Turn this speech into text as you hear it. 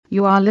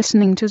You are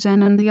listening to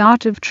Zen and the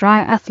Art of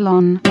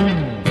Triathlon.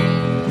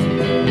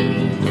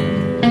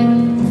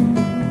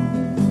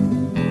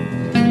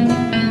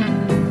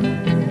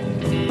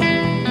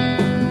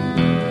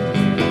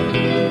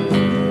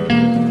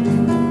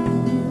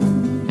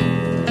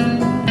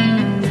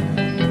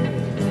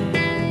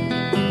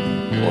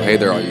 Well, hey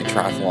there, all you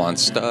triathlon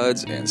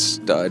studs and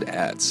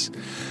studettes.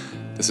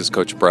 This is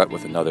Coach Brett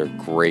with another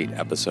great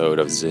episode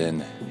of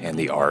Zen and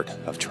the Art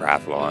of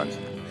Triathlon.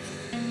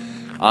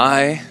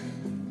 I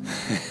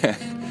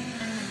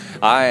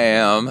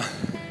am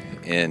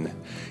in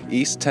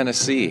East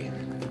Tennessee.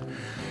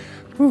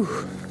 Whew,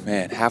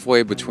 man,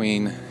 halfway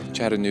between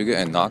Chattanooga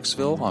and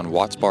Knoxville on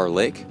Watts Bar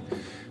Lake,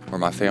 where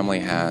my family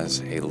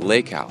has a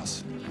lake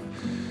house.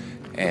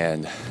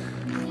 And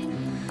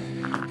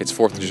it's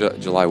 4th of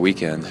July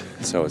weekend,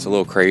 so it's a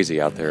little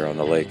crazy out there on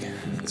the lake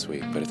this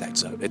week. But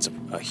it's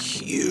a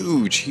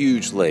huge,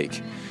 huge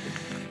lake,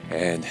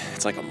 and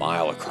it's like a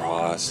mile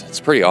across.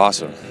 It's pretty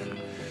awesome.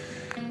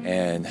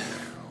 And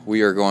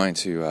we are going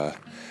to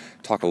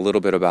talk a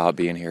little bit about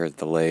being here at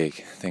the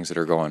lake, things that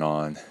are going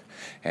on,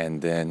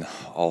 and then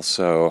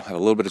also have a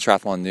little bit of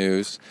triathlon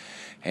news.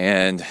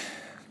 And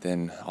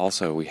then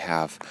also we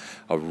have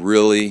a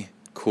really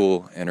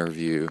cool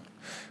interview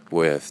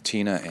with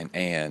Tina and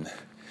Ann.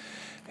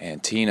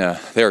 And Tina,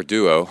 they're a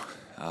duo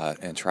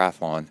in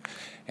triathlon,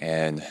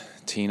 and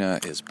Tina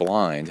is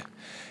blind,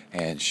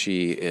 and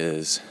she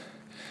is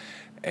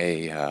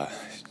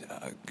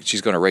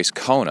she's going to race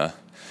Kona,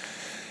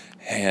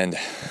 and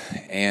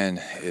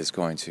Ann is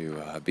going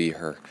to be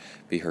her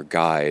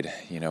guide.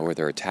 You know, where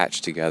they're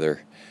attached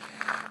together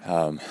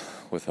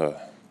with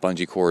a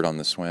bungee cord on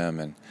the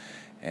swim,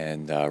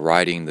 and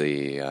riding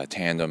the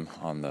tandem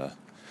on the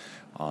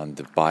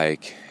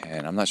bike.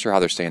 And I'm not sure how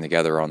they're staying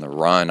together on the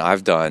run.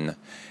 I've done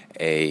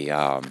a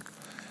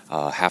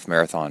half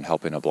marathon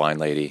helping a blind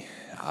lady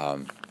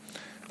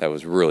that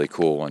was really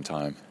cool one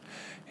time,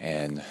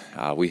 and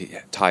we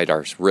tied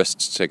our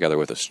wrists together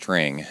with a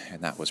string,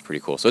 and that was pretty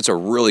cool. So it's a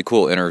really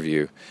cool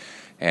interview,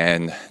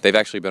 and they've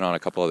actually been on a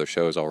couple other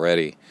shows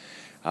already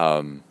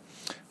talking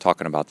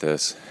about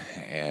this,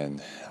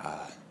 and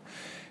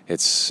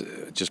it's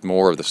just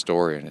more of the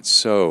story, and it's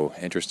so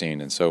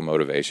interesting and so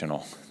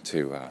motivational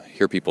to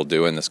hear people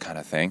doing this kind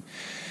of thing.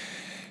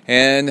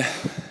 And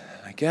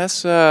I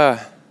guess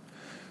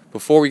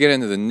before we get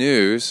into the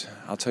news,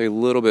 I'll tell you a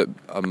little bit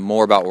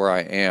more about where I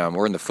am.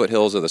 We're in the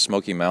foothills of the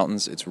Smoky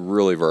Mountains. It's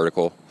really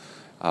vertical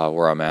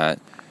where I'm at.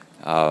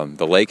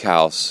 The lake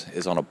house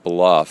is on a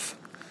bluff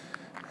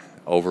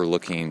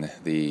overlooking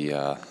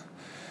the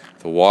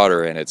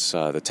water, and it's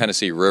the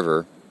Tennessee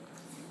River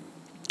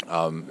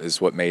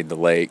is what made the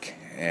lake,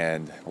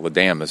 and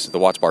the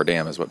Watts Bar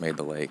Dam is what made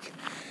the lake.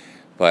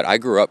 But I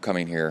grew up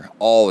coming here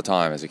all the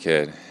time as a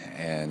kid,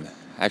 and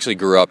I actually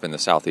grew up in the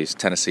southeast,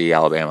 Tennessee,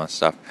 Alabama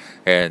stuff,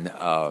 and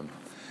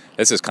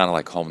this is kind of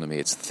like home to me.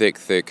 It's thick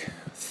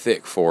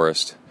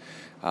forest,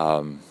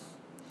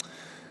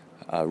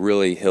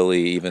 really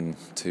hilly, even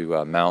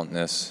to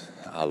mountainous,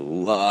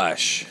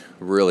 lush,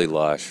 really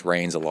lush,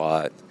 rains a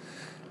lot,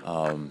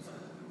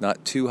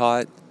 not too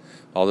hot,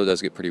 although it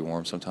does get pretty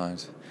warm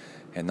sometimes,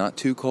 and not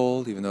too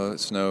cold, even though it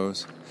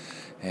snows,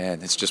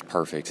 and it's just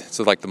perfect. It's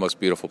like the most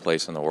beautiful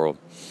place in the world.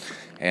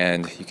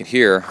 And you can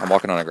hear, I'm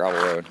walking on a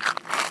gravel road,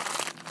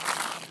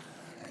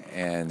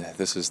 and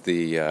this is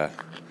the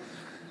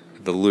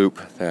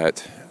loop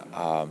that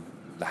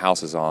the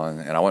house is on.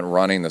 And I went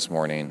running this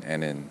morning,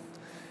 and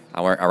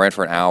I ran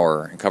for an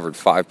hour and covered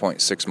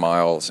 5.6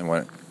 miles and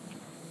went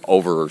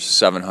over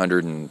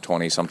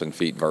 720 something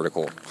feet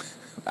vertical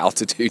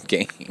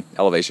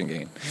elevation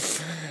gain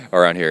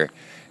around here.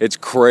 It's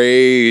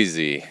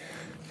crazy.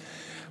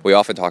 We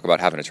often talk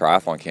about having a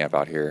triathlon camp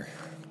out here,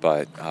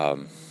 but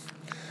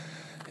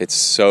it's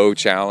so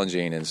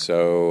challenging, and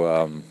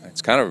so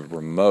it's kind of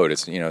remote.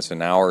 It's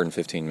an hour and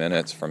 15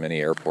 minutes from any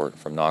airport,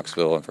 from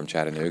Knoxville and from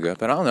Chattanooga.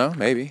 But I don't know,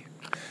 maybe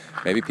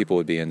people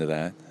would be into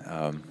that.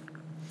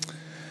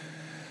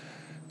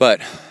 But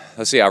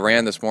let's see. I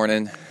ran this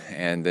morning,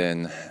 and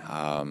then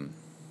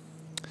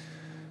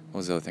what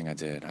was the other thing I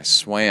did? I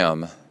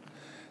swam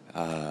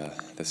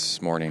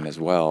this morning as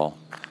well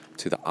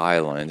to the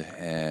island,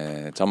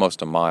 and it's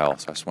almost a mile.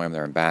 So I swam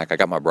there and back. I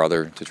got my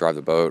brother to drive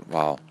the boat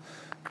while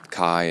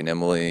Kai and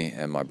Emily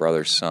and my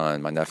brother's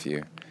son, my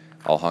nephew,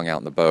 all hung out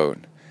in the boat,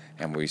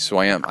 and we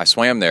swam. I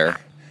swam there,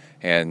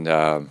 and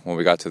when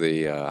we got to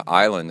the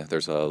island,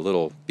 there's a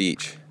little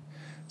beach.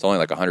 It's only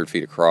like 100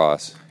 feet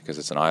across because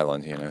it's an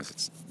island.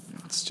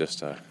 It's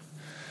just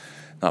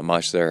not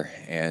much there,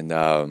 and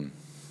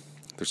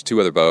there's 2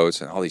 other boats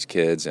and all these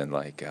kids and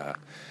like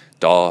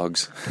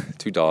dogs,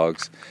 2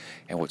 dogs.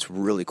 And what's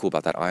really cool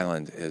about that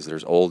island is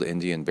there's old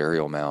Indian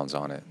burial mounds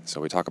on it.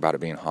 So we talk about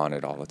it being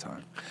haunted all the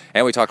time.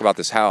 And we talk about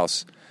this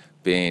house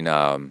being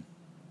the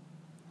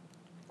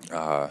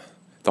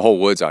whole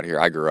woods out here.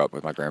 I grew up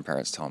with my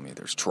grandparents telling me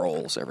there's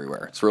trolls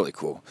everywhere. It's really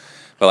cool.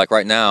 But like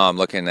right now I'm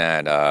looking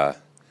at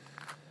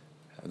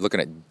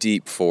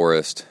deep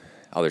forest.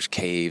 Oh, there's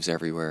caves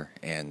everywhere.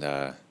 And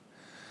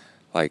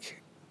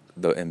like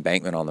the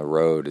embankment on the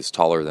road is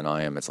taller than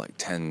I am. It's like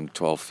 10,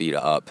 12 feet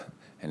up,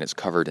 and it's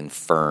covered in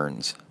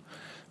ferns.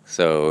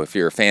 So if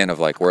you're a fan of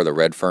like where the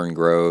red fern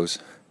grows,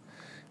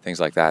 things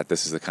like that,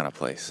 this is the kind of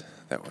place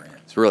that we're in.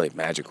 It's really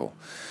magical.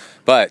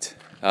 But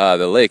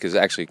the lake has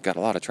actually got a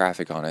lot of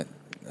traffic on it.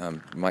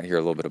 You might hear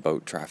a little bit of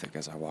boat traffic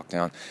as I walk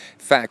down. In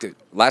fact,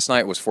 last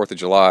night was 4th of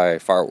July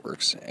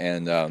fireworks,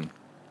 and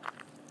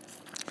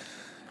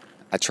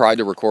I tried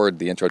to record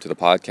the intro to the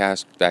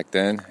podcast back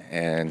then,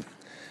 and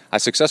I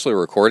successfully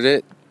recorded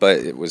it, but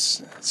it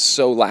was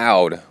so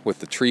loud with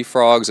the tree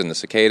frogs and the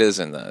cicadas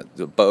and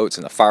the boats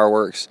and the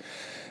fireworks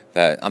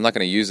that I'm not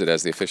going to use it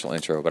as the official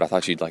intro, but I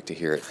thought you'd like to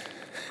hear it.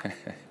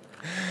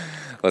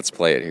 Let's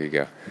play it. Here you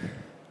go.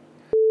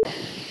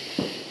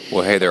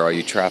 Well, hey there, all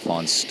you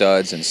triathlon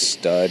studs and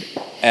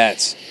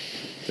studettes.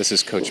 This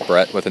is Coach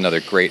Brett with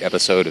another great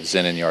episode of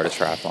Zen and the Art of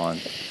Triathlon.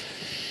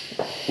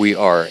 We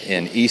are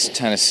in East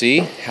Tennessee,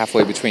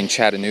 halfway between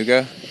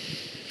Chattanooga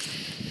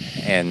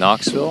and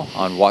Knoxville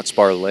on Watts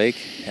Bar Lake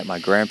at my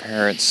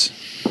grandparents'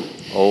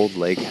 old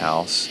lake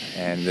house.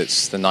 And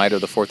it's the night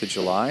of the 4th of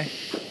July.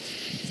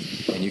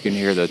 And you can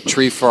hear the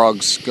tree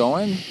frogs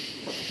going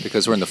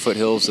because we're in the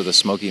foothills of the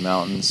Smoky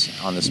Mountains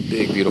on this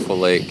big, beautiful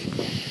lake.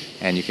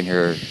 And you can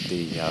hear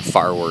the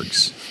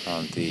fireworks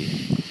from the...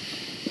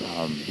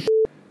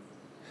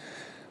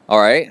 All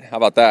right, how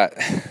about that?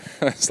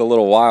 It's a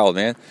little wild,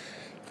 man.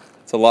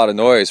 It's a lot of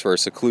noise for a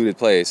secluded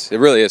place. It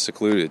really is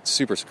secluded,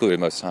 super secluded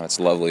most of the time. It's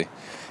lovely.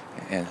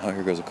 And, oh,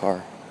 here goes a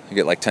car. You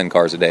get like 10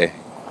 cars a day.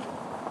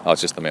 Oh,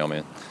 it's just the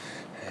mailman.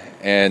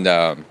 And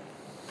I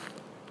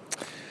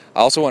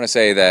also want to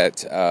say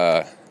that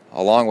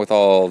along with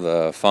all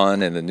the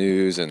fun and the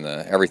news and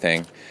the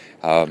everything,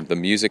 the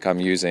music I'm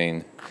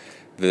using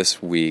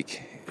this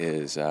week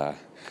is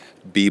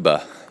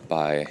Biba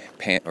by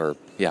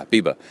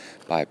Biba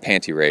by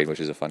Panty Raid, which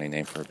is a funny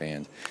name for a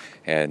band,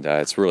 and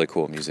it's really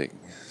cool music.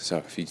 So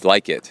if you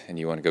like it and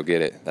you want to go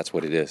get it, that's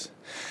what it is.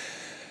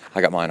 I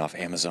got mine off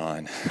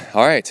Amazon.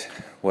 All right,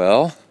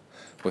 well,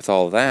 with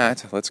all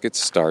that, let's get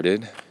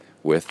started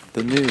with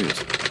the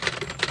news.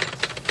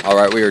 All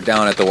right, we are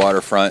down at the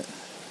waterfront.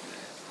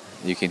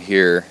 You can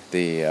hear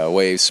the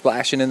waves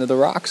splashing into the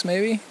rocks,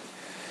 maybe,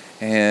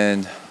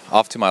 and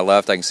off to my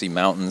left, I can see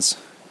mountains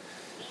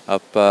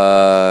up,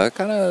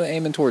 kind of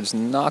aiming towards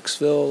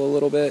Knoxville a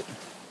little bit.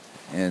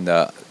 And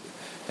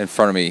in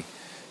front of me,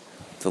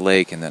 the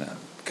lake, and then,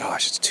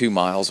 it's 2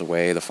 miles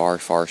away, the far,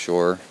 far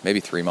shore,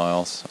 maybe 3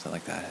 miles, something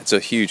like that. It's a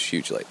huge,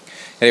 huge lake.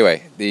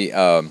 Anyway,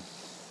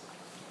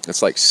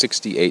 it's like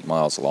 68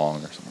 miles long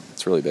or something.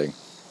 It's really big.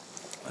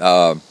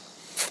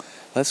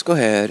 Let's go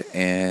ahead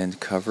and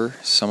cover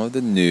some of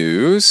the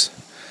news.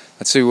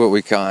 Let's see what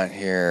we got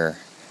here.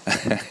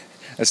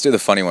 Let's do the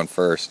funny one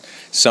first.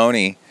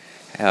 Sony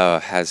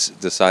has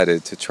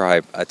decided to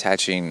try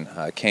attaching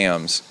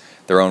cams,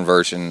 their own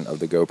version of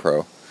the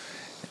GoPro,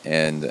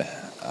 and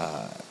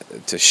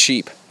to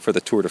sheep for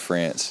the Tour de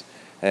France.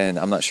 And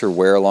I'm not sure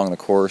where along the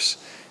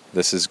course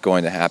this is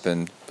going to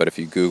happen, but if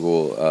you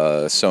Google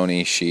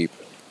Sony sheep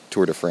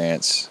Tour de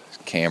France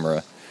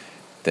camera,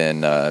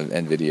 then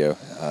and video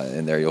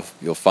in there,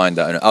 you'll find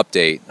an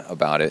update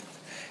about it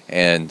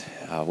and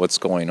what's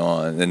going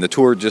on. And the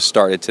tour just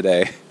started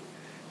today.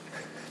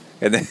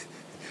 And then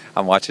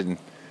I'm watching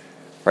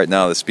right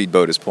now. The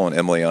speedboat is pulling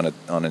Emily on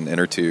an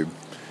inner tube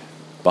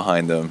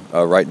behind them,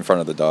 right in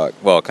front of the dock.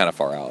 Well, kind of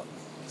far out.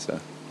 So,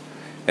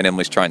 and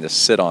Emily's trying to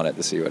sit on it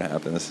to see what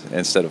happens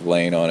instead of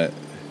laying on it.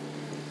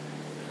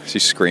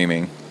 She's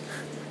screaming.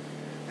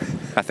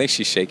 I think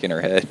she's shaking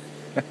her head.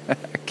 I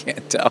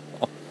can't tell.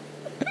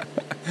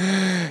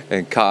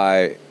 And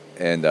Kai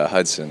and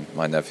Hudson,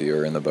 my nephew,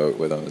 are in the boat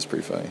with them. It's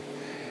pretty funny.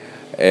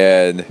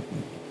 And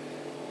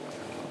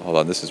hold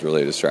on, this is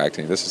really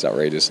distracting. This is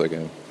outrageous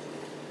looking.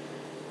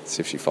 Let's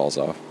see if she falls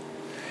off.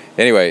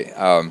 Anyway,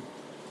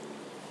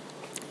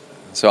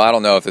 so I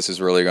don't know if this is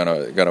really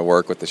gonna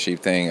work with the sheep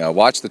thing.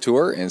 Watch the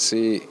tour and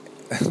see.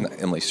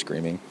 Emily's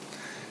screaming.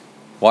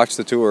 Watch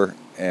the tour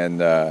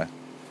and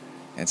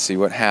see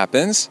what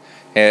happens.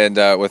 And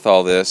with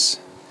all this,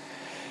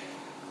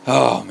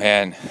 oh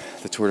man,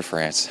 the Tour de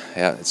France.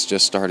 Yeah, it's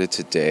just started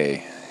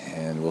today,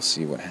 and we'll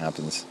see what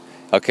happens.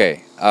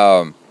 Okay.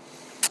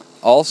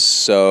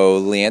 Also,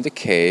 Leanda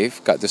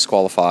Cave got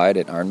disqualified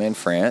at Ironman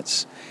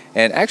France.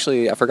 And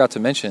actually, I forgot to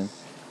mention,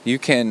 you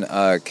can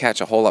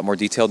catch a whole lot more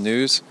detailed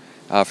news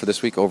for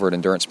this week over at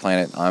Endurance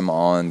Planet. I'm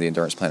on the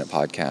Endurance Planet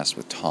podcast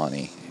with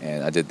Tawny,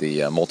 and I did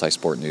the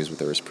multi-sport news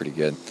with her. It was pretty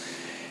good.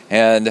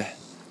 And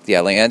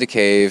yeah, Leanda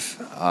Cave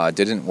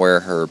didn't wear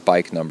her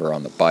bike number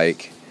on the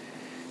bike,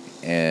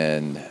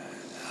 and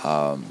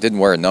didn't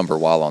wear a number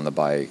while on the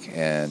bike,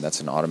 and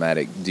that's an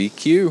automatic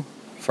DQ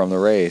from the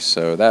race,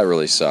 so that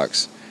really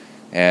sucks.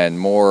 And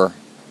more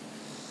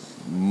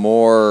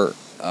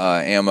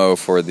ammo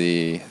for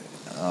the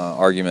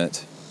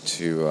argument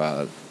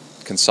to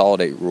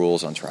consolidate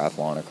rules on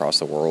triathlon across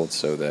the world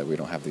so that we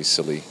don't have these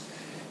silly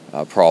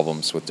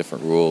problems with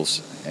different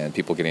rules and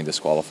people getting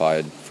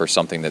disqualified for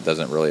something that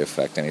doesn't really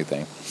affect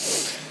anything.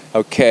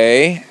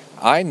 Okay,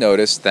 I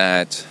noticed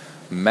that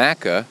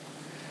Macca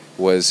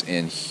was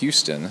in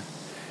Houston,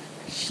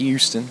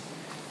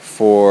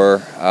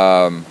 for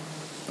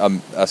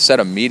a set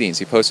of meetings.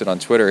 He posted on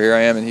Twitter, "Here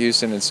I am in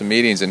Houston in some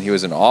meetings," and he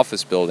was in an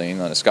office building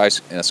in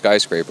a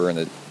skyscraper in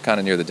the kind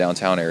of near the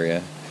downtown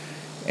area.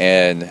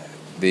 And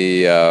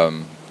the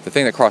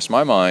thing that crossed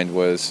my mind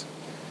was,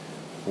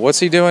 what's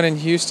he doing in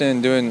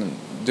Houston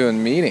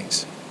doing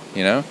meetings,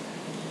 you know?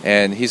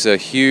 And he's a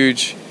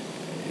huge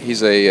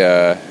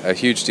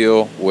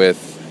deal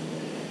with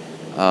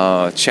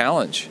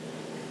Challenge,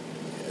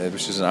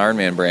 which is an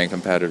Ironman brand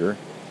competitor.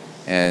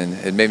 And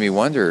it made me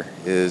wonder,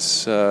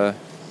 is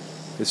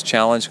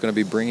Challenge going to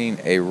be bringing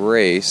a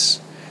race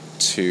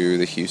to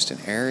the Houston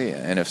area?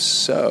 And if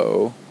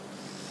so,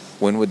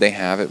 when would they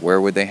have it? Where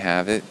would they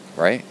have it?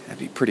 Right? That'd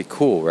be pretty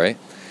cool, right?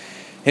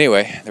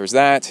 Anyway, there was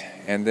that.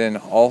 And then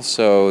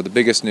also the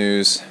biggest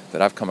news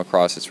that I've come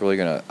across that's really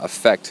going to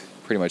affect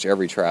pretty much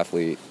every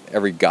triathlete,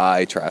 every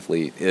guy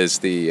triathlete, is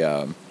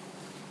the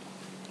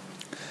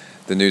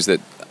news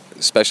that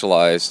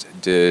Specialized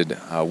did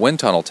wind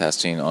tunnel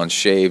testing on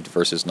shaved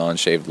versus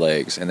non-shaved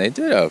legs, and they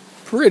did a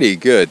pretty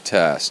good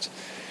test.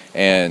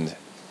 And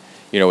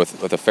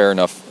with a fair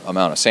enough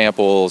amount of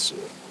samples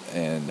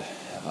and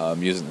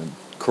using the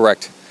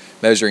correct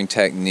measuring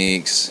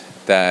techniques,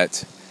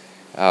 that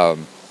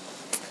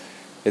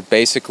it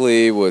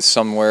basically was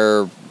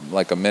somewhere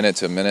like a minute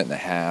to a minute and a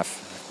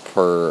half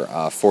per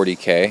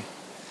 40K.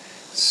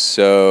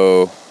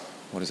 So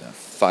what is that?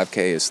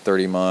 5K is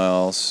 30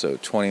 miles, so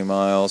 20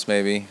 miles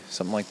maybe,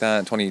 something like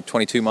that,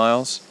 22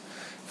 miles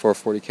for a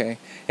 40K.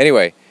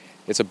 Anyway,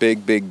 it's a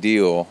big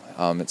deal.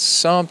 It's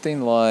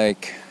something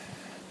like,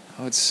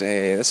 I would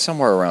say, that's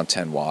somewhere around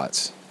 10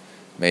 watts,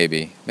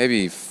 maybe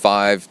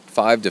 5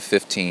 to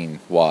 15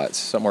 watts,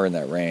 somewhere in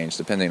that range,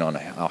 depending on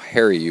how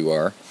hairy you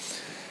are.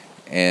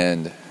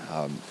 And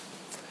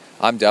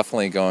I've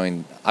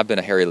been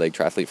a hairy leg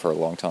triathlete for a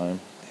long time,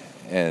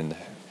 and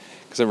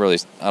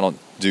because I don't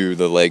do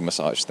the leg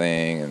massage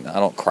thing, and I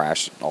don't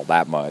crash all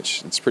that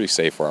much. It's pretty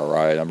safe where I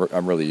ride.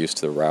 I'm really used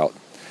to the route,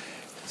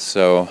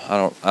 so I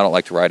don't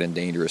like to ride in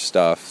dangerous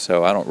stuff.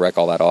 So I don't wreck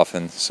all that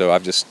often. So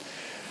I've just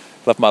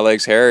left my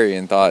legs hairy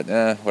and thought,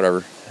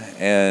 whatever.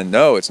 And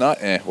no, it's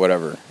not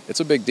whatever. It's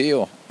a big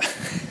deal.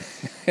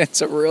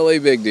 It's a really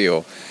big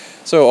deal.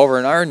 So over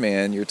an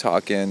Ironman, you're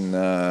talking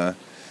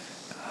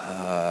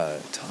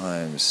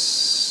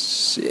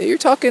you're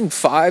talking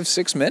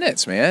 5-6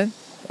 minutes, man.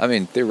 I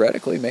mean,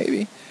 theoretically,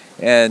 maybe.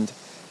 And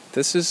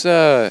this is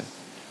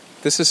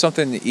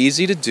something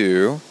easy to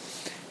do.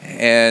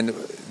 And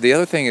the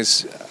other thing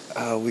is,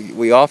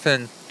 we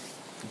often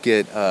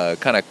get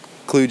kind of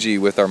kludgy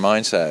with our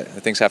mindset.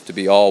 Things have to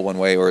be all one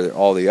way or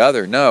all the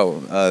other.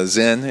 No,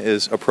 Zen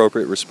is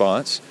appropriate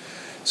response.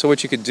 So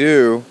what you could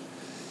do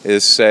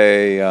is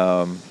say,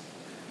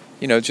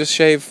 just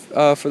shave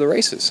for the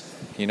races,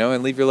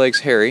 and leave your legs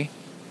hairy,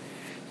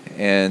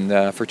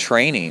 and for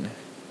training.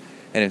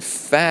 And in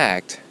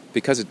fact,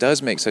 because it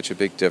does make such a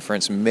big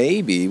difference,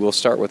 maybe we'll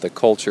start with a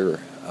culture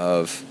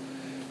of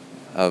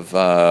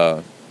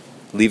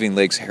leaving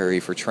legs hairy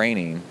for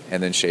training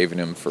and then shaving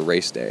them for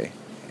race day,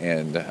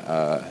 and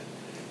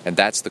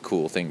that's the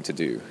cool thing to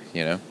do,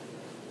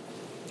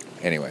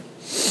 Anyway,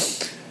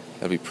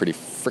 that'd be pretty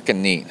freaking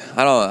neat.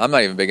 I'm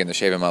not even big into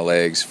shaving my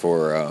legs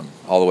for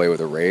all the way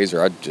with a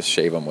razor. I'd just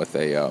shave them with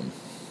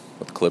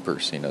with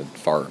clippers,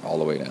 far all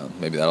the way down.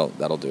 Maybe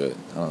that'll do it.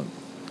 I don't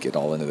get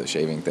all into the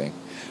shaving thing.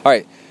 All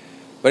right.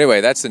 But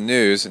anyway, that's the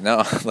news. Now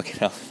I'm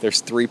looking out.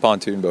 There's 3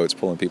 pontoon boats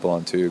pulling people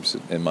on tubes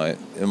in my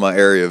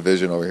area of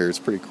vision over here. It's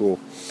pretty cool.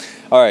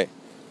 All right.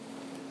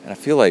 And I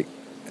feel like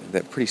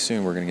that pretty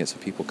soon we're going to get some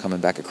people coming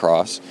back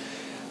across.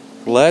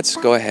 Let's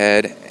go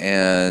ahead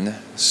and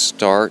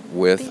start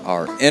with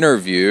our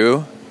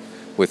interview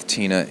with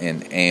Tina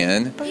and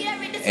Ann.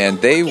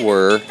 And they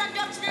were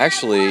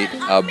actually,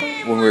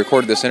 when we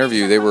recorded this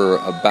interview, they were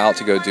about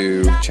to go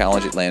do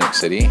Challenge Atlantic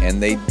City,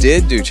 and they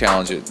did do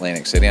Challenge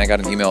Atlantic City. I got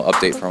an email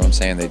update from them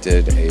saying they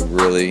did a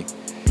really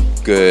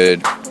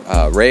good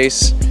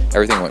race.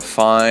 Everything went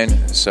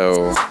fine.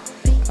 So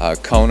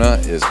Kona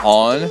is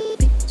on.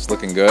 It's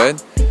looking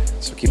good.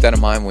 So keep that in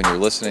mind when you're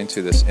listening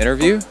to this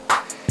interview.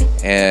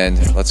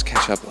 And let's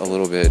catch up a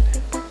little bit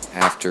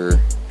after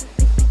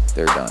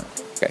they're done.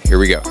 Okay, here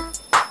we go.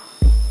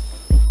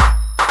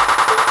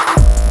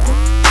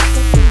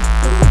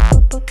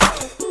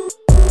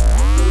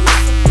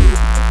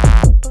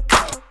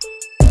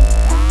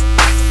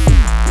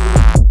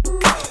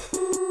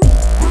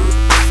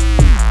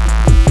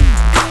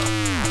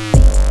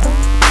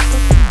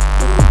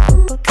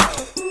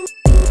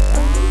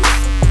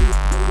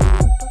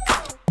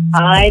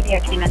 Hi there,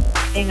 Tina.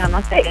 Hang on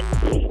one second.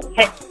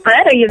 Hey,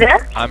 Fred, are you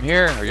there? I'm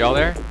here. Are y'all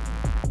there?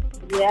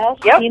 Yes,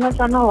 yep. Tina's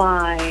on the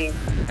line.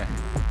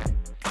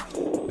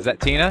 Is that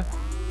Tina?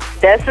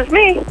 This is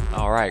me.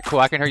 All right, cool.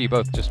 I can hear you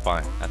both just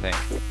fine, I think.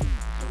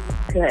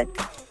 Good.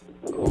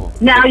 Cool.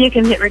 Now you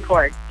can hit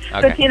record.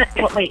 Okay. So Tina,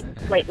 wait.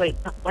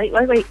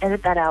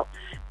 Edit that out.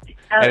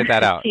 Edit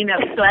that out. Tina,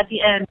 so at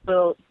the end,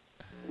 we'll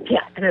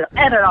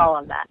edit all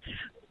of that.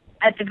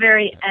 at the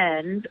very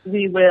end,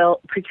 we will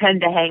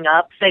pretend to hang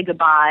up, say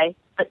goodbye,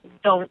 but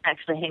don't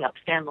actually hang up,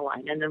 stay on the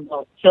line, and then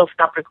he'll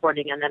stop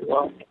recording, and then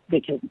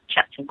we can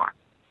chat some more.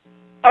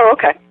 Oh,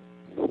 okay.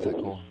 Is that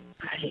cool? All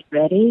right,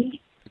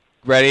 ready?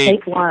 Ready,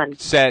 Take one.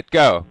 set,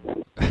 go.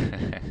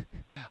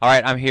 All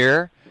right, I'm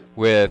here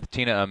with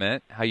Tina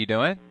Ament. How you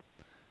doing?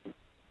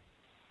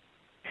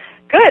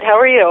 Good. How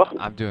are you?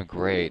 I'm doing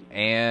great.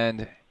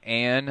 And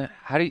Ann,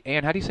 how do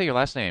you say your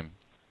last name,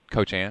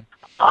 Coach Ann?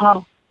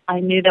 Oh, I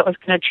knew that was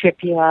going to trip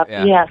you up.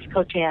 Yeah. Yes,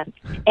 Coach Ann.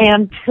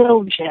 And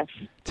Tilgis.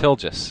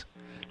 Tilgis.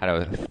 I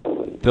know.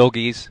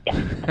 Thilgies. Yeah,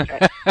 that's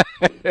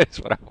right. That's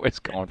what I was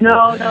going for.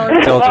 No.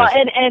 Tilgis. Well,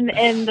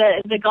 and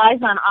the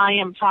guys on I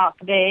Am Talk,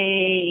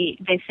 they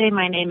say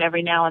my name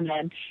every now and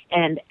then,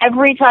 and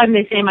every time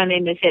they say my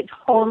name, they say it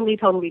totally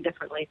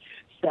differently.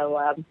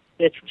 So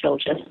it's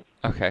Tilgis.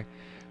 Okay.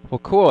 Well,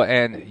 cool.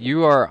 And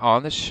you are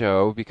on the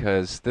show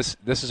because this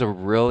is a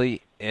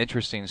really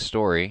interesting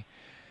story.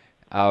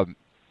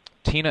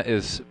 Tina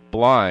is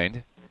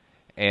blind,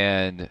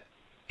 and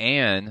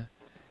Ann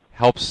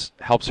helps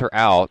her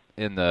out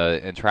in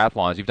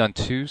triathlons. You've done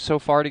 2 so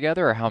far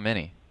together, or how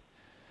many?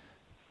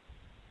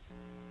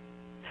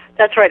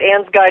 That's right.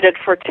 Ann's guided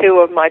for 2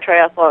 of my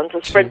triathlons,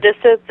 a sprint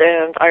distance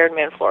and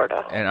Ironman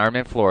Florida.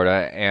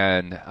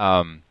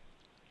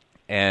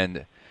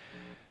 And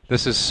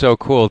this is so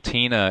cool.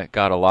 Tina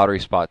got a lottery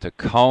spot to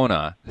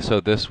Kona, so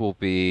this will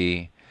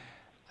be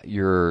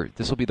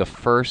the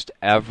first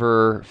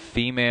ever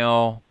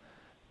female.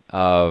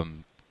 What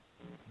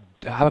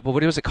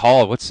is it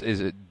called?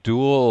 Is it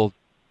dual?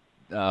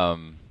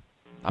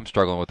 I'm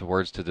struggling with the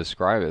words to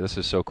describe it. This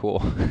is so cool.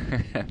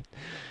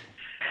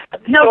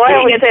 No,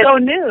 so it's so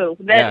new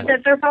that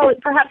there probably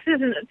perhaps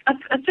isn't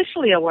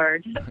officially a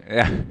word.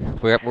 Yeah,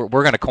 we're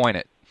going to coin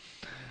it.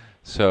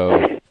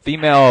 So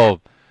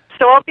female.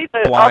 So I'll be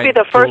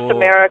the first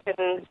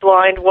American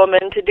blind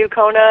woman to do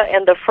Kona,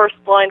 and the first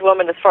blind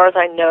woman, as far as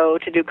I know,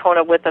 to do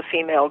Kona with a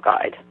female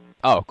guide.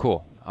 Oh,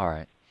 cool. All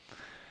right.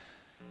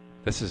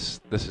 This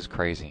is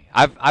crazy.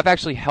 I've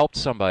actually helped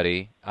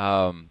somebody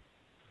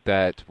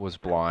that was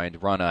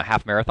blind run a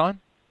half marathon,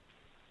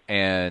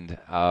 and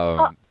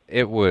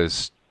it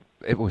was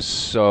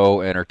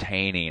so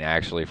entertaining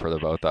actually for the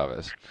both of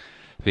us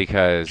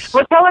because.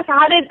 Well, tell us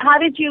how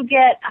did you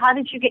get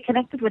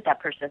connected with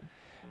that person?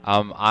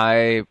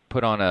 I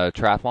put on a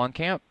triathlon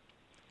camp,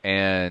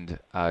 and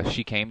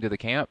she came to the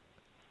camp,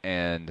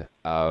 and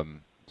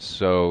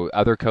so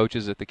other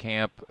coaches at the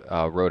camp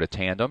rode a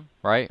tandem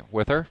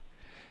with her.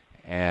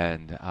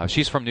 And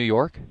she's from New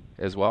York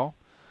as well,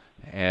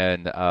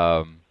 and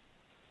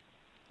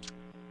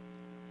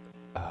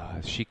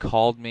she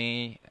called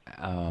me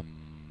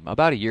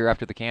about a year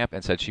after the camp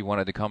and said she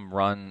wanted to come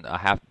run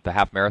the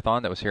half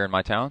marathon that was here in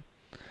my town,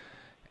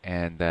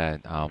 and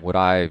that would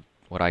I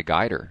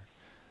guide her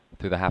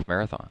through the half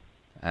marathon?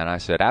 And I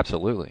said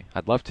absolutely,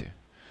 I'd love to.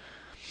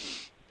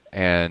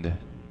 And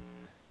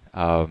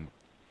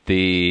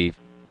the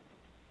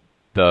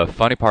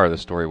funny part of the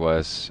story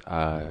was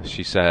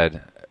she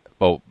said.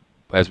 Well,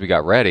 as we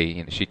got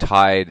ready,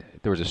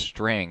 there was a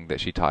string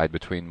that she tied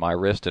between my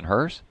wrist and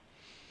hers.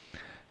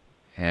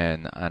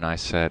 And I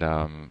said,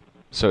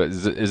 so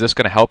is this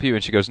going to help you?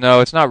 And she goes, no,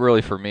 it's not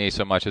really for me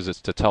so much as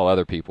it's to tell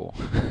other people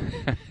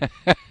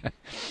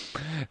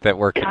that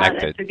we're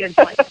connected. That's a good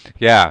point.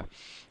 Yeah.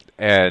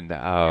 And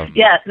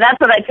yes, that's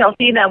what I tell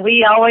Tina.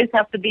 We always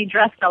have to be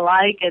dressed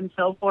alike and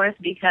so forth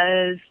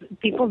because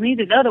people need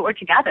to know that we're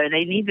together.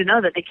 They need to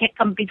know that they can't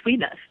come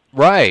between us.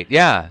 Right.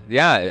 Yeah.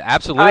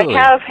 Absolutely.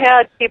 I have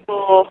had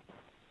people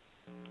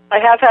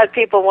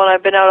when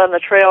I've been out on the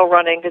trail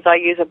running, because I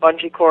use a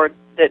bungee cord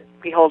that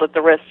we hold at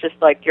the wrist, just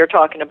like you're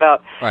talking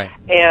about. Right.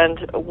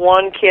 And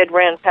one kid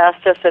ran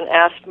past us and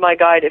asked my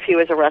guide if he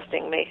was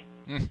arresting me.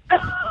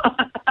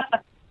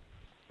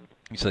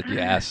 He said,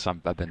 "Yes,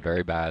 I've been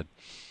very bad."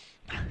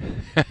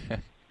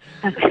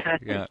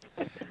 Yeah.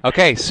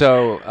 Okay,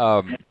 so.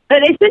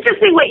 But it's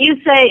interesting what you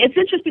say. It's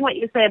interesting what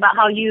you say about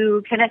how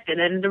you connected,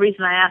 and the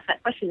reason I asked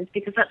that question is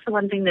because that's the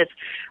one thing that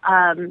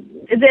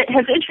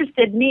has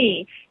interested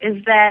me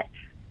is that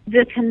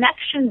the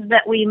connections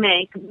that we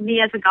make,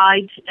 me as a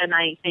guide, and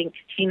I think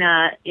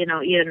Tina,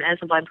 Ian as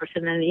a blind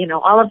person, and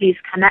all of these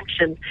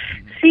connections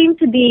seem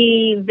to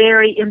be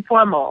very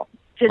informal.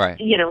 Just, right.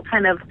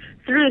 Kind of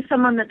through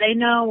someone that they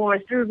know or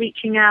through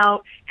reaching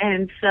out.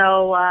 And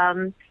so,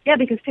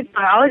 because people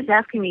are always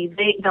asking me,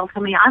 they'll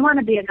tell me, I want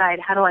to be a guide.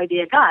 How do I be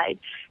a guide?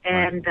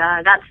 And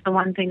that's the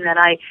one thing that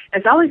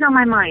is always on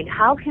my mind.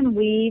 How can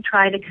we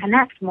try to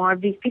connect more of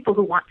these people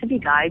who want to be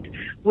guides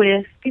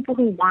with people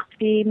who want to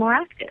be more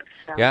active?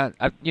 So. Yeah,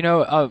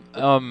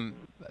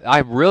 I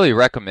really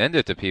recommend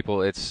it to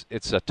people. It's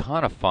a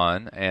ton of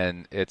fun,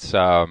 and it's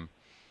a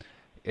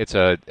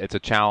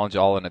challenge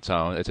all in its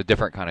own. It's a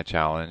different kind of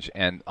challenge.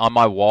 And on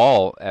my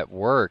wall at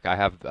work, I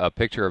have a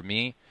picture of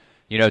me,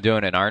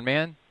 doing an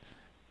Ironman,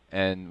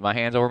 and my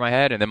hands over my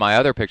head. And then my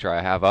other picture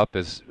I have up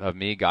is of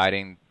me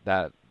guiding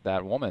that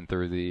woman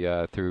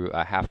through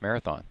a half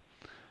marathon.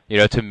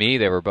 To me,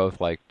 they were both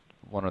like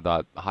one of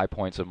the high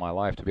points of my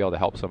life to be able to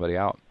help somebody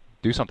out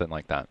do something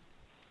like that.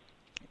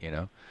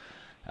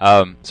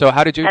 So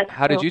how did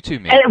you two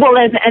meet?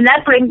 And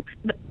that brings.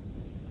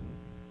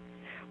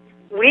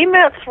 We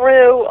met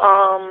through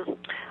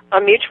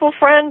a mutual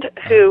friend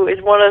who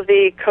is one of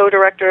the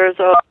co-directors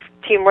of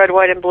Team Red,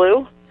 White, and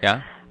Blue.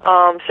 Yeah.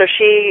 So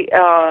she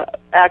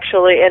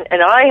actually,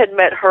 and I had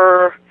met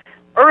her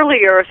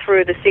earlier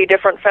through the See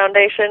Different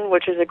Foundation,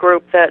 which is a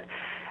group that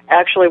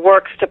actually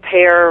works to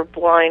pair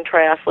blind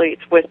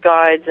triathletes with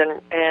guides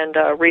and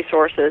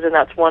resources, and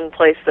that's one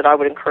place that I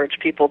would encourage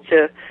people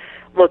to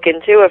look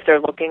into if they're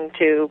looking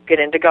to get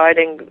into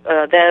guiding.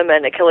 Them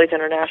and Achilles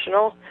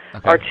International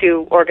are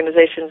two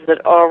organizations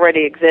that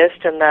already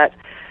exist, and that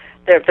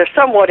they're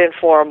somewhat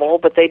informal,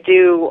 but they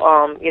do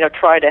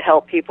try to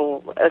help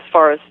people as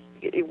far as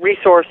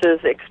resources,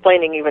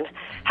 explaining even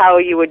how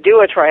you would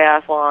do a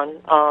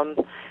triathlon.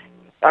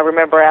 I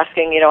remember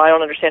asking, I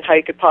don't understand how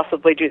you could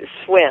possibly do the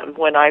swim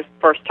when I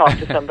first talked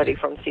to somebody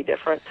from See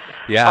Different.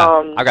 Yeah,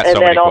 I got so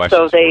many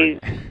questions.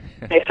 And then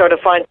also they sort of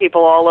find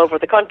people all over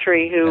the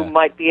country who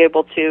might be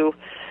able to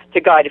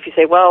guide. If you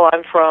say, well,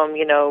 I'm from,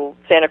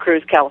 Santa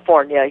Cruz,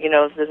 California,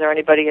 is there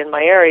anybody in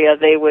my area?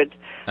 They would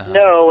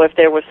know if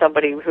there was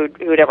somebody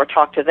who'd ever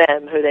talked to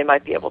them who they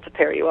might be able to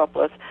pair you up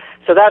with.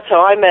 So that's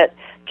how I met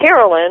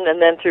Carolyn,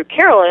 and then through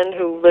Carolyn,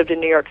 who lived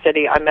in New York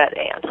City, I met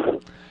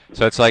Ann.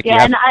 So it's like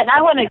and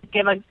I want to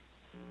give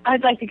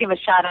I'd like to give a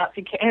shout out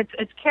to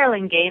it's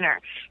Carolyn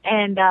Gaynor,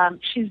 and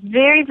she's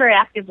very, very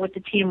active with the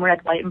Team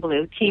Red, White, and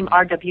Blue, Team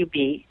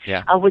RWB,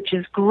 which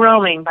is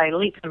growing by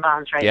leaps and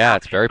bounds right now. Yeah,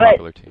 it's very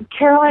popular too.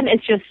 Carolyn is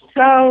just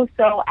so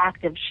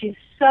active. She's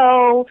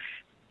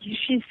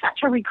such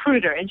a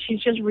recruiter, and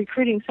she's just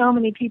recruiting so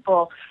many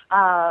people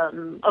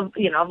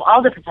of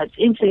all different types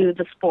into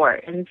the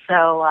sport. And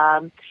so,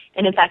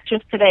 and in fact,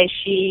 just today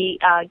she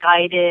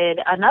guided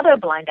another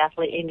blind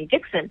athlete, Amy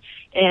Dixon,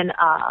 in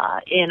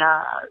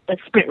a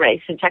sprint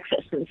race in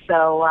Texas. And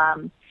so,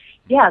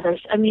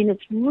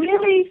 it's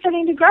really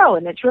starting to grow,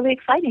 and it's really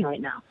exciting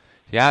right now.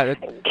 Yeah.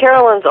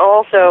 Carolyn's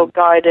also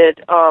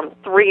guided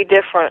 3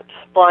 different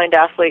blind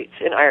athletes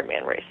in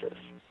Ironman races.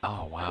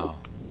 Oh wow.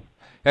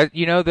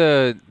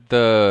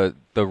 The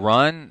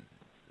run,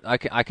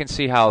 I can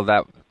see how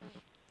that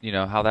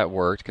how that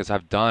worked, because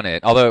I've done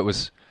it. Although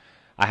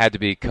I had to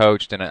be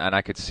coached, and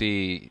I could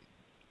see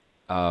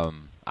I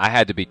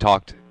had to be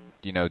talked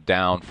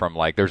down from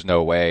like, there's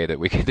no way that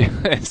we can do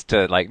this,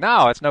 to like,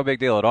 no, it's no big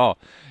deal at all.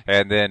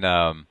 And then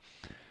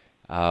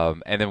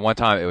one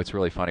time, it was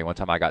really funny. One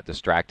time I got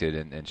distracted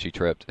and she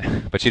tripped,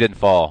 but she didn't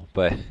fall.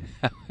 But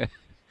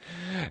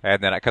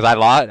and then, because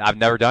I've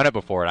never done it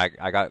before, and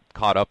I got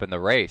caught up in the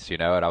race,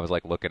 and I was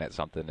like looking at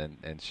something,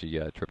 and she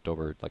tripped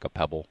over like a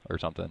pebble or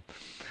something,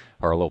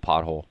 or a little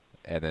pothole,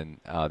 and then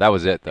that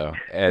was it though.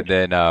 And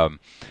then on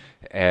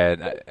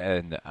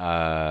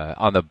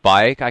the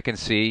bike, I can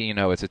see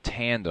it's a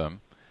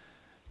tandem,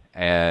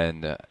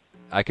 and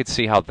I could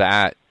see how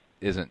that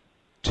isn't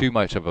too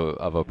much of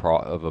a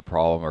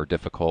problem or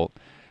difficult.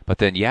 But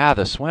then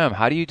the swim.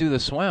 How do you do the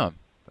swim?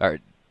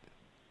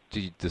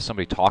 Does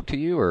somebody talk to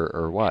you,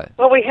 or what?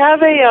 Well, I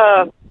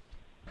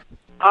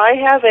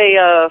have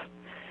a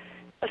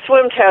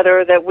swim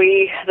tether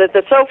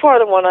that so far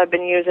the one I've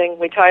been using,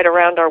 we tie it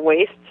around our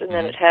waists, and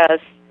then it has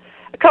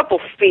a couple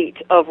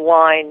feet of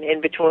line in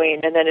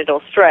between, and then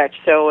it'll stretch.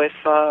 So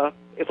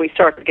if we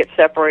start to get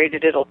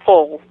separated, it'll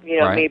pull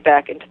me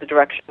back into the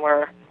direction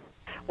where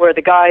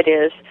the guide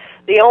is.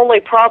 The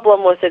only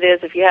problem with it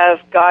is if you have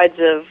guides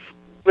of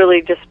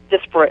really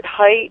disparate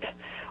height,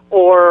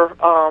 or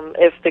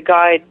if the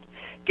guide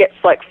gets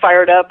like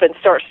fired up and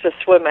starts to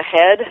swim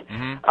ahead,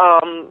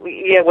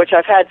 which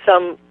I've had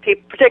some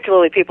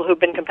particularly people who've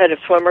been competitive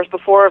swimmers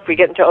before. If we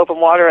get into open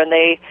water and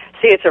they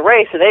see it's a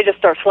race, and they just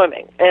start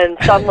swimming, and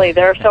suddenly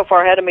they're so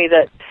far ahead of me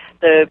that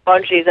the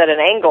bungee's at an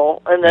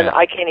angle, and then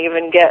I can't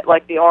even get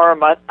like the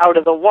arm out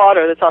of the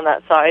water that's on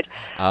that side.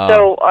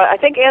 So I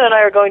think Ann and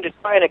I are going to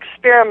try and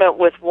experiment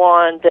with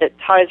one that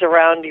ties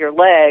around your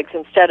legs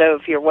instead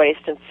of your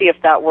waist, and see if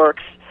that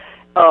works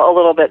a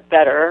little bit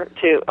better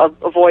to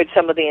avoid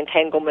some of the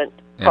entanglement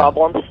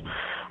problems.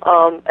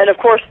 And of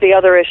course, the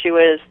other issue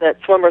is that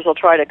swimmers will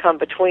try to come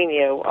between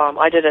you.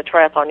 I did a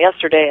triathlon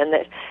yesterday, and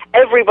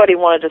everybody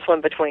wanted to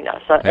swim between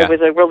us. It was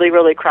a really,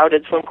 really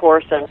crowded swim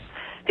course, and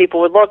people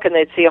would look and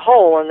they'd see a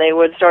hole, and they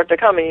would start to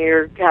come, and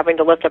you're having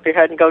to lift up your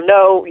head and go,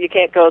 no, you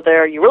can't go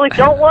there. You really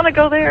don't want to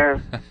go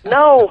there?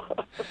 No.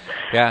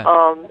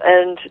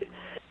 And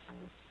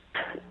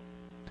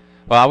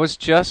well, I was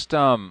just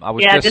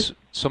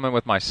swimming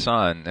with my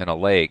son in a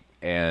lake,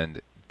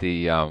 and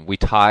we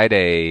tied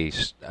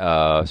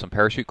some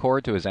parachute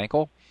cord to his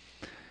ankle,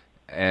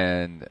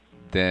 and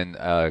then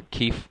a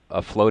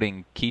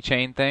floating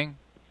keychain thing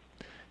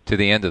to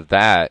the end of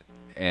that,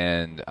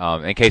 and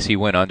in case he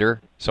went under,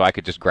 so I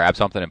could just grab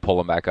something and pull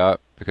him back up,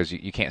 because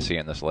you can't see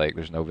in this lake.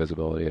 There's no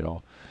visibility at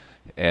all.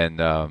 And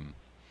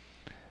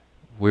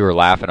we were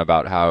laughing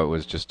about how it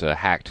was just a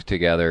hacked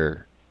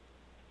together,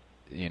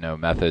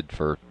 method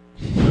for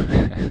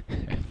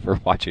for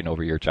watching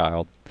over your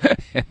child.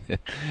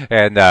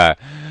 And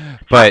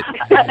But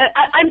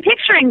I'm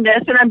picturing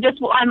this, and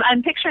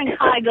I'm picturing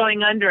Kai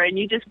going under, and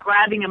you just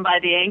grabbing him by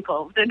the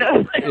ankle.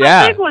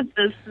 How big was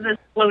this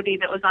floaty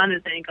that was on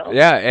his ankle?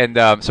 Yeah,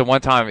 and so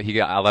one time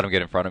I let him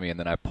get in front of me, and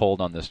then I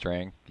pulled on the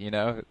string.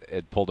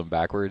 It pulled him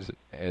backwards,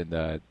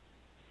 and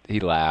he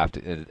laughed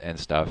and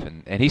stuff,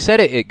 and he said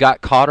it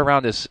got caught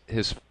around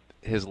his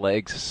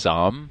legs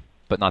some,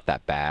 but not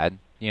that bad,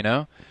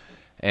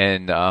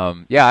 And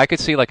I could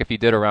see like if you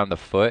did around the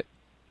foot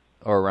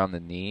or around the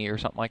knee or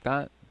something like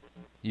that,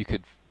 you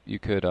could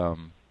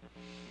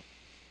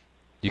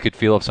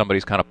feel if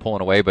somebody's kind of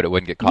pulling away, but it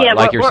wouldn't get caught. Yeah,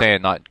 like you're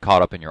saying, not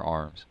caught up in your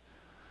arms.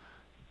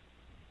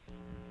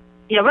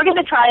 Yeah, we're going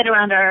to try it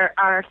around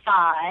our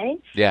thigh.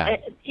 Yeah.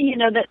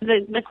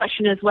 The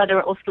question is whether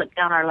it will slip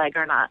down our leg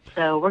or not.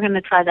 So we're going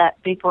to try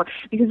that before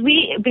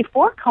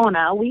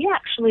Kona, we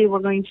actually were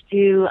going to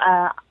do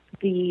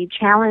the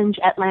Challenge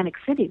Atlantic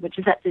City, which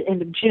is at the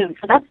end of June.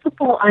 So that's the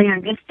full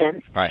iron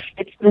distance. Right.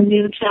 It's the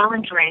new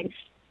challenge race.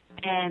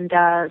 And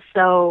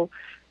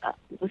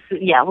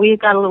we've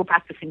got a little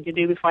practicing to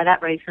do before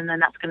that race, and then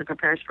that's going to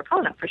prepare us for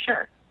Kona for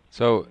sure.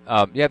 So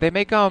they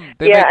make and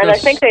I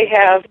think they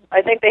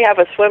have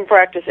a swim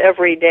practice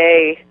every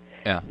day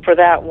for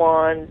that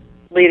one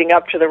leading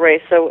up to the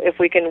race. So if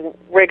we can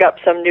rig up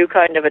some new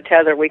kind of a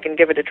tether, we can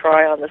give it a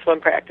try on the swim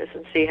practice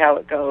and see how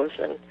it goes.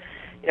 And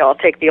I'll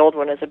take the old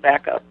one as a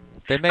backup.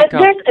 But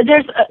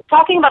there's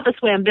talking about the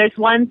swim. There's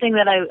one thing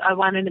that I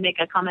wanted to make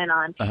a comment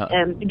on,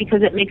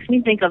 because it makes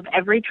me think of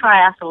every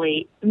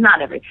triathlete.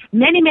 Not every,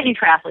 many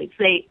triathletes.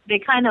 They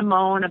kind of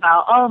moan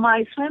about, oh,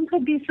 my swim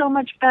could be so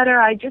much better.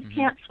 I just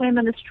can't swim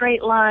in a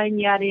straight line.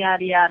 Yada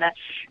yada yada.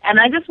 And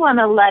I just want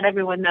to let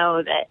everyone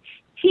know that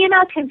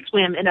Tina can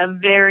swim in a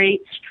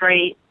very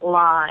straight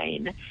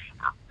line.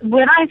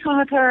 When I swim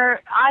with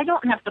her, I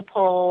don't have to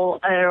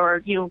pull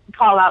or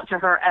call out to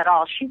her at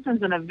all. She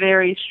swims in a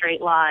very straight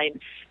line.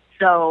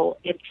 So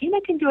if Tina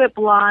can do it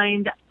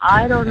blind,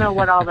 I don't know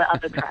what all the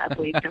other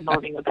triathletes are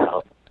moaning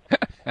about.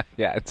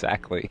 Yeah,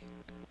 exactly.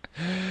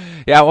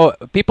 Yeah, well,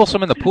 people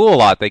swim in the pool a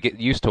lot. They get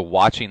used to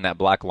watching that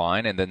black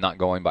line and then not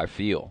going by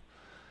feel,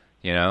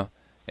 And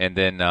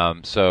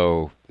then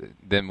so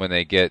then when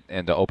they get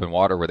into open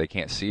water where they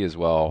can't see as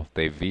well,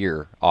 they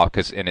veer off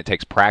and it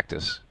takes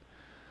practice.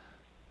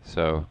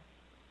 So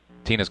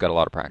Tina's got a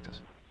lot of practice.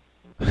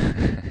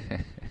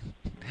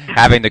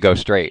 Having to go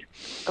straight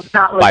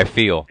by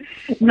feel.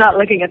 Not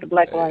looking at the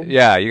black line.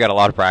 Yeah, you got a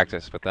lot of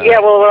practice with that. Yeah,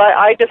 well,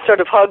 I just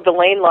sort of hug the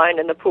lane line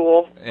in the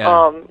pool.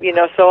 Yeah.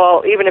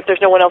 So even if there's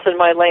no one else in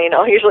my lane,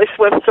 I'll usually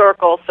swim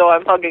circles, so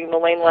I'm hugging the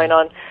lane line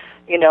on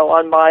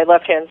my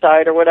left-hand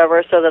side or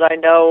whatever, so that I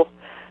know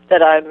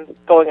that I'm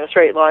going in a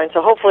straight line.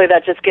 So hopefully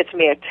that just gets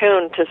me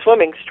attuned to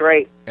swimming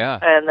straight. Yeah.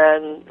 And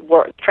then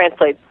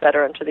translates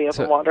better into the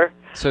open water.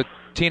 So,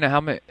 Tina,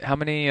 how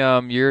many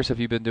years have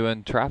you been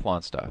doing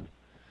triathlon stuff?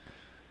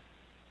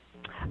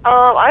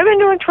 I've been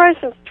doing tri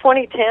since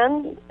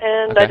 2010,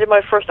 and I did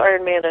my first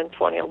Ironman in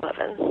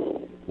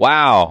 2011.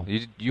 Wow,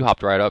 you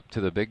hopped right up to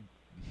the big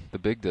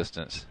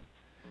distance.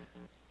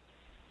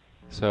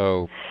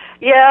 So.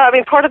 Yeah, I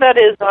mean, part of that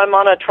is I'm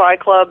on a tri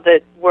club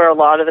where a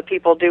lot of the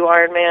people do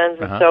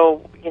Ironmans, and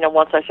so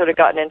once I sort of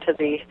gotten into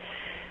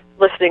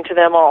listening to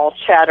them all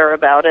chatter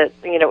about it,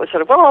 it was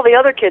sort of, well, all the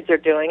other kids are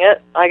doing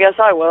it, I guess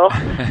I will.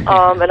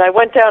 And I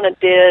went down and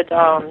did.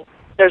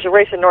 There's a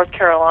race in North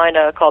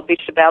Carolina called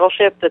Beach to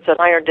Battleship that's an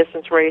iron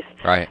distance race,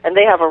 right. And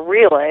they have a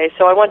relay.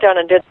 So I went down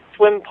and did the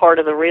swim part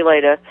of the relay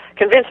to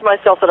convince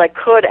myself that I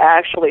could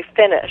actually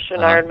finish an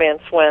Ironman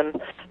swim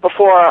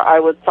before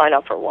I would sign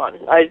up for one.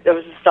 I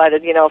was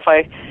decided,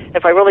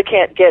 if I really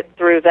can't get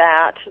through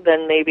that,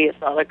 then maybe it's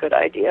not a good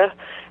idea.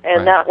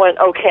 And that went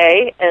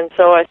okay. And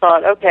so I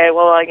thought, okay,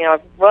 well,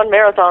 I've run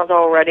marathons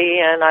already,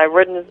 and I've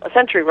ridden a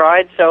ZenTri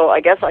ride, so I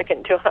guess I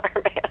can do an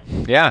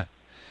Ironman. Yeah.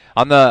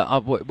 On the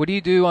what do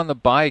you do on the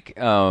bike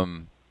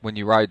when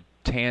you ride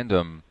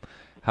tandem?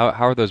 How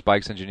are those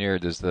bikes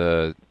engineered?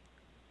 Do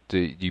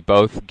you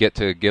both get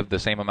to give the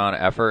same amount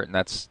of effort, and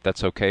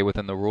that's okay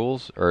within the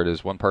rules, or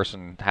does one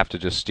person have to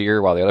just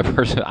steer while the other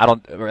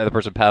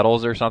person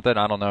pedals or something?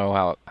 I don't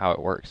know how it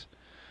works.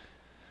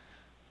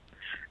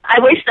 I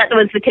wish that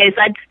was the case.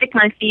 I'd stick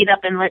my feet up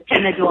and let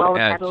Tina do all the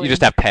pedaling. You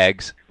just have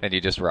pegs and you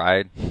just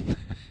ride.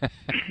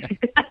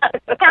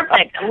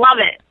 Perfect. I love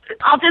it.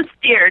 I'll just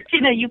steer.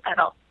 Tina, you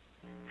pedal.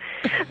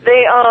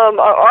 They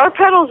our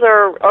pedals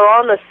are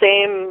on the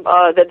same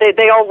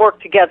they all work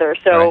together,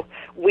 so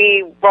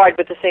we ride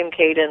with the same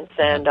cadence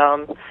and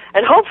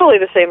hopefully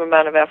the same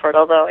amount of effort,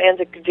 although Anne's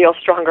a good deal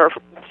stronger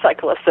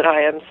cyclist than I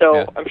am,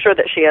 so I'm sure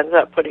that she ends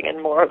up putting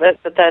in more of it.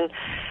 But then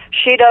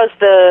she does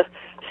the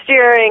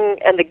steering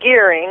and the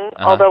gearing,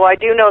 although I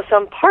do know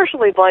some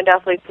partially blind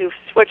athletes who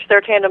switch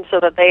their tandem so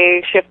that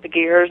they shift the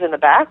gears in the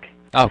back.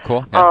 Oh,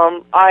 cool. Yeah.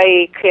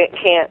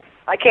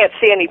 I can't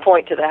see any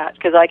point to that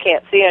because I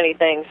can't see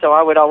anything, so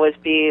I would always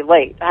be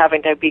late,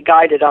 having to be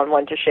guided on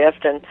when to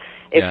shift. And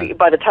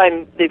by the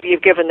time that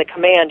you've given the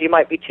command, you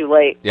might be too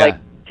late,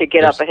 to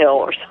get up a hill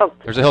or something.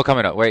 There's a hill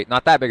coming up. Wait,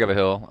 not that big of a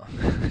hill.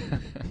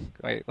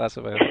 Wait, less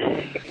of a hill.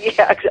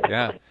 Yeah, exactly.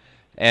 Yeah.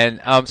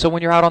 And so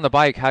when you're out on the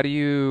bike, how do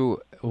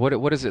you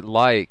what is it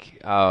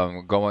like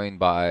going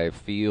by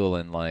feel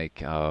and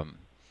like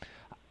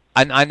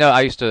I know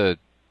I used to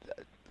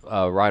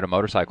ride a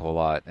motorcycle a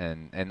lot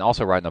and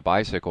also riding a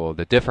bicycle.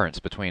 The difference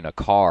between a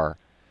car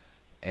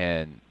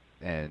and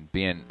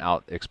being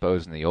out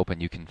exposed in the open,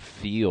 you can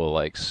feel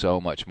like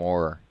so much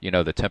more. You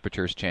know, the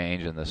temperatures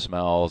change and the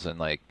smells and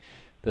like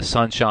the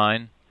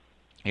sunshine.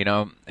 You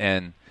know,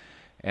 and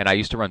I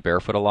used to run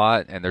barefoot a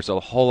lot, and there's a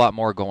whole lot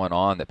more going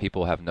on that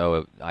people have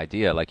no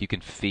idea. Like you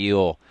can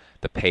feel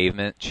the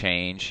pavement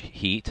change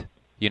heat,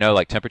 you know,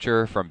 like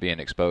temperature from being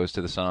exposed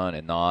to the sun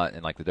and not,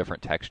 and like the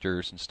different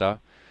textures and stuff.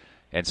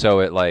 And so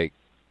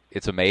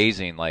it's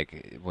amazing,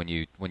 like when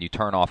you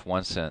turn off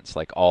one sense,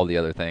 like all the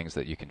other things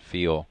that you can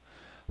feel.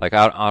 Like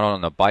out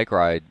on a bike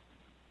ride,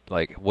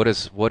 like what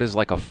is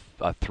like a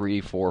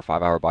 3, 4,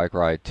 5 hour bike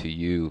ride to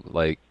you?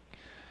 Like,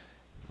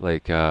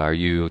 are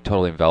you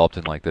totally enveloped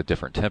in like the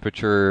different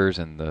temperatures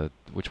and the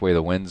which way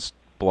the wind's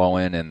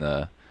blowing and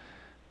the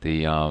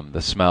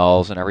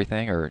smells and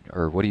everything,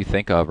 or what do you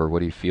think of, or what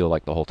do you feel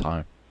like the whole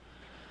time?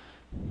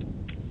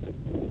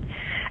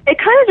 It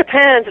kind of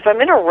depends. If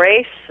I'm in a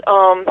race,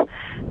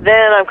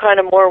 then I'm kind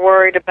of more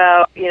worried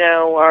about,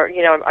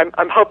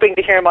 I'm hoping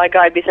to hear my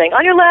guide be saying,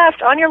 on your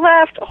left,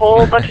 a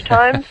whole bunch of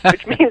times,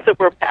 which means that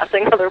we're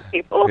passing other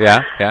people.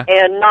 Yeah.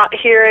 And not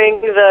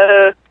hearing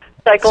the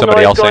cycle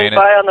Somebody noise going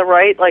by it. on the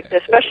right, like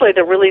especially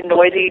the really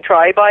noisy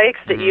tri bikes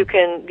that you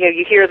can,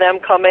 you hear them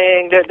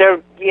coming. They're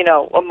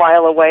a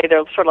mile away.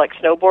 They're sort of like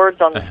snowboards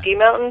on the ski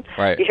mountain.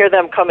 Right. You hear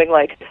them coming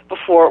like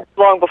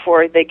long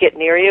before they get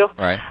near you.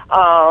 Right.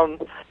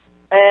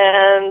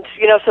 And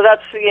so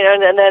that's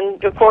and then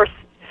of course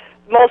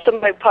most of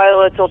my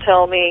pilots will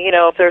tell me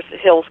if there's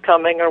hills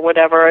coming or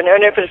whatever, and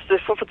if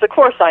it's a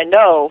course I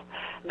know,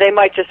 they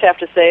might just have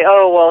to say,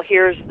 oh well,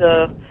 here's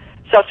the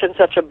such and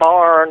such a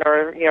barn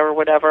or or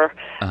whatever.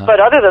 Uh-huh. But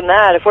other than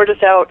that, if we're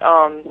just out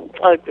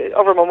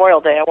over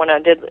Memorial Day, I went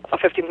and did a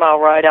 50-mile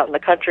ride out in the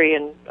country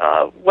in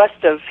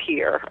west of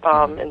here,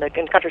 in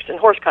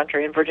horse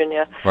country in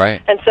Virginia.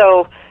 Right. And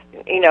so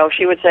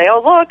she would say,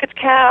 oh look, it's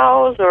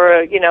cows,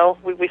 or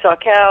we saw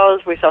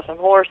cows, we saw some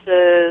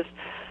horses.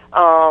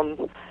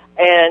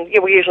 And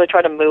we usually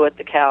try to moo at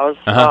the cows.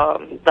 Uh-huh.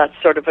 That's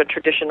sort of a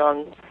tradition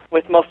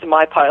with most of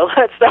my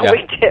pilots that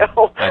we do.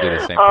 I do the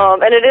same thing.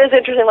 And it is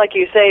interesting, like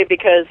you say,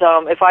 because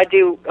if I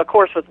do a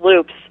course with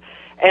loops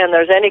and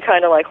there's any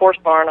kind of like horse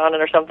barn on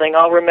it or something,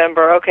 I'll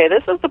remember, okay,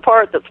 this is the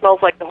part that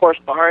smells like the horse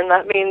barn.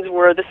 That means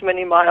we're this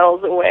many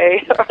miles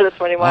away or this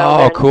many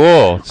miles in.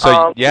 Cool.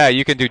 So,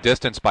 you can do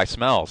distance by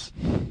smells.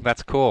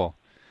 That's cool.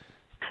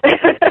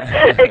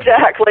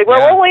 Exactly.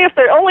 Well, only if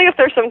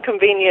there's some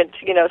convenient,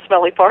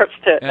 smelly parts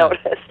to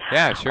notice.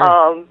 Yeah,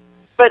 sure.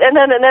 But and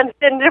then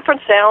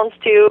different sounds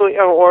too,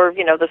 or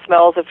the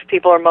smells if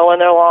people are mowing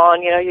their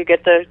lawn. You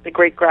get the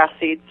great grass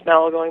seed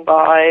smell going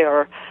by.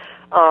 Or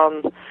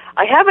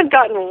I haven't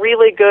gotten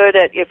really good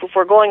at if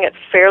we're going at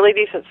fairly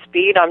decent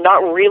speed. I'm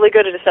not really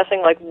good at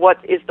assessing like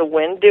what is the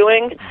wind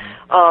doing,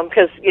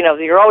 because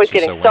you're always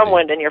getting some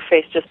wind in your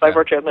face just by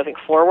virtue of moving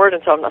forward,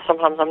 and so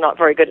sometimes I'm not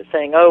very good at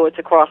saying, oh, it's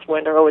a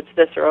crosswind, or oh, it's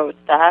this, or oh,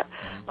 it's that.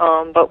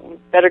 But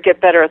better get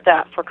better at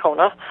that for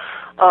Kona.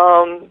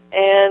 But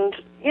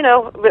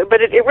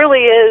it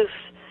really is,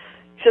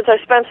 since I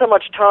spend so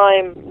much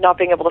time not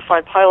being able to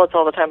find pilots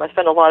all the time, I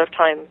spend a lot of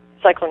time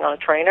cycling on a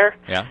trainer.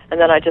 Yeah.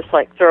 And then I just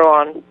like throw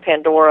on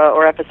Pandora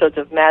or episodes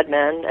of Mad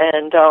Men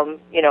and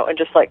and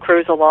just like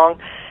cruise along.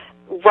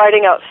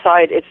 Riding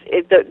outside,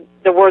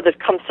 the word that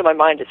comes to my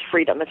mind is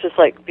freedom. It's just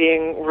like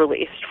being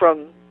released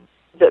from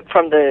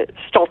the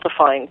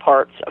stultifying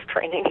parts of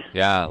training.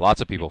 Yeah,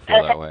 lots of people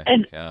feel that way.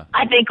 And yeah.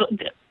 I think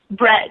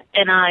Brett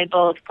and I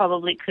both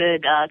probably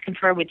could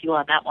confer with you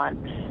on that one.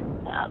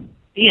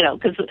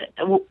 Because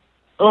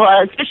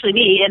especially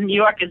me in New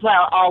York as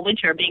well, all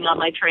winter being on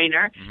my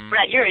trainer. Mm-hmm.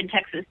 Brett, you're in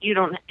Texas.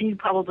 You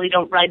probably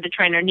don't ride the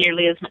trainer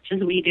nearly as much as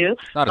we do.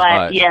 Not as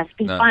much. Yes,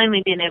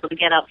 finally being able to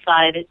get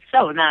outside, it's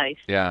so nice.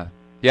 Yeah.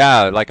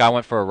 Yeah, like I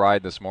went for a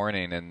ride this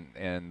morning,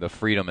 and the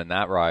freedom in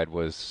that ride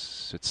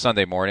it's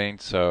Sunday morning,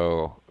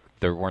 so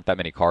there weren't that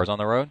many cars on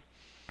the road.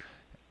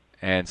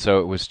 And so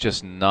it was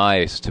just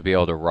nice to be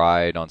able to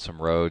ride on some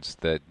roads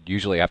that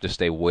usually have to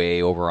stay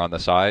way over on the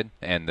side,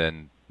 and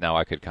then now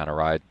I could kind of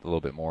ride a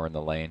little bit more in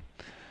the lane.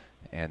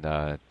 And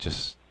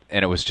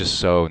it was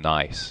just so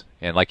nice.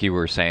 And like you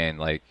were saying,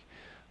 like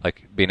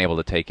being able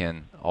to take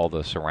in all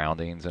the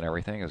surroundings and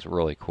everything is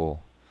really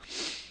cool.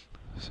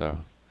 So,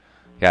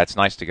 yeah, it's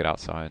nice to get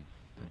outside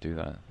and do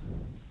that.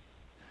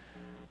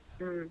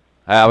 Mm.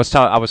 I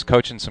was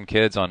coaching some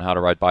kids on how to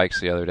ride bikes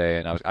the other day,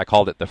 and I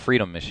called it the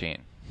Freedom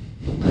Machine.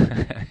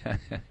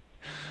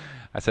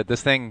 I said,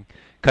 this thing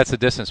cuts the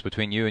distance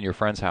between you and your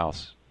friend's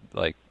house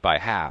like by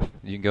half.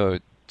 You can go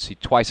see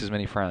twice as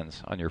many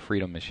friends on your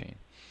Freedom Machine.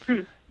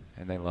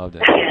 And they loved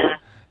it.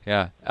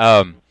 Yeah.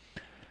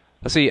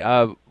 Let's see.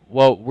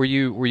 Well, were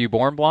you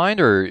born blind,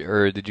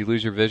 or did you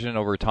lose your vision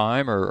over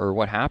time, or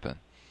what happened?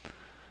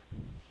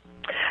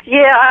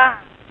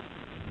 Yeah.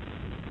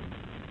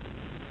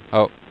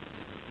 Oh,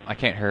 I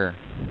can't hear.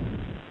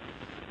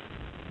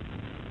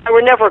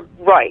 were never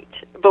right,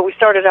 but we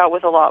started out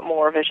with a lot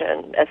more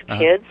vision as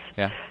kids.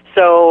 Yeah.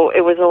 So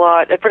it was a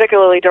lot,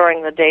 particularly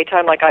during the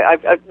daytime. Like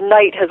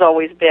night has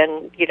always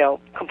been,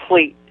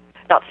 complete,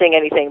 not seeing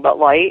anything but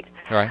light.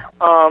 Right.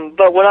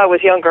 But when I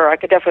was younger, I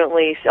could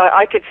definitely,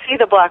 I could see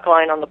the black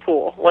line on the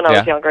pool when I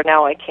was younger.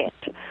 Now I can't.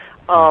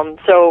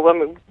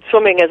 So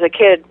swimming as a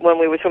kid, when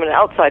we were swimming in an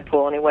outside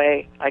pool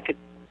anyway, I could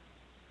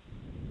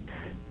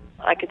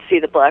see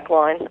the black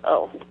line.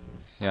 Oh.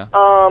 Yeah.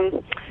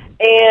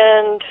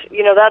 And,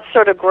 that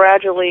sort of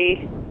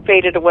gradually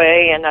faded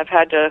away, and I've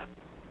had to,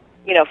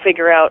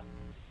 figure out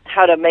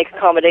how to make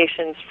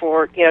accommodations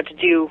for, to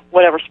do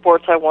whatever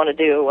sports I want to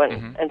do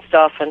and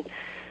stuff. And,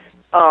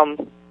 I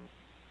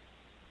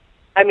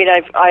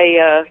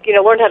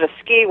learned how to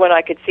ski when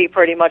I could see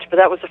pretty much, but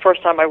that was the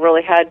first time I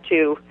really had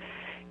to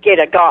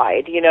get a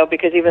guide,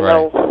 because even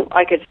though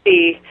I could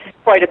see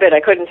quite a bit, I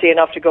couldn't see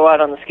enough to go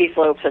out on the ski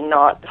slopes and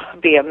not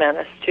be a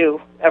menace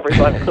to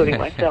everyone, including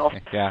myself.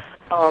 Yeah.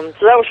 So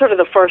that was sort of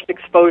the first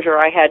exposure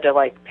I had to,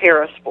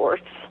 para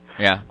sports.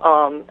 Yeah.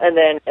 And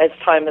then as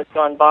time has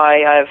gone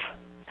by, I've,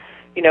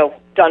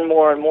 done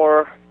more and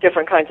more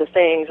different kinds of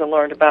things and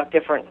learned about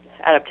different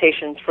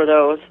adaptations for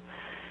those.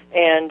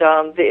 And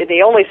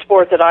the only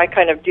sport that I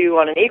kind of do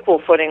on an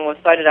equal footing with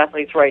sighted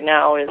athletes right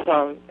now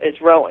is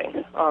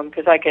rowing,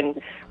 because I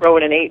can row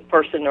in an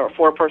 8-person or a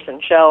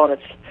 4-person shell, and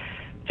it's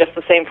just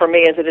the same for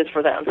me as it is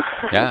for them.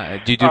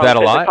 Yeah. Do you do that a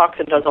lot? The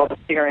coxswain does all the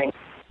steering.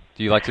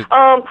 Do you like to?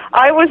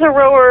 I was a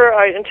rower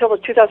until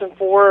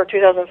 2004 or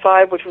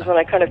 2005, which was when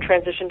I kind of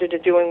transitioned into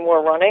doing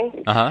more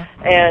running. Uh-huh.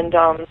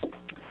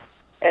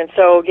 And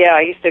so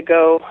I used to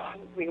go.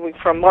 We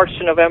from March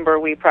to November,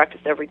 we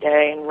practiced every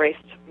day and raced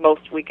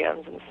most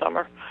weekends in the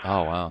summer.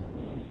 Oh, wow.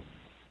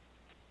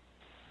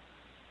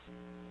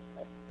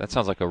 That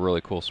sounds like a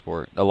really cool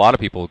sport. A lot of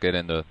people get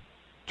into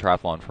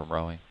triathlon from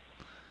rowing.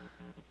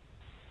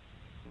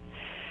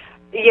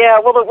 Yeah,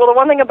 well, the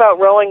one thing about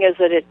rowing is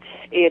that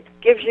it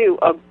gives you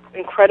an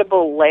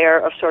incredible layer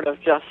of sort of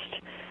just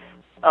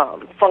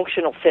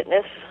functional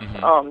fitness.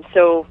 Mm-hmm.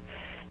 So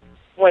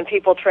when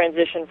people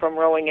transition from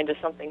rowing into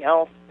something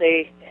else,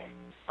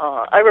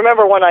 I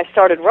remember when I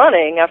started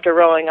running after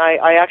rowing,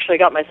 I actually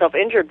got myself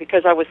injured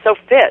because I was so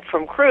fit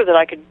from crew that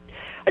I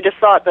just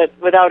thought that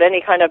without any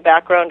kind of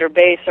background or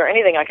base or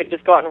anything, I could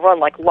just go out and run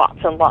like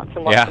lots and lots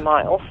and lots of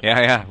miles.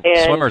 Yeah.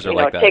 And, Swimmers are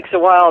like that. It takes a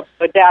while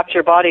to adapt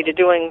your body to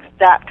doing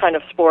that kind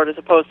of sport as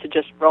opposed to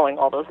just rowing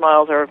all those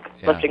miles or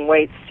lifting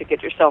weights to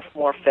get yourself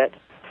more fit.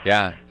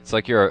 Yeah, it's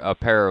like you're a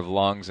pair of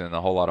lungs and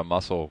a whole lot of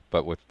muscle,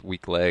 but with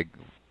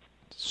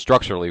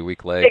structurally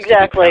weak legs.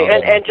 Exactly,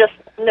 and just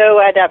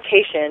no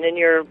adaptation in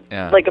your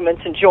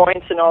ligaments and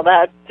joints and all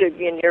that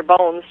in your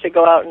bones to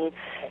go out and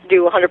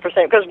do 100%.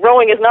 Because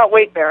rowing is not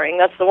weight bearing.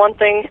 That's the one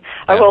thing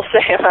I will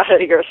say about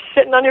it. You're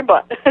sitting on your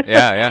butt.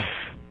 Yeah.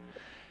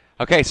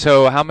 Okay,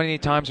 so how many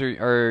times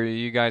are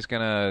you guys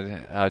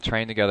gonna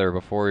train together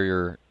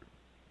before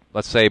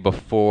let's say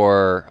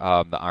before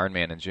the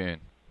Ironman in June?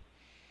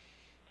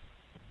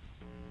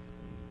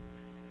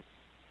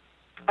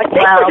 I think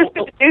we're just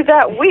going to do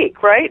that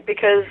week, right?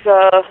 Because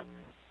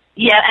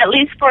at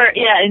least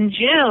in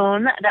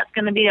June, that's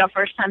going to be our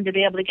first time to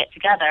be able to get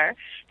together.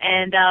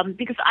 And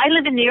because I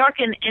live in New York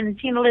and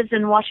Tina lives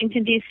in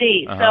Washington,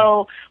 D.C.,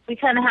 so we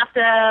kind of have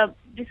to,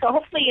 so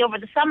hopefully over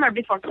the summer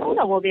before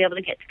Kona we'll be able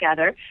to get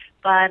together.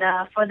 But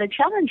for the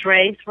challenge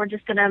race, we're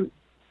just going to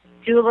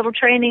do a little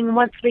training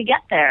once we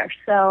get there.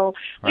 So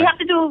we have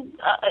to do,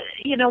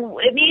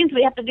 it means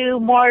we have to do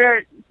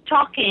more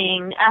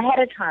talking ahead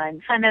of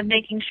time, kind of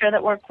making sure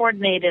that we're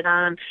coordinated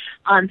on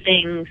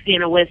things,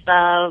 with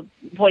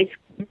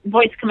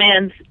voice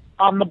commands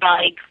on the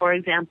bike, for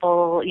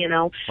example,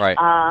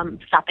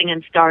 stopping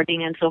and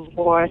starting and so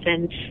forth,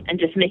 and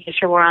just making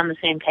sure we're on the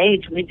same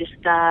page. We just,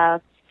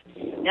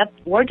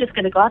 we're just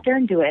going to go out there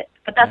and do it.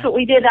 But that's what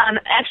we did on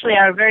actually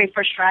our very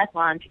first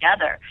triathlon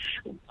together.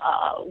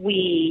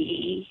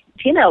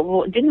 Tina,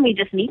 didn't we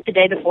just meet the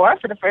day before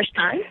for the first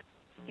time?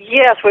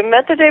 Yes, we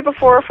met the day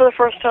before for the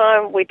first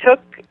time. We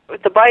took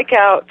the bike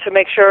out to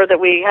make sure that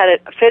we had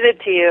it fitted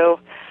to you,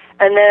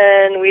 and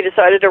then we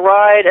decided to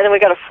ride, and then we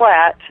got a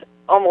flat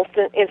almost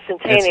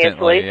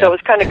instantaneously. So it was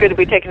kind of good to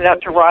be taking it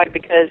out to ride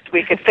because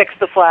we could fix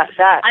the flat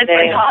that day.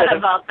 I forgot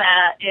about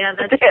that. Yeah,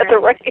 that's the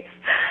race.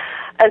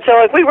 And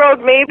so we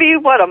rode maybe,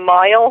 a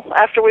mile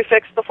after we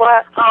fixed the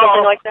flat?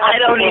 Something like that? I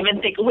don't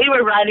even think. We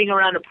were riding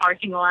around a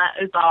parking lot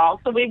is all.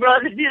 So we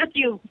did a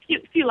few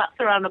laps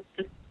around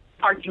the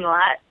parking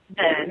lot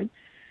then.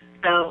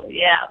 So,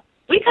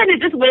 we kind of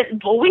just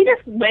went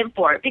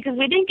for it because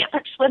we didn't get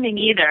much swimming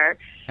either.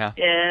 Yeah.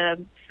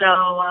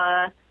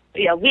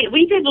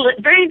 We did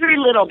very, very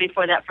little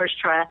before that first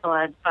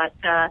triathlon. But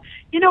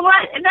you know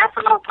what? And that's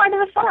all part of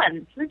the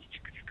fun. Let's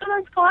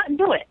go out and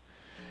do it.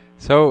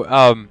 So,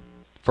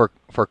 for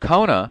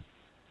Kona,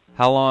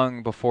 how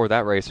long before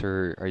that race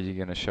are you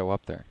going to show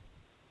up there?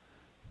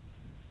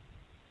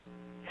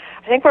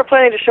 I think we're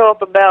planning to show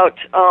up about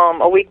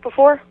a week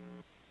before,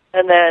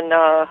 and then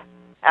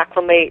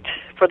acclimate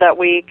for that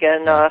week,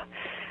 and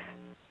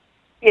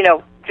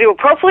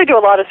hopefully do a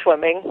lot of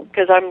swimming,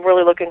 because I'm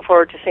really looking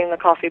forward to seeing the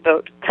coffee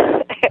boat.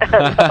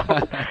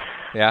 And,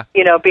 yeah.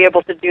 Be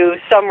able to do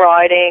some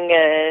riding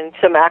and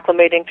some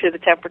acclimating to the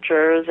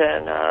temperatures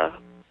and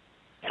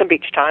some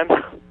beach time.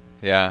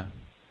 Yeah.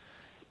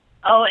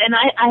 Oh, and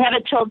I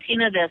haven't told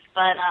Tina this,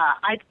 but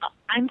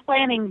I'm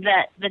planning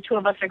that the two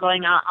of us are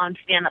going out on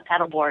stand-up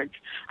paddle boards.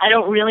 I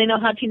don't really know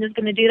how Tina's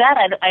going to do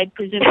that. I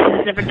presume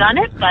she's never done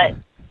it, but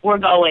we're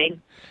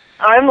going.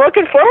 I'm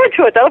looking forward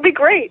to it. That'll be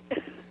great.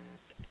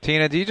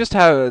 Tina, do you just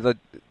have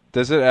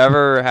does it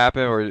ever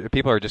happen where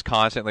people are just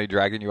constantly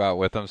dragging you out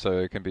with them, so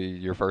it can be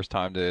your first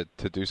time to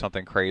do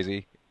something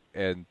crazy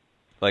and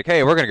like,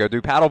 hey, we're going to go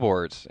do paddle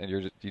boards, and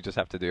you just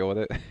have to deal with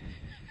it?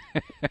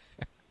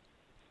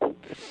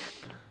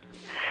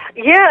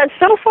 Yeah, and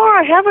so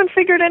far I haven't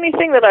figured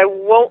anything that I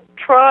won't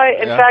try.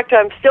 In fact,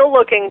 I'm still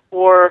looking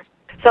for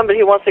somebody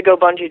who wants to go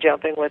bungee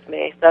jumping with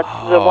me. That's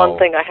the one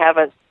thing I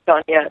haven't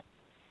done yet.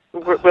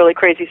 Really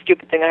crazy,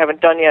 stupid thing I haven't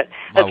done yet.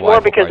 That's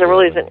more because there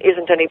really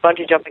isn't any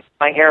bungee jumping in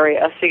my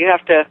area, so you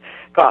have to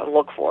go out and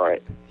look for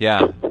it.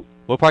 Yeah.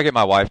 We'll probably get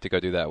my wife to go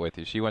do that with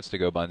you. She wants to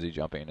go bungee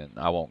jumping, and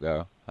I won't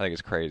go. I think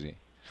it's crazy.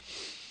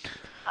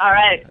 All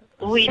right.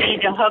 We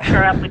need to hook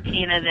her up with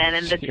Tina then,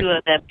 and the two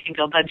of them can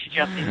go bungee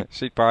jumping.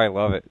 She'd probably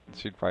love it.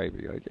 She'd probably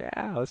be like,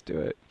 yeah, let's do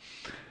it.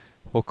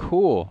 Well,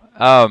 cool.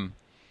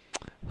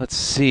 Let's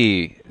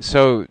see.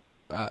 So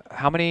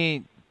how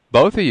many,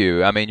 both of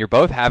you, I mean, you're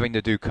both having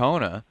to do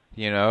Kona,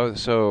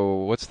 so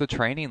what's the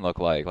training look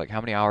like? Like,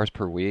 how many hours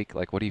per week?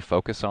 Like, what do you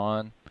focus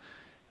on?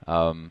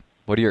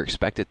 What are your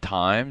expected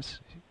times?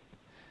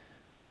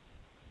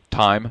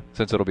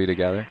 Since it'll be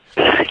together?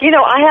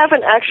 I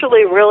haven't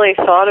actually really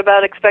thought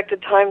about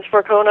expected times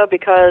for Kona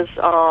because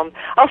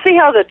I'll see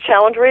how the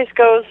challenge race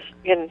goes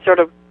and sort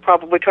of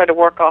probably try to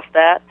work off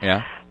that.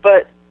 Yeah.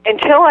 But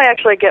until I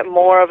actually get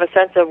more of a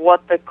sense of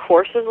what the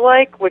course is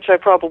like, which I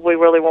probably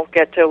really won't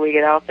get till we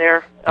get out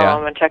there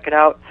and check it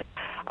out.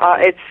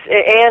 I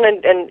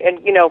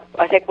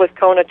think with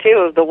Kona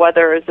too, the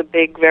weather is a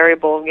big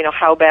variable.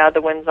 How bad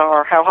the winds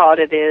are, how hot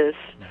it is.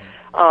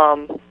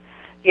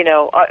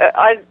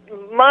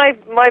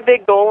 My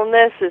big goal in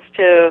this is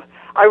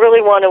I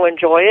really want to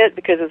enjoy it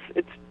because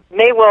it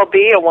may well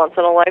be a once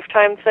in a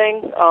lifetime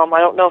thing. I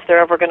don't know if they're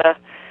ever going to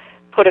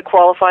put a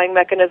qualifying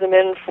mechanism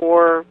in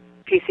for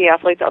PC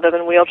athletes other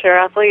than wheelchair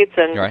athletes,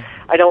 and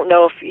I don't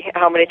know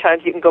how many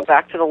times you can go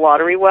back to the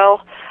lottery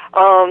well.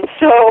 I'm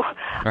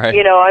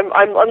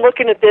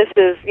looking at this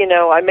as,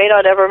 I may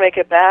not ever make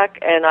it back,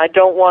 and I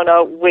don't want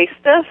to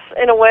waste this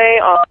in a way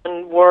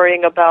on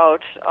worrying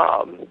about,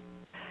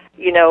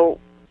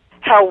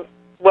 how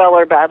well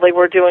or badly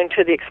we're doing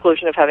to the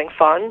exclusion of having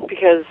fun,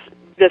 because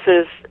this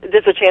is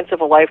a chance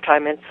of a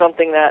lifetime and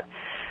something that,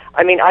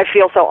 I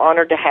feel so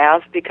honored to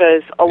have,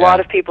 because a lot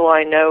of people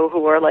I know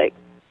who are like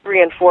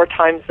 3 and 4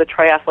 times the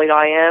triathlete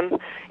I am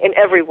in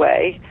every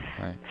way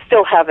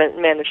still haven't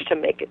managed to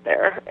make it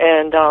there.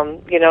 And,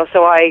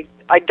 so I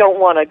don't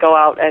want to go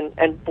out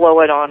and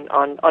blow it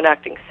on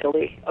acting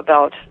silly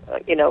about,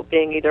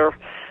 being either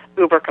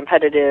uber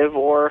competitive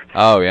or,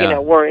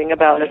 worrying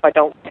about if I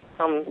don't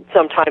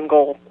some time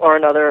goal or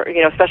another,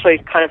 especially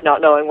kind of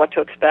not knowing what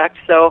to expect.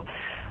 So,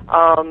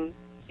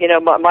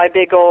 my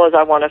big goal is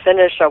I want to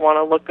finish, I want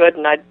to look good,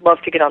 and I'd love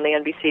to get on the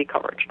NBC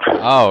coverage.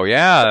 Oh,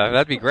 yeah,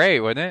 that'd be great,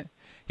 wouldn't it?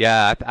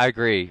 Yeah, I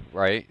agree,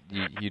 right?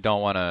 You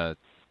don't want to,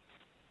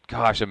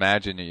 gosh,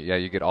 imagine,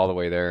 you get all the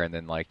way there, and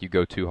then, you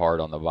go too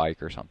hard on the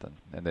bike or something,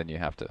 and then you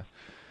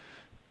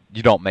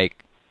don't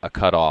make a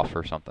cutoff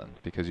or something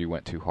because you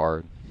went too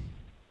hard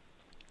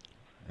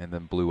and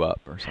then blew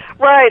up or something.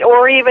 Right,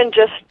 or even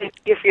just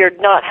if you're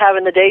not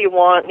having the day you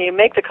want and you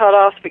make the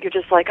cutoffs, but you're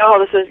just like, oh,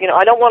 this is,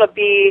 I don't want to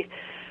be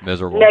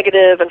miserable,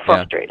 negative and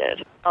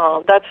frustrated.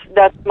 Yeah.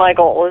 That's my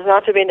goal, is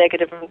not to be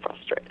negative and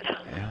frustrated.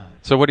 Yeah.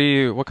 So what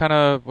kind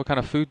of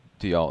food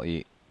do y'all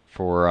eat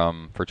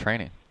for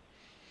training?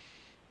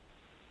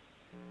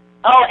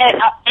 Oh,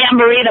 and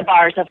burrito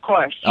bars, of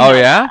course. Oh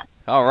yeah?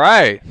 All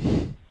right.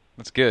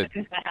 That's good.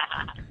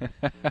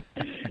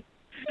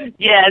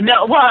 Yeah,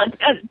 no, well,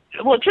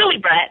 truly,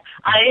 Brett,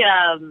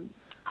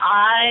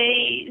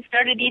 I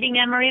started eating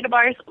Amarita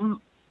bars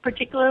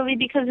particularly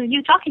because of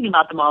you talking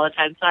about them all the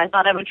time, so I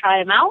thought I would try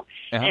them out,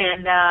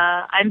 and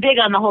I'm big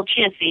on the whole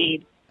chia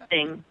seed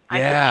thing. I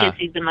put chia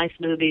seeds in my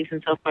smoothies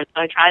and so forth,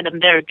 so I tried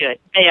them. They're good.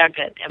 They are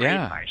good,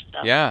 Amarita bars. So.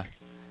 Yeah.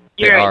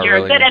 You're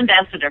really a good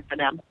ambassador for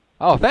them.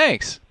 Oh,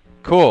 thanks.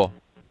 Cool.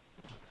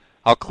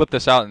 I'll clip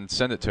this out and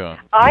send it to him.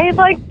 I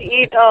like to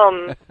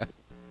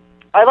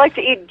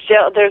eat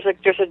gel. There's a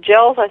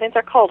gels. I think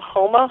they're called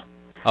Homa.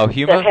 Oh,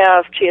 Huma? That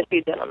have chia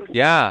seeds in them.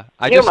 Yeah,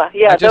 those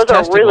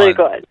are really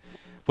good.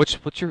 What's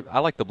your? I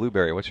like the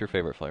blueberry. What's your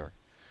favorite flavor?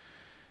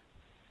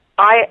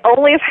 I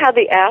only have had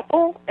the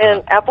apple,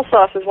 and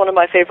applesauce is one of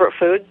my favorite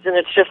foods, and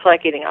it's just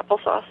like eating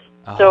applesauce.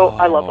 So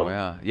I love them.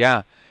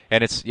 Yeah,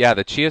 and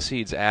the chia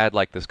seeds add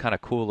this kind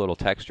of cool little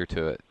texture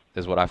to it.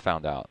 Is what I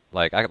found out.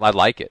 I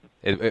like it.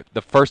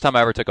 The first time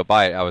I ever took a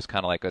bite, I was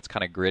kind of like, it's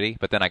kind of gritty,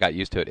 but then I got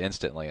used to it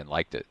instantly and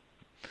liked it.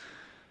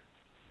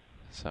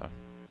 So,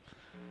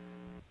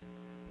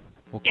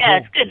 Well, Yeah, cool.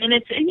 it's good, and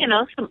it's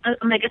some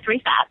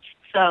omega-3 fats.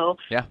 So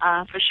Yeah.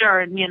 for sure,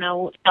 and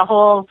the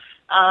whole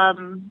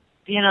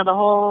the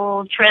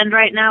whole trend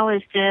right now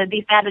is to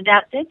be fat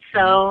adapted.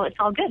 So it's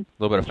all good. A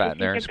little bit of fat in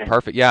there. It's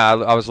perfect. Yeah,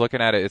 I was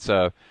looking at it. It's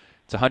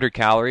 100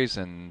 calories,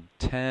 and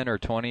 10 or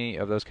 20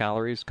 of those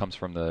calories comes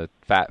from the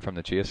fat from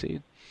the chia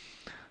seed.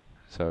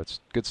 So it's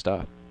good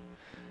stuff.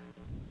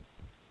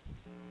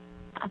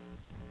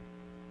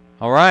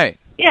 All right.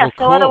 Yeah. Well, so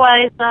cool.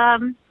 otherwise,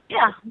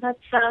 that's.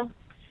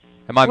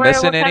 Am I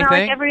missing we're anything?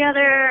 Like every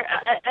other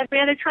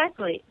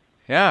triathlete.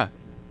 Yeah.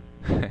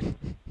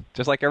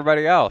 Just like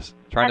everybody else,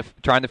 trying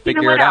to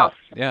figure it else? out.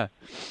 Yeah.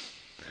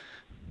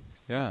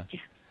 Yeah.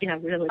 Yeah,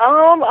 really.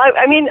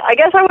 I mean, I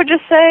guess I would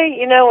just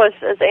say,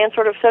 as Ann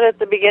sort of said at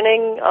the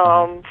beginning,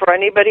 for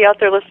anybody out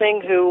there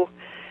listening who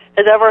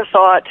has ever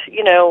thought,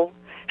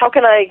 how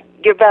can I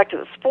give back to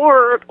the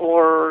sport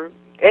or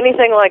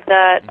anything like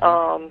that,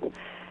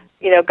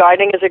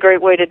 guiding is a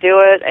great way to do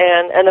it.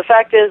 And the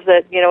fact is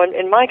that,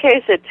 in my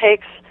case, it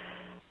takes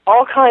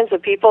all kinds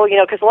of people,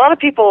 because a lot of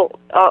people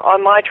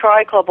on my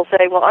tri club will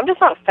say, well, I'm just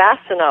not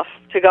fast enough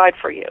to guide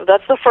for you.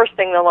 That's the first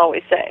thing they'll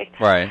always say.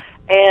 Right.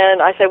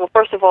 And I say, well,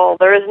 first of all,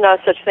 there is no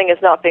such thing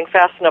as not being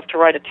fast enough to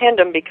ride a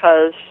tandem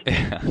because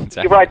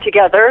exactly. you ride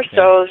together,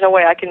 so there's no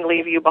way I can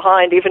leave you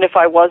behind. Even if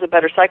I was a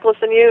better cyclist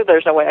than you,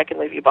 there's no way I can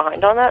leave you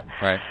behind on that.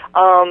 Right.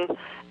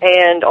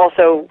 And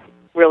also,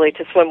 really,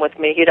 to swim with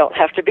me, you don't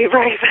have to be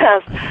very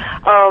fast.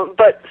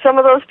 But some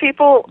of those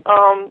people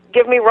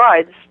give me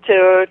rides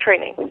to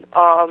training,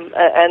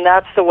 and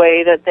that's the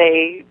way that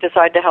they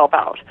decide to help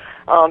out.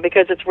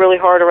 Because it's really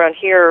hard around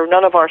here.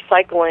 None of our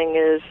cycling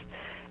is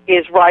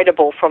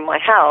rideable from my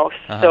house,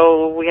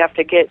 so we have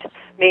to get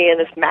me in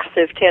this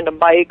massive tandem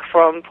bike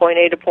from point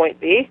A to point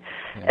B,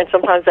 and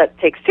sometimes that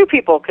takes two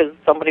people because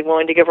somebody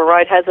willing to give a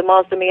ride has a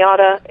Mazda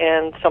Miata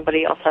and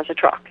somebody else has a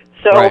truck.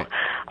 So, right.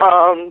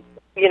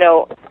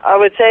 I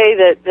would say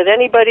that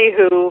anybody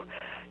who,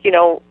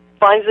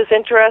 finds this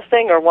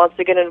interesting or wants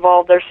to get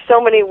involved, there's so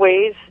many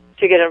ways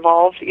to get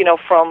involved,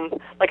 from,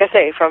 like I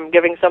say, from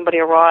giving somebody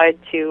a ride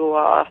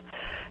to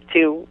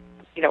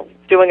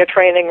doing a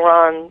training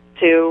run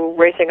to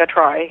racing a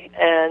tri.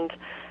 And,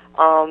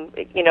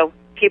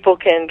 people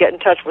can get in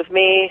touch with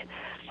me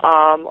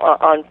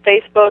on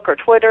Facebook or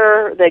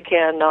Twitter. They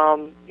can,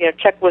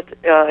 check with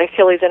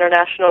Achilles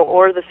International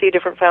or the See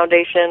Different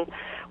Foundation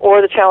or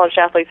the Challenged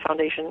Athletes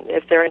Foundation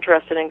if they're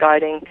interested in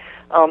guiding.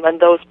 And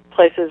those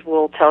places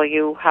will tell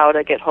you how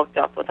to get hooked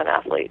up with an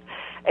athlete.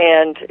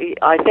 And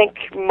I think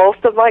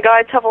most of my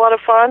guides have a lot of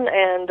fun,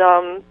 and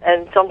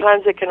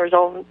sometimes it can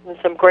result in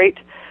some great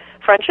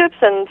friendships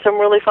and some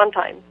really fun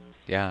times.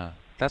 Yeah,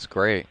 that's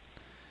great.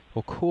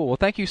 Well, cool. Well,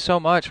 thank you so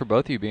much for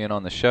both of you being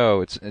on the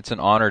show. It's an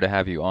honor to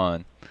have you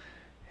on,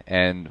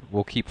 and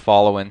we'll keep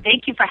following.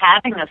 Thank you for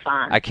having us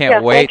on. I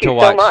can't wait to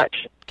watch. So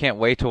much. Can't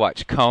wait to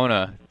watch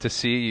Kona to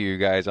see you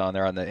guys on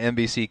there on the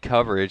NBC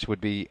coverage.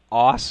 Would be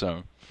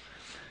awesome.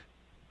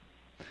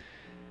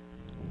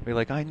 Be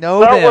like, I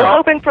know them. We're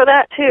hoping for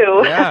that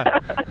too. Yeah.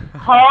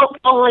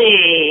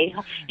 Hopefully.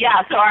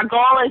 Yeah, so our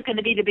goal is going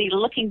to be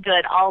looking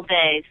good all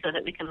day so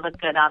that we can look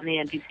good on the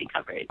NBC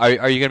coverage. Are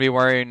you going to be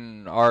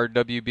wearing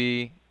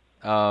RWB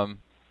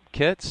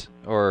kits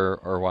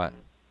or what?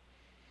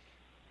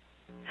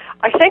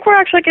 I think we're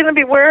actually going to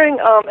be wearing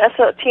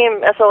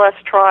Team SLS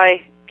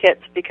Tri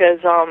kits because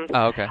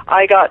okay.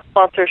 I got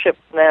sponsorship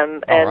from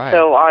them, and right.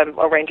 so I'm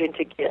arranging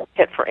to get a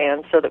kit for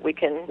Ann so that we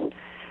can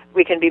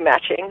be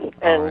matching,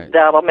 and right.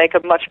 that'll make a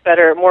much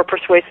better, more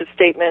persuasive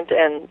statement.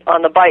 And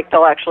on the bike,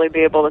 they'll actually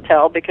be able to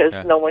tell because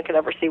no one can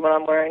ever see what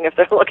I'm wearing if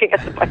they're looking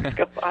at the bike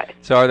go by.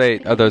 So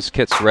are those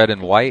kits red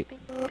and white,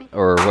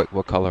 or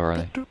what color are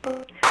they?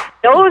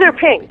 No, they're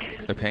pink.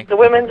 They're pink? The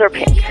women's are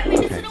pink.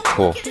 Okay,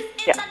 cool.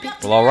 Yeah.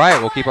 Well, all right.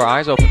 We'll keep our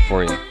eyes open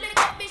for you.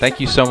 Thank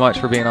you so much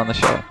for being on the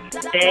show.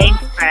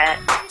 Thanks, Brett.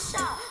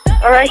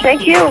 All right,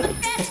 thank you.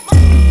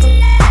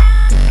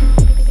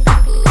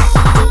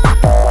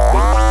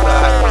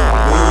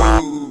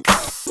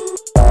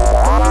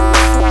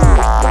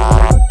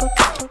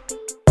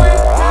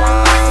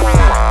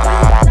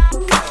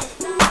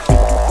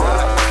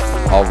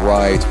 All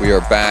right, we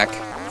are back.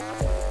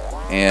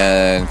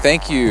 And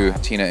thank you,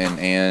 Tina and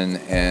Ann,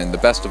 and the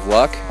best of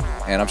luck.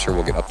 And I'm sure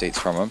we'll get updates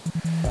from them.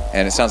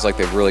 And it sounds like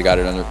they've really got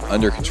it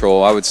under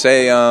control. I would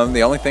say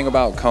the only thing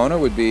about Kona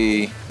would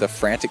be the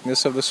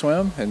franticness of the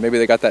swim, and maybe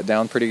they got that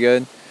down pretty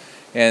good.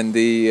 And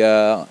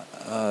the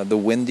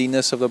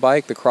windiness of the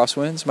bike, the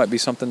crosswinds, might be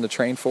something to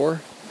train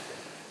for.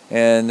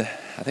 And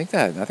I think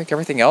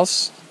everything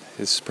else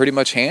is pretty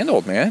much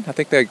handled, man. I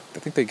think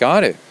they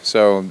got it.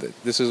 So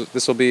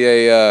this will be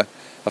a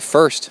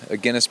first, a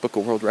Guinness Book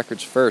of World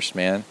Records first,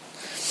 man.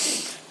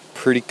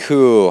 Pretty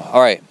cool.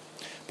 All right,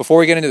 before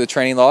we get into the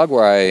training log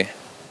where I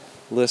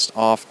list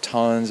off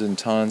tons and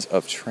tons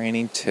of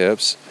training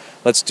tips,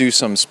 let's do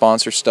some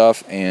sponsor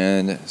stuff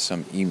and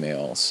some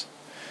emails.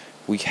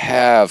 We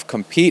have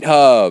Compete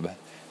Hub.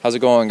 How's it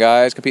going,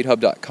 guys?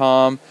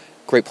 CompeteHub.com.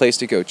 Great place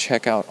to go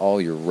check out all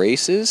your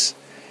races.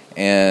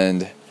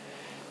 And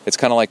It's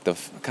kind of like a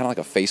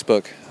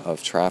Facebook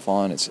of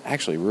triathlon. It's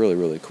actually really,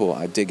 really cool.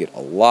 I dig it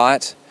a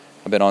lot.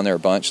 I've been on there a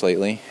bunch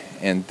lately.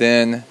 And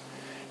then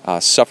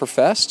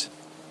Sufferfest,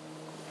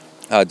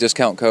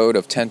 discount code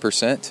of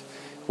 10%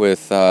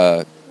 with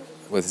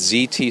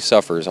ZT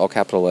Suffers, all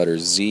capital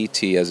letters,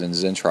 ZT as in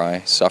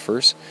ZenTri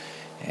Suffers.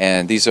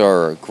 And these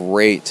are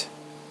great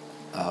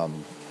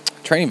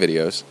training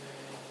videos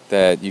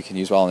that you can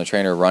use while on the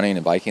trainer running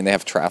and biking. They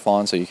have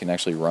triathlon, so you can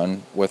actually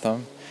run with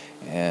them.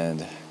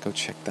 And go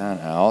check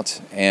that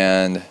out.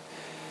 And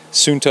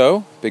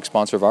Sunto, big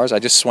sponsor of ours. I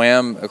just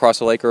swam across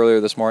the lake earlier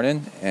this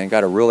morning and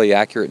got a really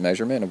accurate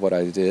measurement of what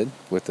I did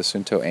with the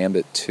Sunto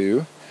Ambit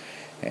 2.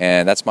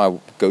 And that's my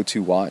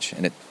go-to watch.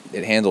 And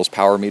it handles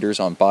power meters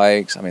on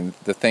bikes. I mean,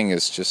 the thing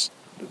is just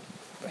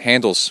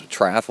handles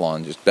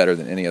triathlon just better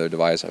than any other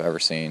device I've ever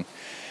seen.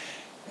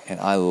 And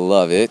I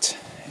love it.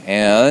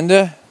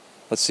 And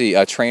let's see,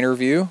 a trainer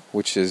view,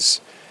 which is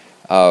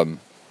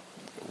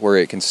where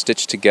it can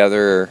stitch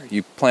together.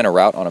 You plan a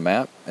route on a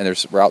map, and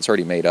there's routes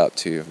already made up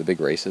to the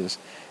big races,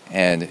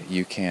 and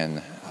you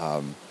can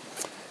on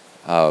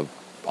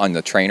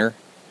the trainer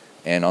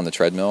and on the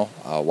treadmill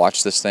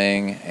watch this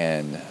thing,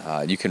 and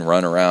you can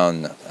run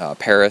around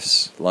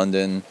Paris,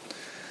 London,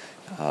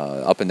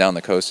 up and down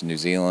the coast of New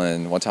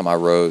Zealand. One time I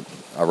rode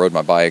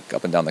my bike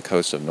up and down the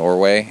coast of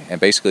Norway, and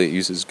basically it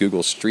uses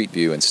Google Street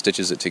View and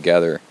stitches it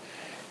together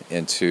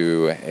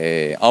into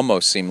a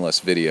almost seamless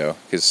video,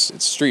 because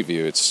it's Street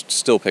View, it's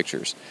still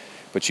pictures,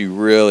 but you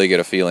really get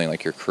a feeling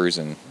like you're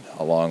cruising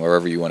along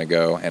wherever you want to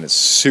go, and it's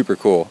super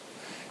cool,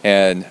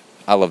 and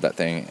I love that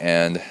thing.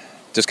 And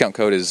discount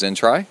code is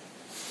ZenTri.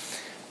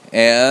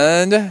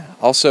 And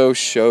also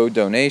show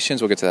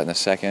donations, we'll get to that in a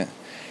second.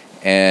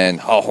 And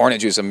Hornet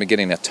Juice, I've been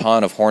getting a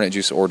ton of Hornet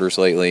Juice orders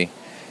lately,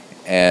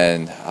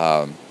 and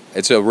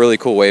it's a really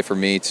cool way for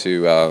me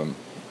to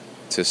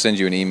send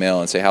you an email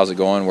and say how's it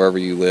going wherever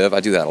you live. I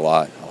do that a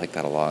lot. I like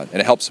that a lot,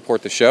 and it helps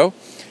support the show.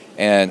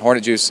 And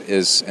Hornet Juice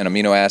is an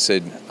amino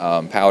acid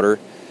powder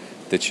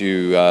that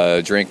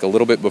you drink a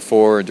little bit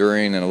before,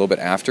 during, and a little bit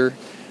after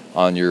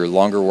on your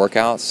longer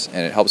workouts,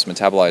 and it helps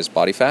metabolize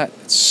body fat.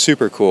 It's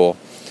super cool.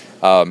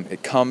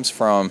 It comes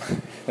from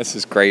this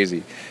is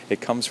crazy.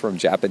 It comes from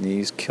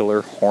Japanese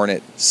killer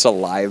hornet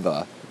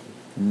saliva.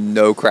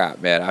 No crap,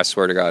 man. I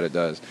swear to God it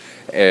does.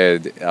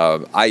 And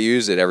I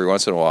use it every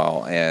once in a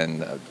while,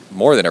 and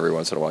more than every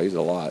once in a while. I use it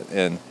a lot.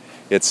 And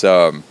it's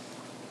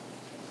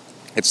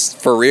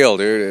for real,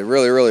 dude. It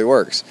really, really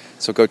works.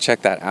 So go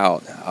check that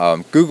out.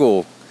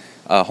 Google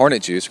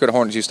Hornet Juice. Go to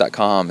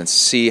hornetjuice.com and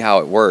see how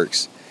it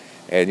works.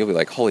 And you'll be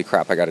like, holy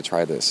crap, I got to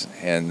try this.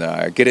 And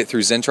get it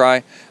through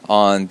ZenTri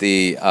on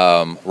the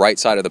right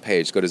side of the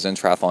page. Go to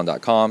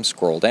zentriathlon.com,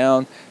 scroll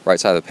down, right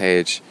side of the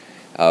page.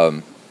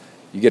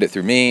 You get it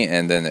through me,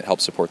 and then it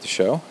helps support the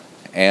show.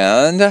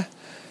 And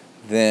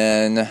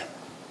then,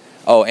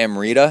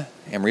 Amrita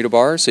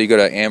bars. So you go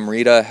to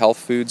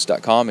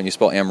amritahealthfoods.com, and you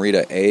spell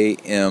Amrita,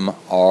 A-M-R-I-T-A.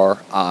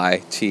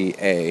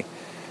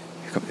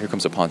 Here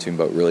comes a pontoon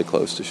boat really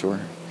close to shore.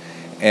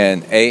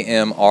 And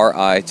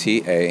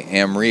A-M-R-I-T-A,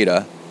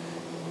 Amrita.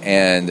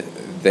 And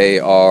they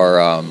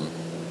are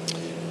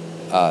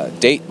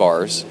date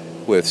bars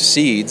with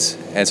seeds,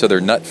 and so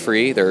they're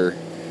nut-free. They're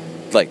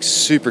like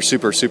super,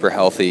 super, super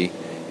healthy.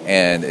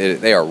 And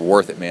they are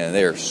worth it, man.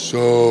 They are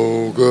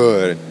so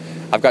good.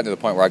 I've gotten to the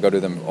point where I go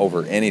to them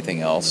over anything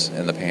else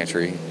in the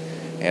pantry,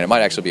 and it might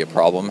actually be a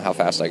problem how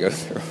fast I go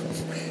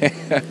through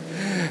them.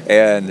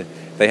 And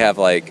they have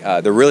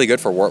they're really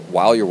good for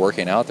while you're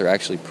working out. They're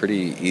actually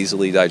pretty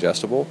easily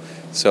digestible,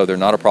 so they're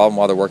not a problem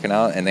while they're working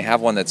out. And they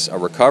have one that's a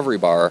recovery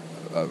bar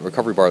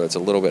that's a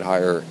little bit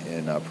higher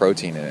in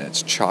protein, and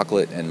it's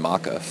chocolate and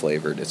maca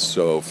flavored. It's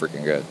so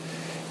freaking good.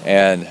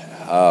 And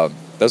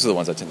those are the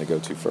ones I tend to go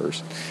to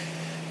first.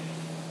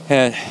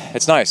 And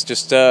it's nice.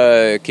 Just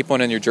keep one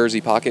in your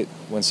jersey pocket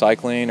when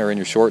cycling, or in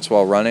your shorts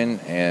while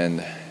running,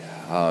 and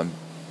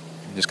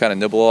just kind of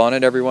nibble on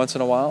it every once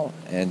in a while,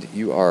 and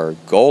you are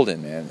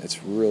golden, man.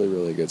 It's really,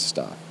 really good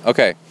stuff.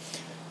 Okay,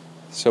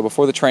 so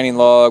before the training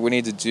log, we're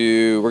going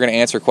to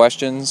answer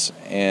questions,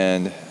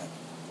 and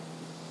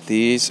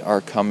these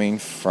are coming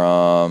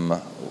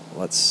from,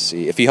 let's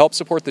see, if you help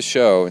support the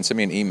show and send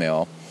me an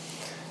email,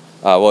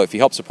 if you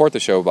help support the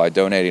show by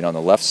donating on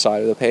the left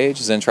side of the page,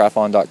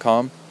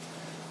 zentriathlon.com,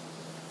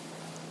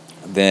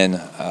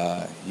 then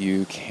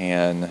you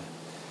can,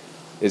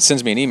 it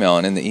sends me an email,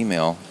 and in the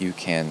email you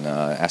can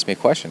ask me a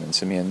question and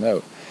send me a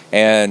note.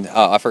 And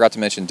I forgot to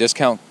mention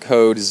discount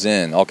code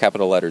ZEN, all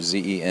capital letters,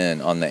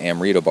 Z-E-N, on the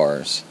Amrita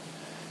bars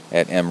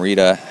at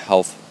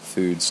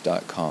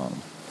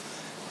amritahealthfoods.com.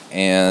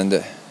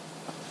 And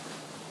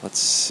let's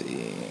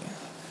see,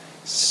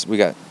 we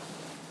got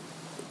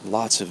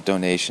lots of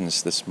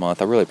donations this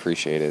month. I really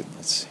appreciate it.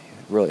 It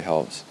really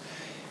helps.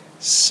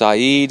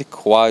 Saeed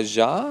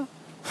Khwaja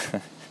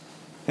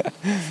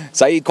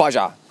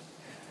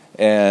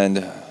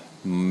and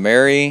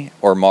Mari,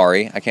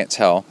 I can't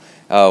tell,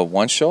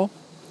 Wunschel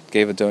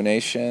gave a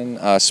donation.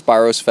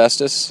 Spiros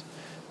Festus,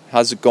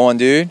 how's it going,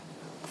 dude?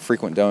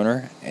 Frequent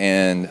donor.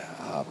 And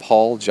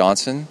Paul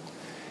Johnson,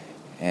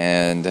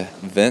 And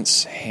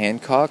Vince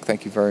Hancock,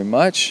 thank you very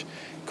much.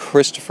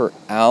 Christopher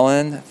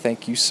Allen,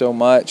 thank you so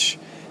much.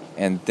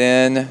 And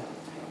then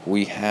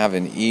we have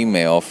an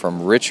email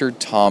from Richard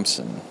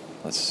Thompson.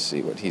 Let's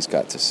see what he's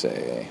got to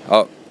say.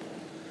 Oh,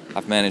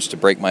 I've managed to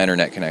break my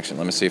internet connection.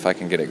 Let me see if I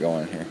can get it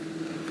going here.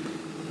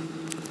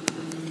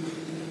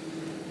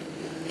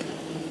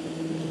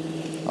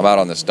 I'm out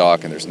on this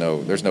dock and there's no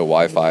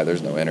Wi-Fi,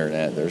 there's no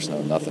internet, there's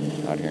no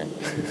nothing out here.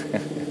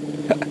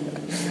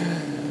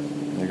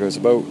 There goes a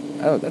boat.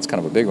 Oh, that's kind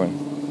of a big one.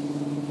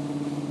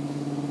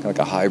 Kind of like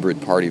a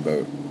hybrid party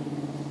boat.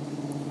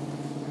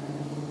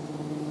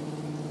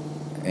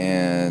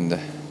 And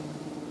let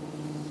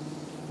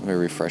me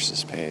refresh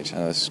this page.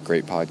 Oh, this is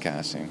great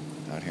podcasting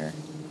out here.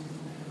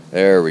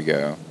 There we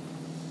go.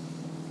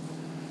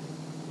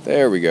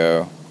 There we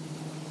go.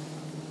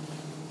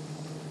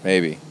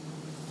 Maybe.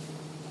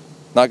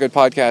 Not good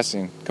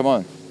podcasting. Come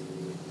on.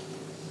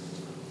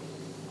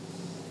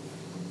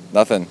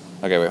 Nothing.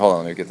 Okay, wait, hold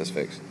on. Let me get this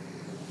fixed.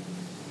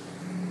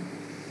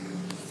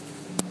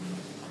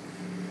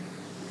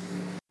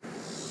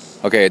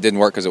 Okay, it didn't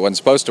work because it wasn't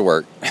supposed to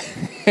work.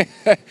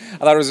 I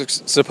thought it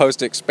was supposed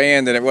to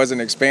expand, and it wasn't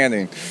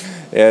expanding.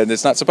 And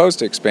it's not supposed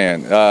to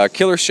expand.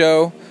 Killer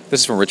show.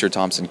 This is from Richard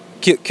Thompson.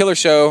 Killer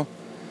show.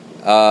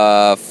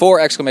 4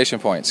 exclamation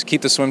points.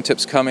 Keep the swim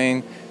tips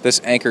coming. This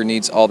anchor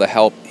needs all the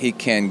help he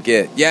can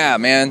get. Yeah,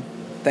 man.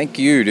 Thank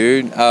you,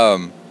 dude.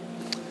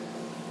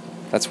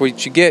 That's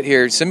what you get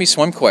here. Send me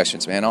swim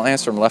questions, man. I'll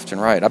answer them left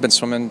and right. I've been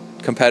swimming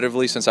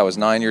competitively since I was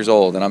 9 years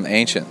old, and I'm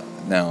ancient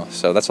now,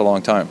 so that's a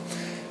long time.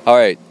 All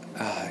right.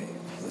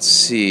 Let's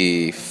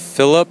see.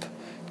 Philip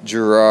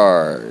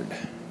Gerard.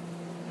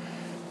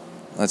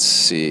 Let's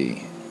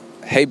see.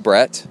 Hey,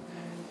 Brett.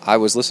 I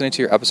was listening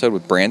to your episode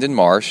with Brandon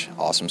Marsh,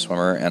 awesome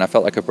swimmer, and I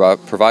felt like I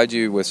could provide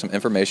you with some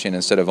information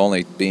instead of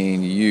only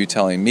being you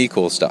telling me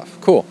cool stuff.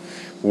 Cool.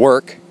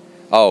 Work.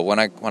 Oh, when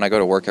I go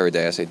to work every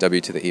day, I say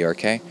W to the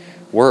ERK.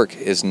 Work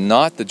is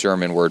not the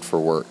German word for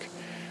work.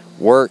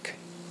 Work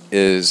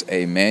is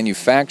a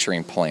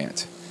manufacturing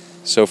plant.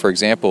 So, for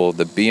example,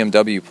 the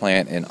BMW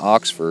plant in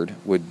Oxford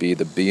would be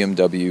the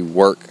BMW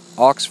Work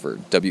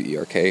Oxford,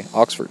 W-E-R-K,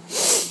 Oxford.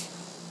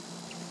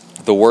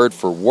 The word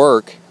for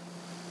work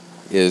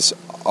is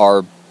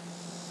arbe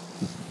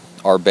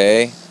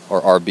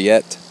or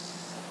arbeid,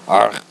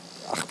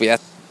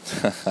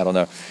 I don't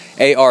know,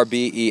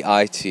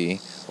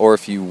 A-R-B-E-I-T, or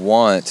if you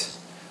want,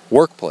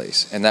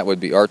 workplace, and that would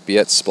be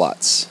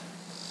Arbeitsplatz.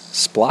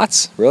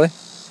 Splots? Really?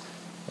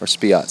 Or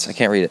Spiats? I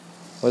can't read it.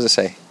 What does it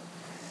say?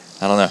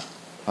 I don't know.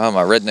 Oh,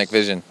 my redneck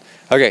vision.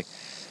 Okay.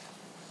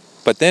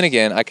 But then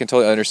again, I can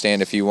totally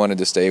understand if you wanted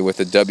to stay with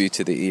the W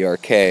to the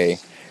ERK,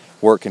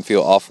 work can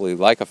feel awfully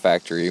like a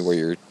factory where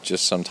you're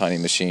just some tiny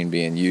machine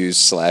being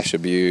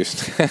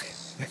used/abused.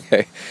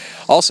 Okay.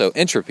 Also,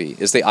 entropy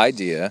is the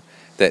idea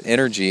that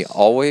energy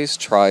always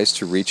tries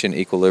to reach an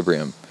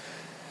equilibrium.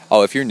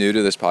 Oh, if you're new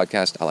to this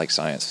podcast, I like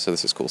science, so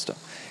this is cool stuff.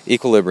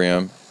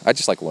 Equilibrium, I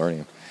just like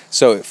learning.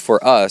 So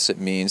for us, it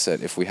means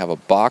that if we have a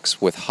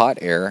box with hot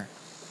air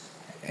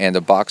and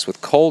a box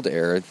with cold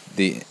air,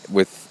 the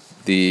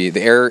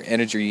air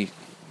energy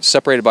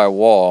separated by a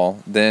wall,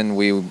 then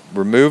we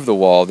remove the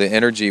wall, the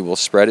energy will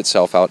spread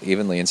itself out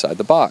evenly inside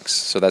the box.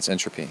 So that's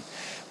entropy.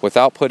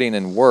 Without putting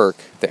in work,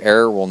 the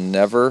air will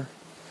never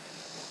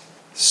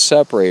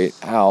separate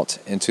out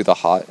into the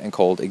hot and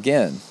cold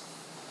again.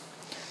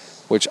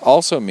 Which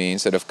also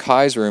means that if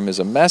Kai's room is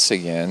a mess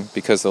again,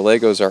 because the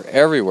Legos are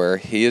everywhere,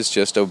 he is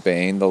just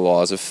obeying the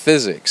laws of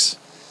physics,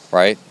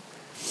 right?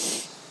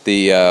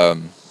 The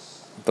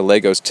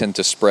Legos tend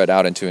to spread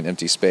out into an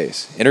empty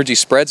space. Energy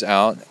spreads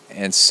out,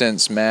 and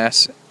since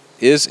mass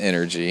is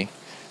energy,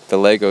 the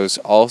Legos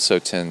also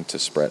tend to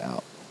spread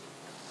out.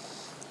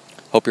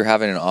 Hope you're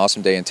having an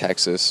awesome day in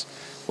Texas.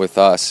 With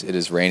us, it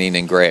is raining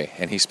and gray.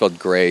 And he spelled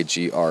gray,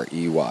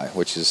 G-R-E-Y,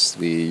 which is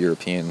the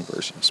European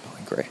version of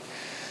spelling gray.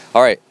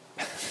 All right.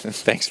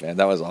 Thanks, man.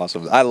 That was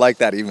awesome. I like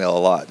that email a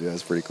lot. Dude,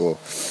 that's pretty cool.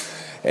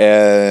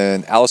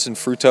 And Allison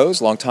Frutos,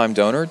 longtime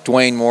donor.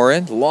 Dwayne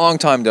Morin,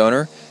 longtime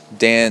donor.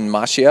 Dan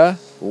Machia,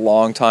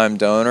 longtime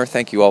donor.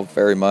 Thank you all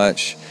very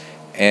much.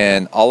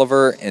 And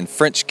Oliver in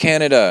French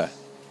Canada.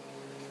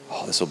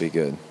 Oh, this will be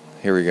good.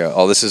 Here we go.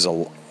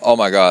 Oh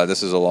my God,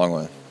 this is a long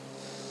one.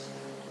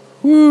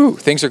 Woo!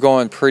 Things are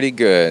going pretty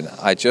good.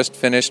 I just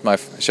finished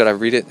should I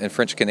read it in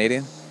French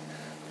Canadian?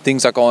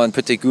 Things are going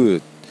pretty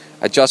good.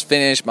 I just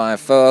finished my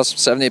first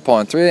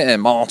 70.3 in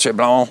Mont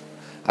Tremblant.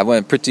 I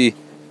went pretty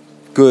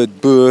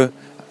good, but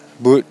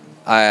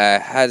I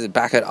had to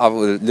back it up a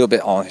little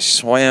bit on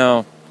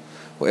swim.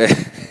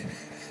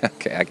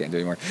 Okay, I can't do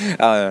anymore.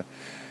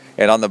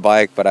 And on the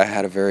bike, but I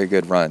had a very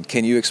good run.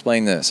 Can you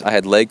explain this? I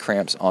had leg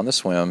cramps on the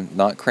swim,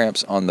 not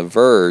cramps on the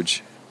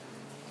verge.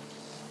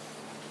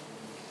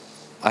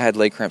 I had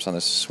leg cramps on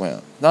the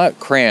swim. Not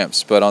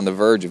cramps, but on the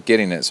verge of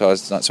getting it. So I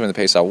was not swimming the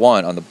pace I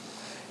want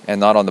and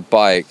not on the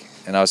bike.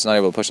 And I was not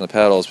able to push on the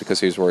pedals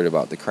because he was worried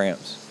about the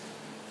cramps.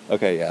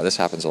 Okay, yeah, this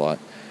happens a lot.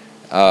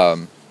 I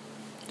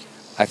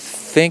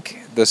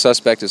think the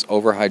suspect is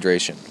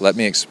overhydration. Let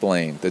me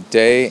explain. The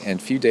day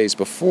and few days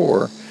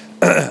before,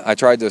 I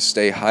tried to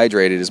stay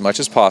hydrated as much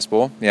as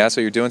possible. Yeah,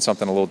 so you're doing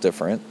something a little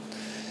different.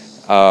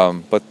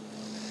 But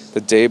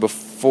the day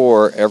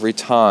before, every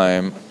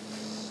time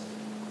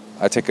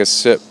I take a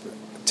sip,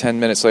 10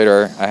 minutes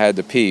later, I had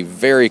to pee.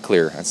 Very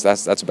clear.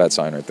 That's a bad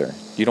sign right there.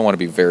 You don't want to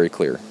be very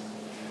clear.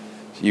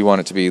 You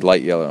want it to be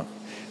light yellow.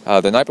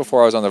 The night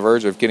before, I was on the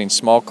verge of getting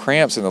small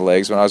cramps in the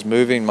legs when I was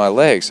moving my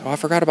legs. Oh, I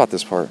forgot about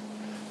this part.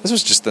 This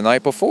was just the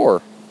night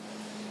before.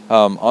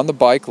 On the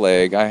bike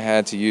leg, I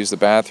had to use the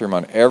bathroom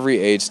on every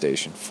aid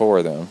station, 4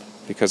 of them,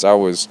 because I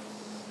was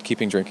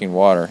keeping drinking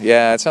water.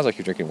 Yeah, it sounds like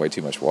you're drinking way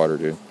too much water,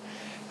 dude.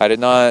 I did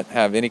not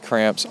have any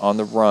cramps on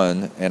the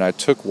run, and I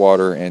took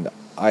water and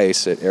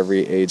ice at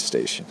every aid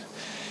station.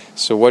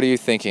 So what are you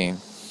thinking?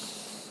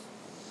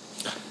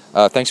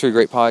 Thanks for your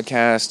great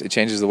podcast. It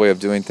changes the way of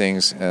doing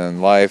things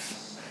in life,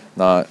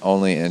 not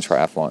only in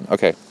triathlon.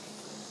 Okay.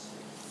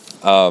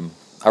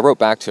 I wrote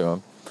back to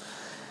him,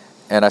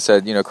 and I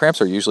said,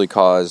 cramps are usually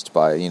caused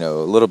by, a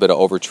little bit of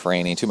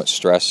overtraining, too much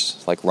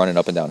stress, like running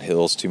up and down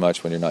hills too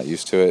much when you're not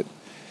used to it.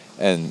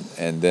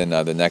 And then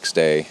the next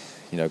day,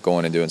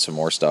 going and doing some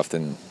more stuff,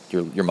 then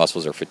your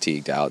muscles are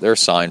fatigued out. They're a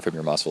sign from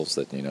your muscles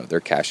that, they're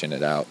cashing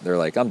it out. They're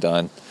like, I'm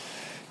done.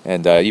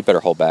 And you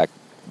better hold back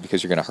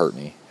because you're going to hurt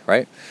me,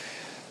 right?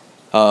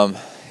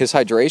 His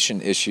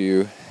hydration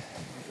issue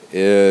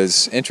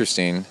is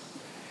interesting,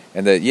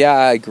 and that, yeah,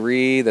 I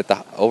agree that the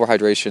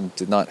overhydration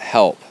did not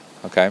help,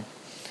 okay?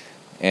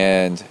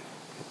 And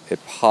it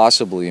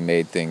possibly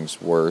made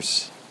things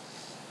worse.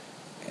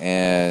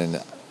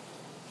 And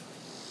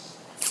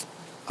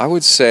I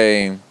would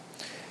say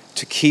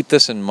to keep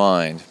this in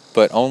mind,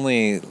 but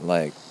only,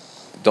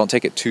 don't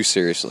take it too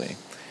seriously.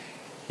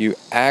 You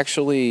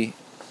actually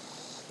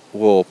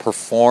will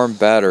perform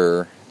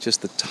better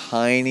just the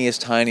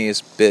tiniest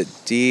bit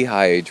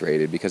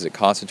dehydrated because it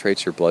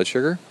concentrates your blood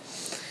sugar.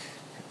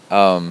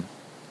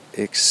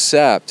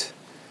 Except,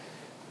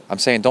 I'm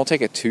saying don't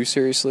take it too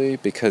seriously,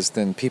 because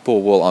then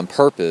people will on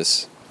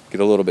purpose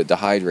get a little bit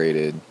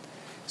dehydrated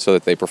so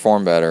that they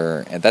perform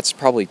better, and that's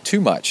probably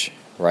too much,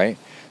 right?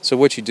 So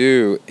what you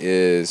do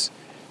is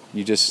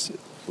you just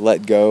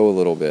let go a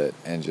little bit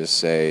and just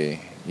say,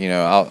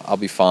 I'll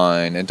be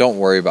fine, and don't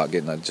worry about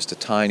getting just the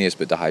tiniest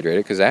bit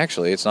dehydrated, because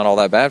actually it's not all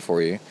that bad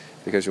for you,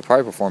 because you'll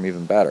probably perform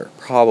even better,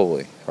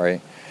 probably, right?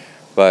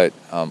 But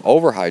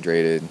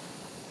overhydrated,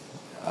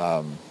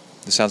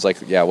 it sounds like,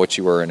 what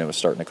you were, and it was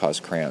starting to cause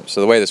cramps.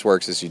 So the way this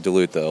works is you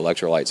dilute the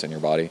electrolytes in your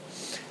body,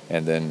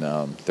 and then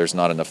there's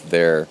not enough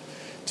there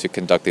to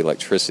conduct the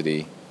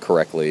electricity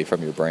correctly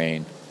from your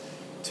brain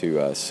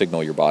to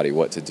signal your body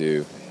what to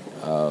do.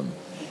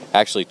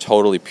 Actually,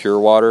 totally pure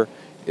water,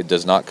 it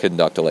does not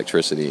conduct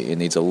electricity. It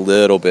needs a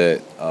little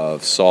bit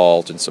of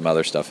salt and some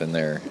other stuff in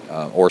there,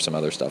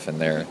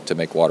 to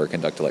make water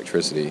conduct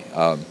electricity.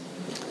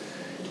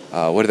 What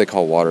do they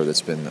call water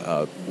that's been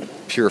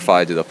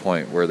purified to the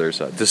point where there's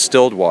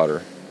distilled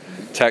water?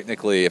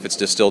 Technically, if it's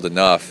distilled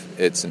enough,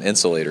 it's an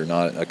insulator,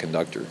 not a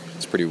conductor.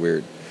 It's pretty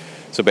weird.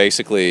 So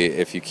basically,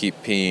 if you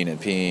keep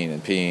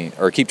peeing,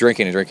 or keep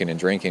drinking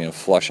and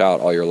flush out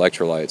all your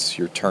electrolytes,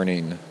 you're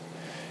turning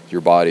your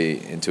body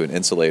into an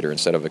insulator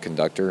instead of a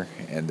conductor,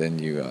 and then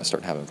you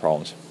start having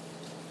problems.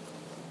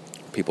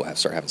 People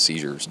start having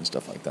seizures and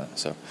stuff like that.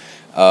 So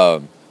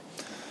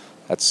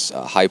that's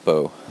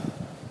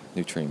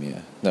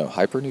hyponatremia. No,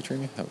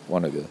 hypernatremia?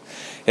 One or the other.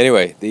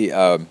 Anyway,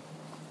 the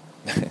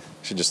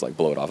should just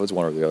blow it off. It's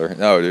one or the other.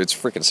 No, it's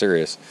freaking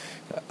serious.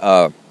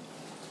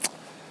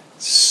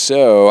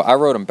 So I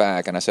wrote him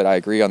back and I said, I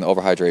agree on the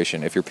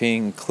overhydration. If you're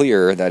peeing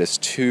clear, that is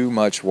too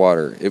much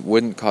water. It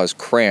wouldn't cause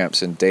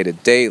cramps in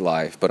day-to-day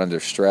life, but under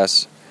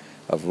stress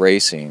of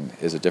racing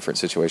is a different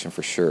situation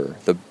for sure.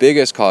 The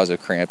biggest cause of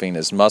cramping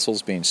is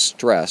muscles being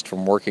stressed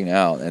from working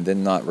out and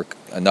then not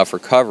enough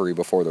recovery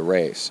before the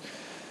race.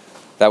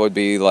 That would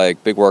be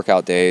big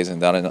workout days and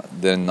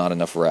then not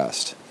enough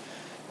rest.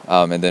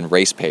 And then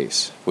race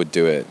pace would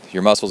do it.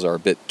 Your muscles are a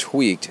bit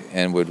tweaked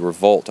and would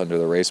revolt under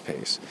the race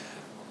pace.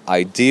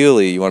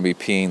 Ideally, you want to be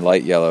peeing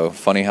light yellow.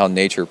 Funny how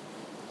nature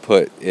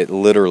put it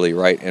literally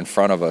right in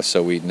front of us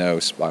so we'd know,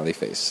 smiley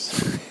face.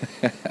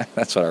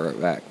 That's what I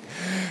wrote back.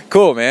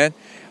 Cool, man.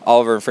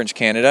 Oliver in French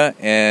Canada.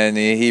 And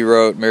he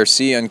wrote,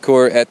 Merci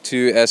encore et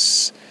tu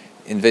es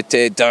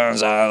invité dans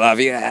la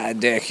vie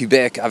de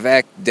Québec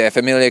avec des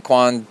familles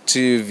quand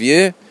tu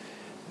viens.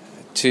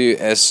 Tu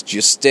es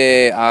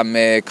juste à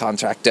mes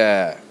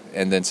contracteurs.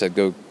 And then said,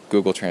 go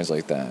Google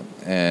Translate that.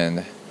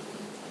 And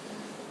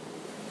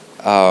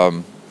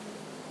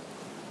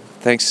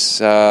thanks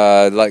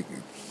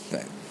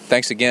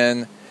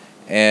again,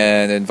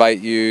 and invite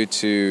you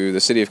to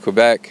the city of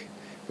Quebec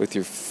with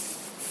your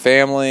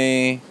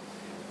family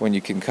when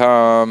you can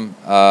come.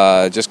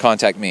 Just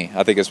contact me,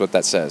 I think is what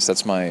that says.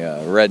 That's my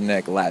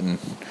redneck Latin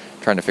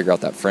trying to figure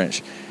out that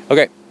French.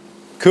 Okay,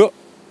 cool.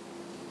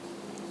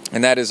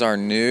 And that is our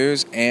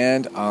news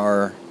and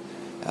our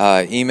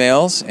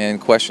emails and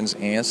questions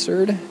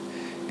answered.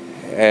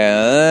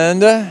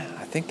 And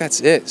I think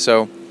that's it.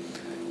 So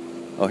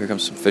Oh, here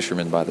comes some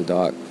fishermen by the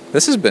dock.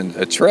 This has been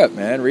a trip,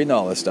 man, reading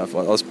all this stuff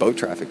while all this boat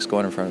traffic's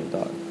going in front of the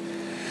dock.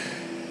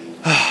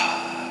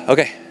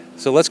 Okay,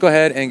 so let's go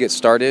ahead and get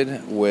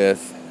started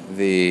with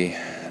the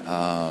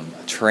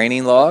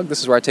training log. This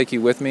is where I take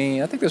you with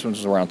me. I think this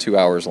one's around 2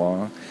 hours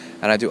long.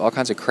 And I do all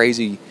kinds of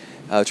crazy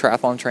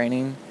triathlon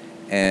training.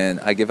 And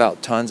I give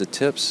out tons of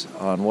tips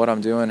on what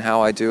I'm doing,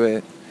 how I do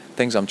it,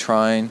 things I'm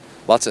trying.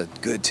 Lots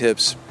of good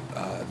tips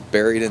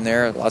buried in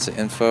there, lots of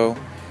info.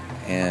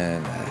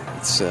 And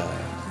it's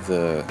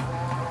the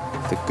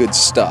good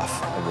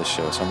stuff of this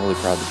show. So I'm really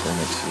proud to bring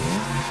it to you.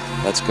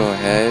 Let's go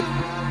ahead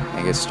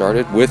and get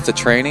started with the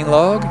training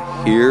log.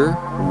 Here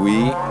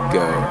we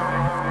go.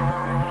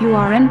 You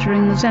are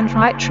entering the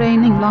ZenTri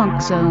training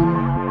log zone.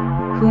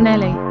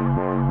 Huneli.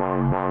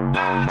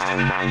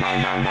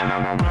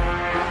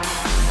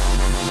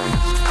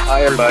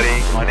 Hi everybody,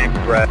 my name's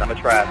Brett. I'm a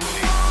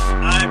triathlete.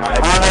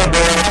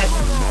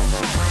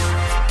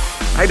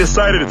 I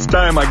decided it's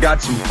time I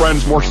got some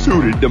friends more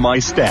suited to my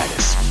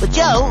status. But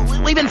Joe,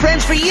 we've been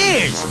friends for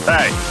years.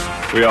 Hey,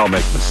 we all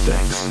make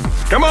mistakes.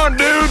 Come on,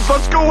 dudes,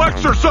 let's go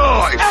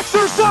exercise!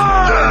 Exercise!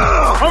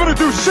 Yeah! I'm gonna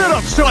do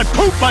sit-ups till I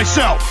poop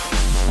myself!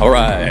 All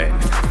right.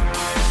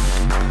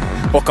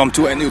 Welcome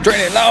to a new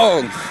training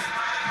log.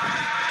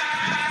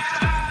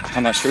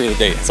 I'm not sure of the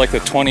date. It's like the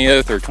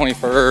 20th or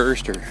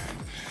 21st or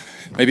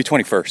maybe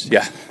 21st.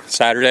 Yeah,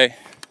 Saturday.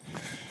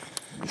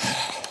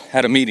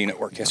 Had a meeting at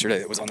work yesterday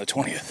that was on the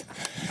 20th.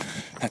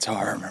 That's how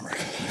I remember.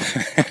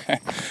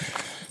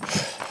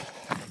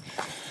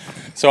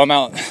 So I'm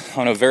out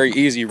on a very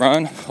easy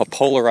run, a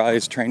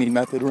polarized training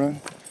method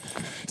run.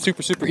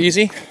 Super, super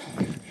easy.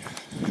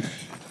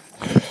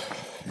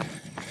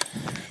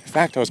 In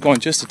fact, I was going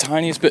just the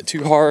tiniest bit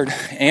too hard,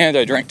 and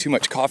I drank too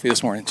much coffee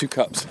this morning, 2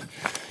 cups.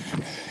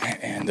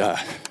 And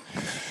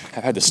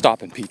I've had to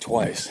stop and pee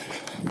twice.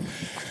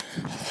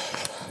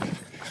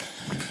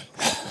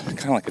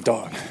 Kind of like a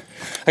dog.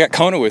 I got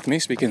Kona with me,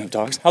 speaking of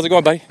dogs. How's it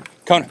going, buddy?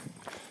 Kona.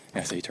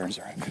 Yeah, so he turns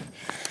around.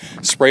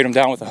 Sprayed him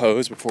down with a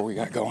hose before we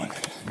got going.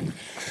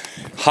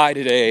 High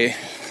today,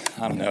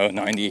 I don't know,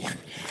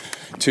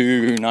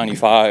 92,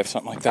 95,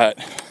 something like that.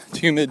 It's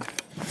humid.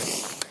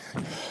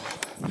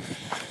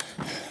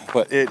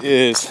 But it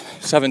is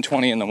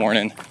 7:20 in the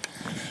morning.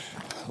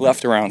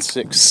 Left around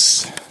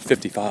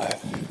 6:55.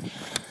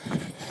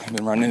 I've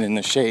been running in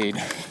the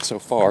shade so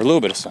far. A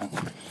little bit of sun.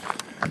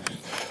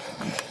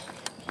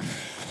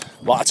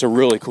 Lots of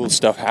really cool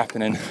stuff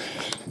happening.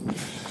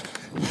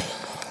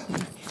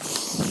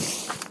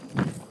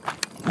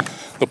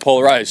 The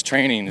polarized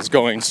training is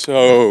going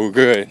so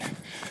good.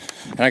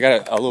 And I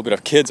got a little bit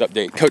of kids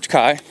update. Coach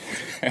Kai,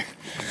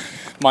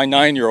 my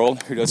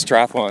 9-year-old who does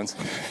triathlons,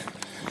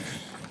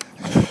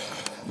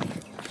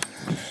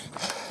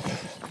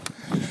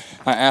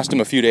 I asked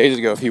him a few days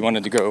ago if he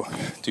wanted to go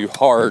do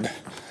hard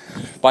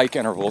bike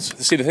intervals.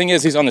 See, the thing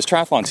is, he's on this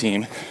triathlon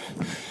team,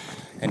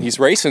 and he's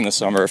racing this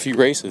summer, a few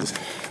races,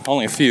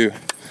 only a few.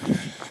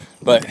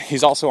 But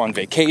he's also on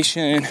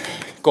vacation,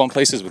 going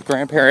places with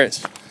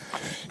grandparents.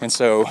 And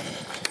so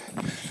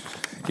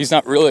he's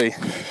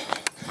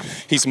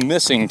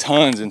missing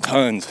tons and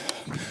tons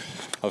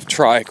of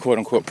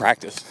quote-unquote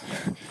practice.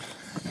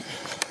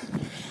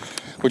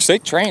 Which they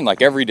train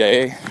like every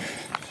day,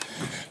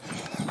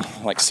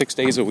 like 6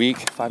 days a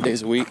week, 5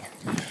 days a week,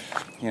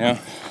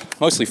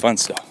 mostly fun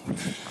stuff.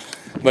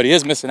 But he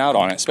is missing out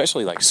on it,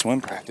 especially like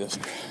swim practice,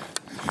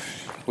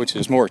 which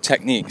is more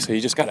technique. So you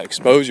just got to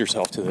expose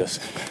yourself to this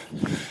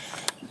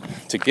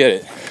to get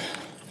it.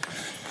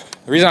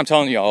 The reason I'm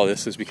telling you all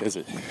this is because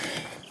it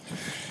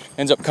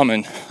ends up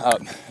coming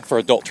up for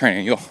adult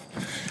training.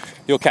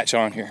 You'll catch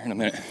on here in a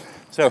minute.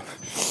 So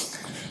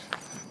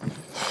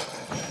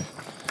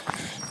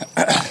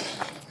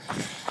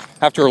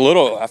after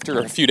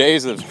a few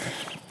days or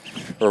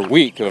a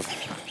week of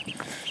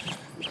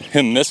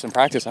him missing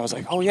practice, I was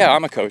like, oh yeah,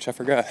 I'm a coach, I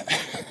forgot.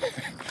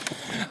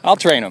 I'll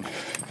train him.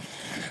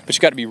 But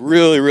you got to be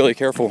really, really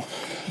careful.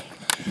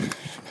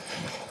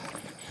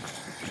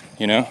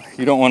 You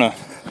don't want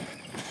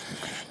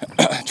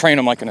to train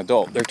them like an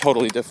adult. They're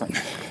totally different.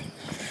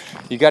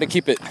 You got to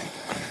keep it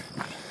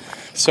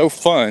so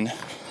fun.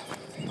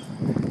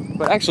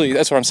 But actually,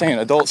 that's what I'm saying.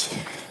 Adults,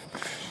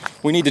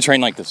 we need to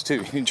train like this too.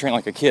 You need to train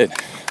like a kid.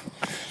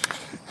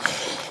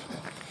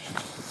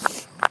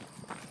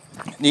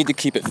 Need to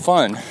keep it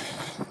fun.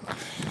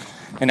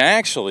 And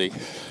actually,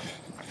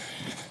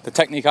 the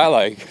technique I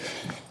like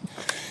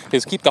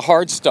is keep the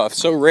hard stuff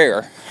so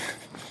rare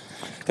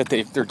that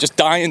they're just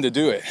dying to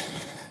do it.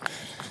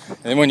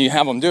 And then when you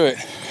have them do it,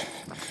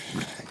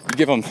 you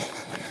give them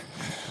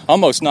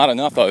almost not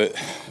enough of it.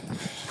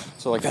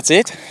 So like, that's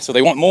it? So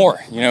they want more,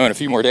 in a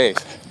few more days.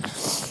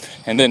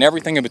 And then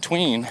everything in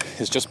between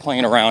is just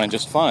playing around and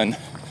just fun.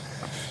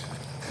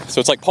 So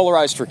it's like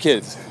polarized for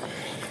kids.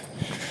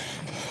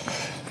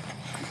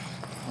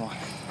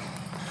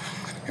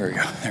 Here we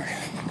go. There we go.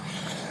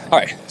 All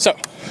right, so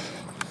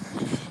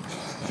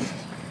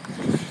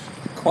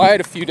quite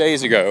a few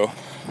days ago,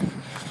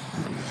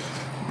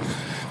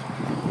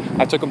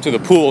 I took him to the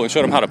pool and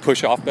showed him how to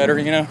push off better,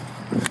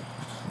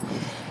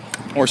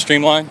 more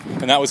streamlined,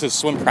 and that was his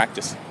swim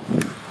practice.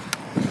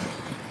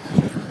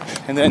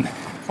 And then,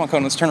 come on,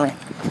 Kona, let's turn around.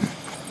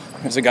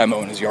 There's a guy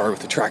mowing his yard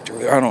with a tractor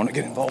there. I don't want to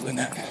get involved in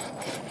that.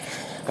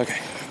 Okay.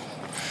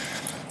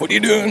 What are you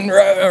doing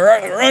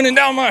running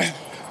down my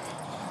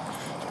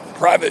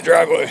private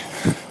driveway?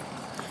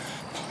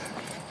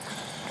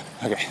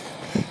 Okay.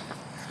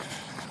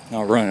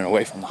 Now running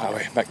away from the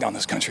highway, back down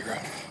this country road.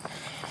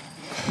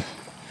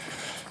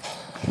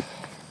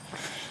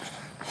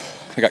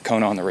 I got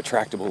Kona on the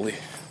retractable lead.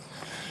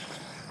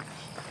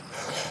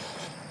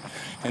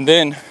 And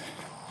then,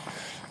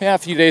 a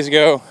few days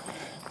ago,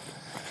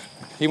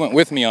 he went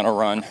with me on a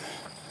run.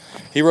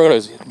 He rode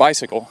his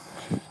bicycle,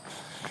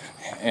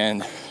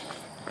 and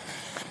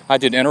I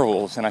did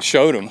intervals, and I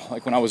showed him,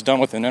 like when I was done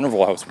with an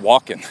interval, I was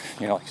walking,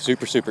 like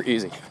super, super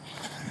easy,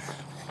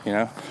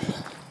 I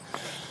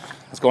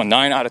was going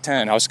 9 out of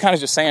 10. I was kind of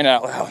just saying it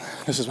out loud.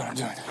 This is what I'm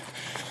doing.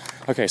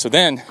 Okay, so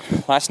then,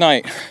 last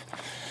night,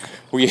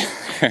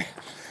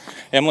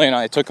 Emily and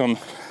I took him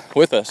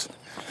with us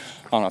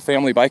on a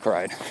family bike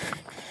ride.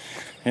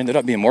 It ended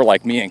up being more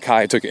like me and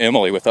Kai took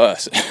Emily with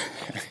us.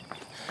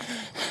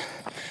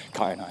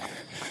 Kai and I.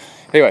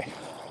 Anyway.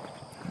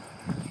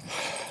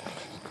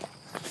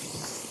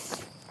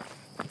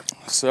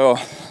 So,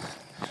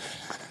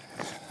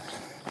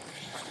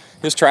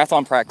 his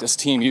triathlon practice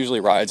team usually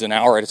rides an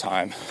hour at a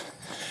time.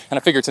 And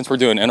I figured since we're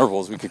doing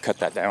intervals, we could cut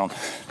that down.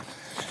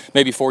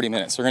 Maybe 40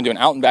 minutes. So we're going to do an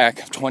out and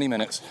back of 20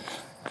 minutes.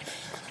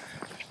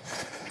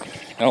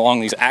 And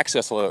along these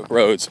access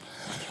roads,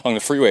 along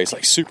the freeways,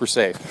 like super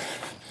safe.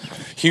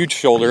 Huge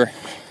shoulder,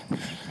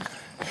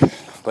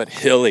 but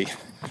hilly.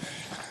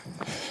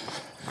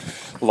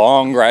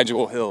 Long,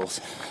 gradual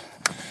hills.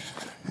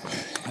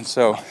 And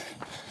so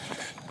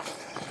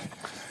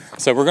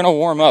we're going to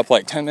warm up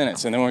like 10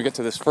 minutes, and then when we get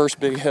to this first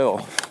big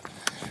hill,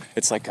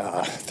 it's like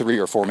a 3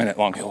 or 4 minute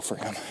long hill for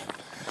him.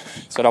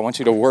 So I want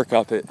you to work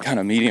up it kind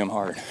of medium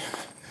hard.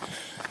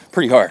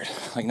 Pretty hard,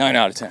 like 9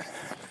 out of 10.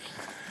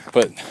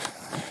 But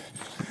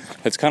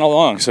it's kind of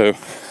long, so,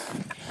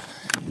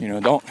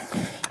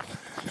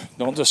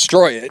 don't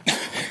destroy it.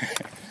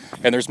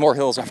 And there's more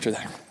hills after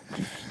that.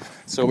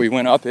 So we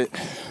went up it,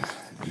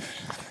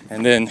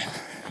 and then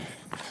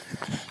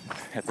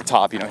at the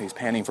top, he's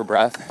panting for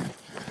breath.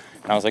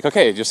 And I was like,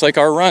 okay, just like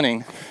our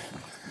running,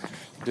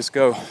 just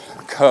go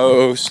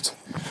coast,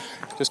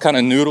 just kind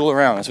of noodle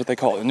around. That's what they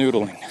call it,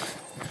 noodling.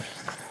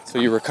 So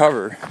you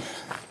recover,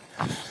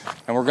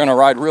 and we're going to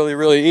ride really,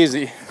 really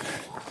easy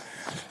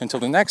until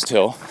the next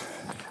hill,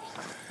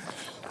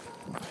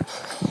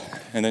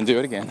 and then do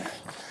it again.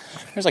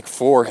 There's like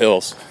 4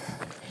 hills.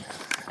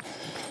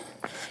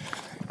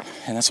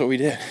 And that's what we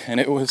did. And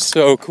it was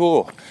so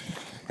cool.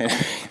 And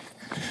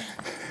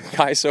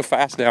Kai's so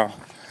fast now.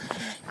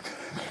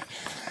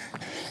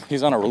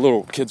 He's on a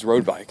little kid's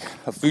road bike,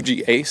 a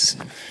Fuji Ace.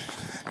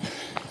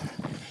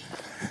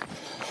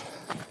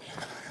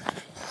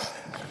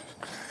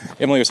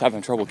 Emily was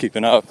having trouble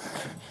keeping up.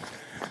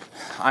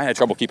 I had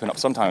trouble keeping up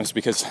sometimes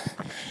because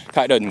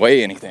Kai doesn't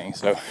weigh anything.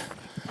 So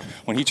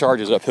when he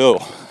charges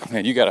uphill,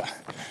 man, you gotta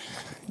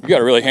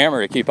really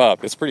hammer to keep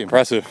up. It's pretty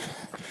impressive.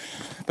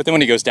 But then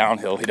when he goes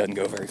downhill, he doesn't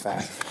go very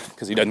fast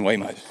because he doesn't weigh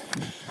much.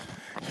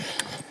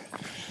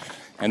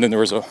 And then there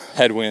was a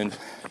headwind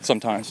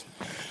sometimes,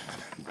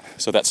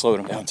 so that slowed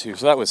him down too.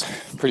 So that was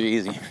pretty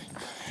easy.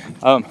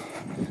 But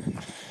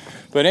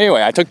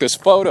anyway, I took this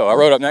photo. I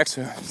rode up next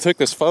to him. Took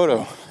this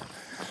photo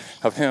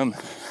of him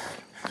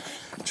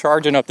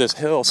charging up this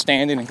hill,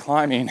 standing and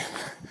climbing,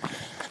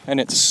 and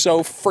it's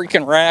so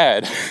freaking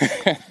rad.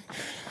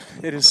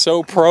 It is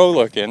so pro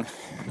looking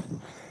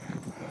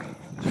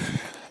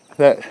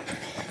that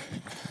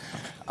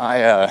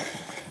I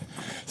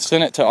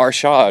sent it to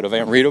Arshad of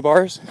Amrita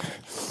bars.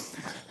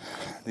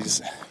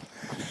 These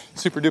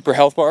super duper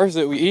health bars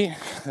that we eat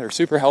that are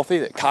super healthy,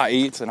 that Kai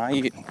eats and I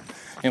eat, and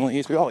Emily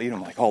eats. We all eat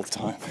them like all the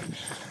time.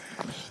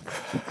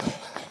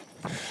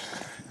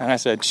 And I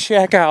said,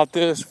 check out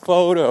this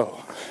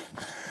photo.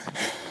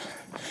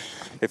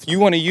 If you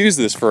want to use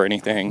this for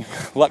anything,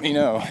 let me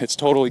know. It's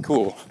totally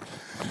cool.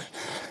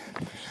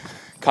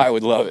 Kai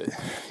would love it.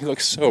 He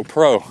looks so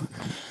pro.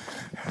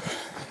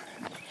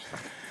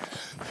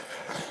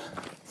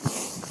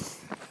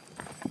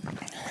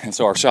 And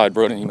so Arshad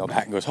wrote an email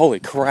back and goes, holy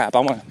crap,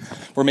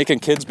 we're making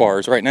kids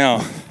bars right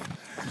now.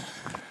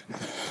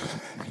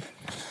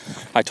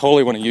 I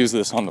totally want to use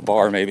this on the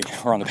bar maybe,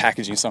 or on the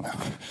packaging somehow.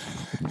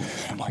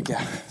 I'm like,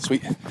 yeah,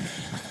 sweet.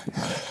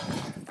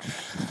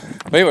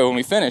 But anyway, when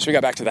we finished, we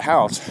got back to the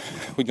house.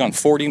 We'd gone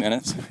 40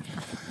 minutes,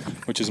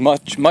 which is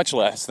much, much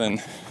less than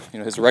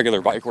his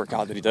regular bike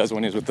workout that he does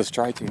when he's with this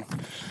tri team.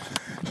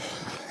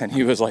 And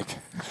he was like,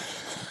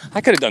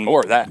 I could have done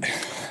more of that.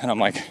 And I'm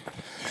like,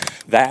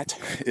 that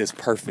is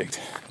perfect.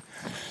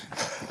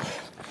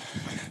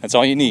 That's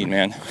all you need,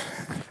 man.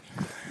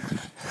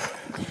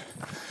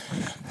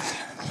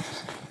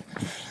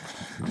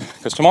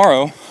 Because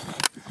tomorrow,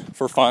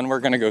 for fun,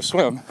 we're going to go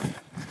swim.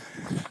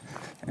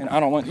 And I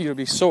don't want you to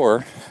be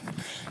sore.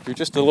 You're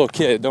just a little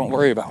kid. Don't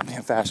worry about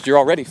being fast. You're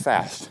already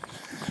fast.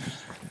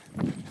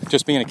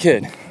 Just being a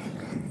kid.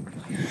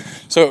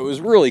 So it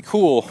was really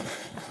cool,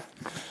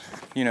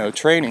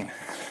 training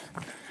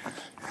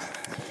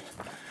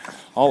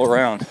all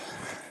around.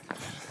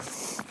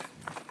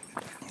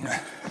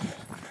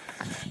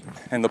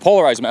 And the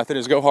polarized method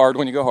is go hard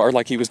when you go hard,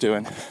 like he was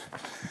doing.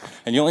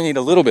 And you only need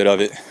a little bit of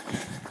it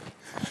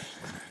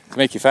to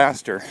make you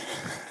faster.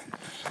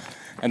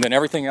 And then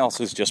everything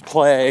else is just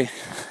play,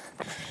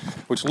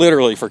 which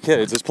literally for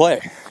kids is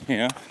play,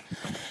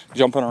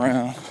 jumping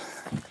around,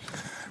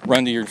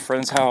 run to your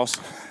friend's house,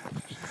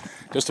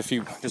 just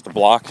a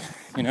block,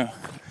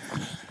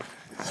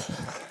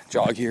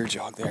 jog here,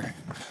 jog there,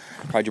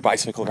 ride your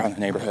bicycle around the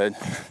neighborhood.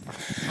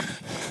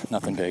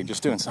 Nothing big,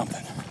 just doing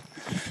something,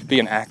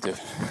 being active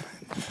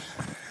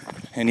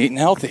and eating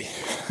healthy.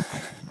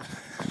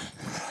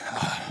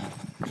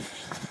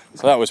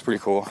 So that was pretty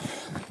cool.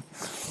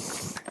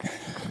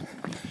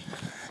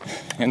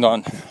 And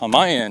on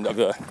my end of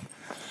the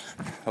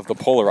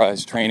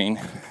polarized training,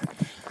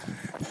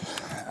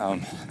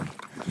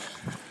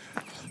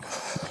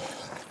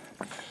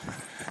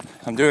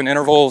 I'm doing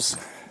intervals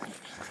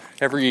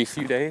every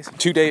few days.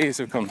 2 days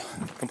have come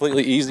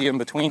completely easy in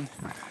between.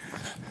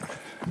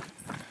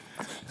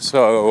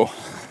 So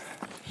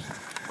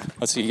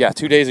let's see,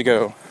 2 days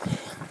ago,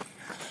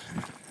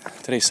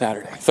 today's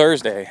Saturday,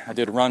 Thursday, I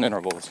did run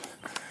intervals,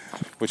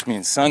 which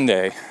means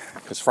Sunday,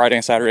 because Friday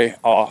and Saturday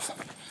off.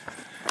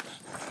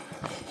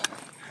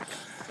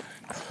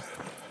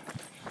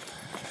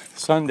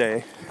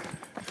 Sunday,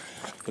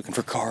 looking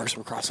for cars,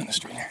 we're crossing the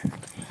street here,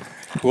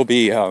 will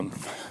be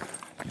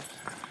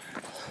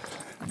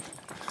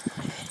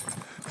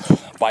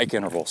bike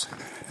intervals.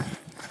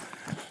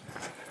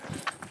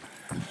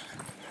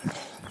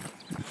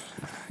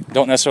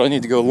 Don't necessarily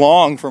need to go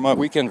long for my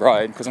weekend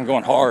ride because I'm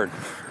going hard.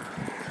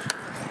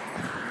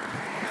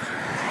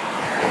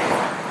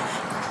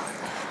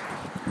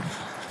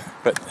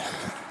 But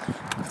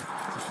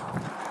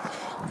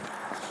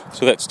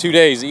so that's 2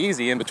 days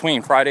easy in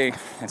between. Friday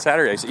and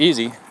Saturday's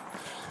easy.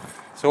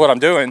 So what I'm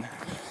doing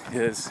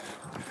is,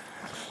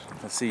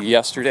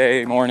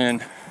 yesterday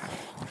morning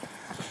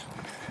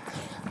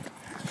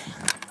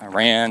I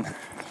ran.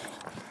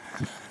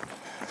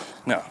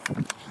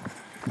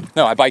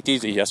 I biked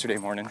easy yesterday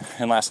morning,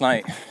 and last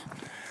night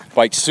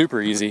biked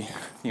super easy,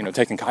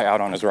 taking Kai out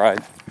on his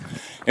ride.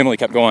 Emily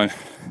kept going,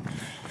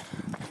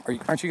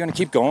 aren't you going to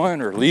keep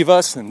going or leave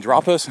us and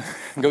drop us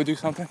and go do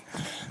something?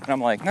 And I'm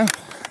like, no,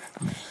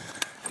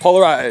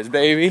 polarized,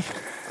 baby.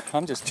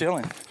 I'm just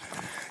chilling.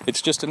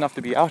 It's just enough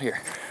to be out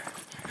here.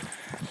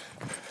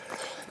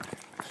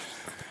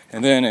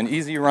 And then an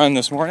easy run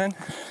this morning,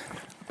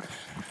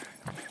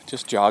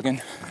 just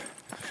jogging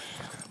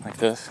like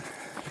this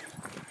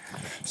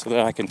so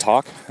that I can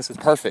talk. This is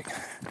perfect.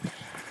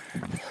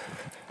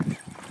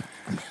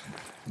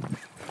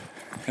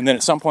 And then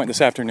at some point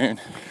this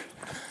afternoon,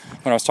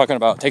 when I was talking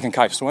about taking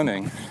Kai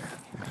swimming,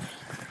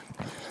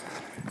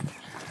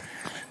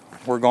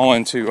 we're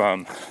going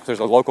to, there's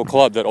a local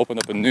club that opened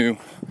up a new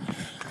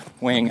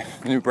wing,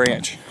 a new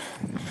branch,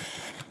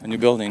 a new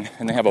building,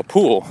 and they have a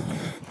pool,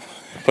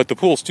 but the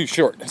pool's too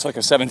short. It's like a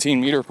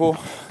 17-meter pool,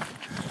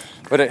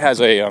 but it has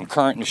a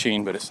current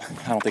machine, but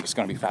I don't think it's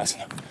going to be fast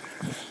enough.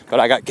 But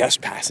I got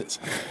guest passes.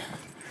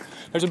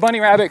 There's a bunny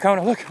rabbit,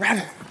 Kona. Look,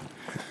 rabbit.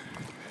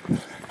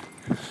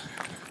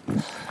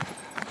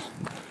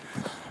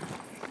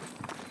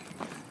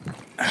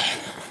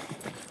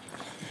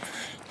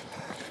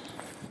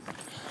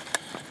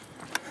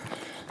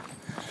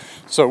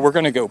 So we're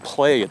going to go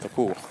play at the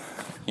pool,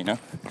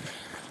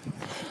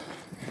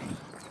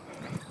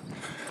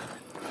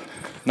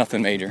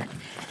 Nothing major.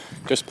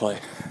 Just play.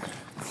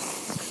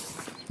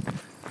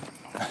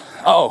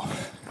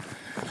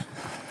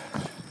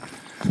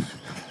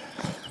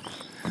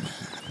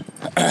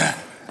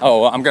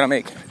 I'm going to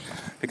make,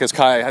 because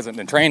Kai hasn't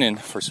been training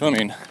for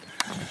swimming,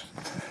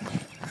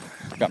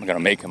 I'm going to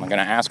make him. I'm going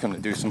to ask him to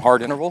do some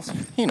hard intervals,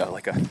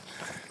 like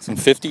some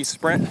 50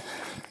 sprint.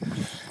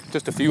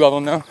 Just a few of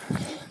them, though.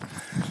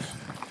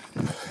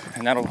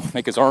 And that'll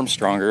make his arms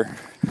stronger.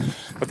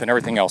 But then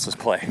everything else is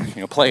play.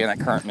 Play in that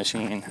current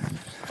machine,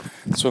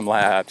 swim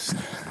laps,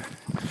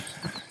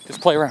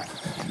 just play around.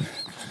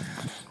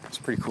 It's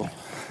pretty cool.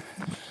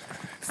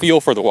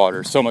 Feel for the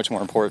water is so much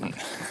more important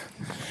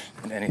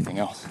than anything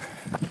else.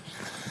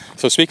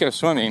 So speaking of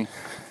swimming,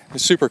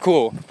 it's super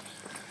cool.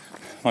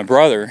 My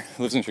brother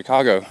lives in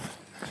Chicago.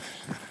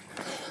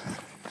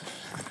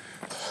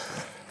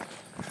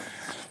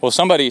 Well,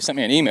 somebody sent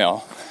me an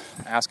email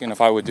asking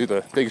if I would do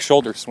the big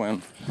shoulder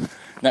swim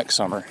next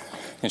summer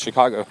in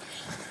Chicago.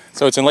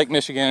 So it's in Lake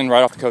Michigan,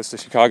 right off the coast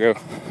of Chicago.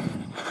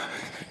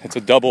 It's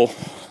a double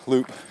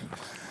loop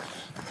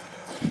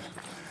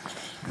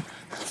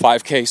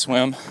 5K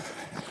swim.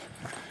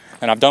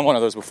 And I've done one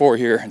of those before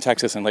here in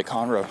Texas in Lake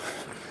Conroe.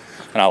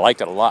 And I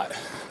liked it a lot.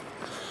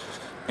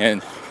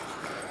 And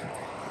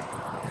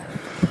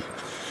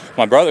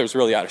my brother's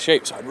really out of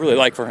shape, so I'd really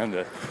like for him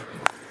to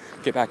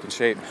get back in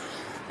shape.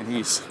 And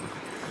he's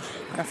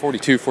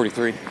 42,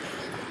 43.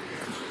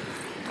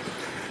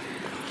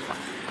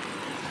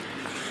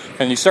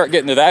 And you start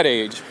getting to that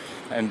age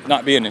and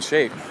not being in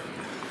shape,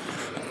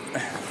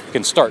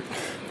 can start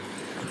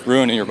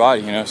ruining your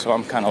body, you know. So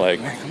I'm kind of like,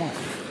 man, come on,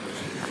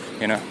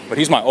 you know. But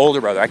he's my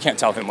older brother. I can't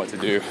tell him what to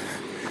do.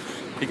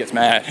 He gets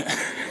mad.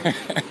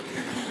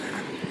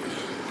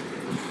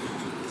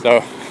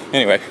 So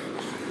anyway,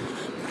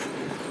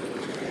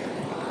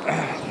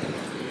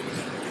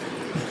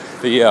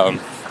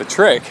 the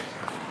trick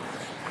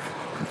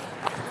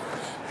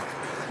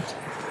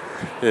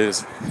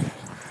is,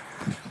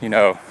 you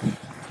know,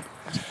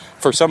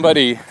 for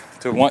somebody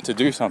to want to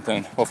do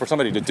something, well, for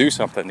somebody to do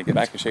something, to get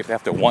back in shape, they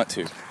have to want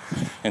to,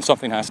 and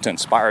something has to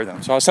inspire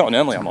them. So I was telling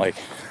Emily, I'm like,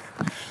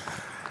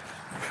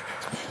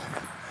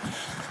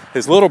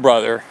 his little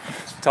brother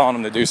telling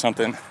him to do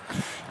something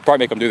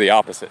probably make him do the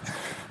opposite.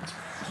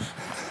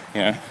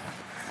 You know,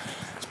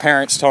 his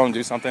parents telling him to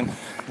do something,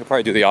 he'll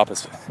probably do the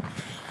opposite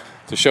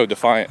to show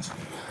defiance.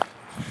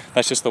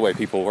 That's just the way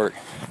people work.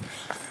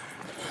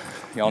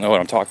 Y'all know what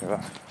I'm talking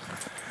about.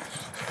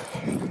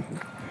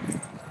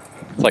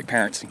 It's like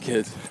parents and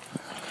kids.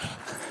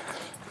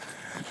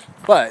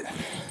 But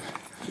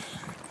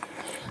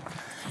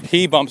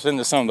he bumps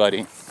into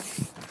somebody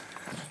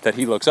that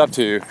he looks up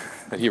to,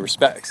 that he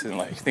respects, and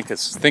like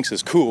thinks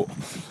is cool.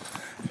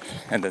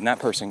 And then that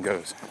person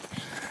goes,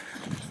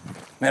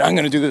 man, I'm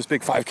going to do this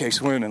big 5K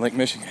swim in Lake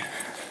Michigan.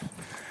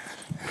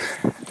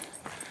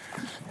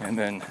 And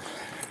then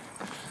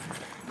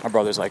my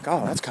brother's like,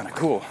 oh, that's kind of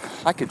cool.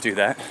 I could do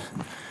that.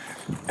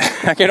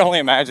 I can only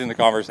imagine the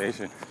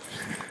conversation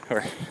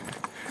where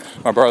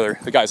my brother,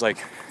 the guy's like,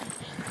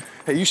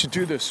 hey, you should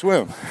do this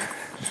swim.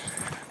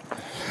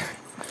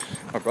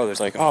 My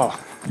brother's like, oh,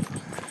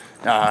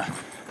 nah,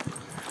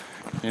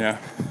 you know.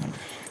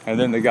 And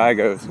then the guy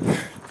goes,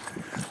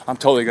 I'm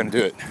totally going to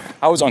do it.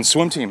 I was on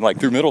swim team like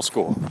through middle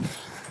school.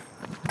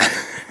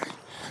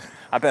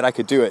 I bet I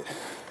could do it.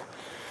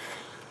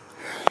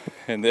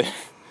 And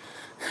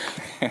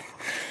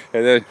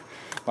then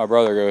my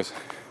brother goes,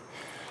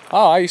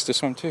 oh, I used to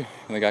swim too.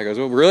 And the guy goes,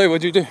 well, really?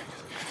 What'd you do?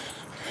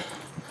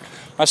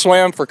 I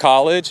swam for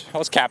college. I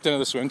was captain of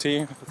the swim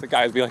team. The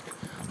guys would be like,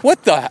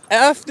 what the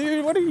F,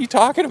 dude? What are you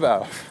talking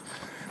about?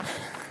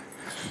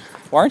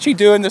 Why aren't you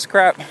doing this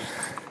crap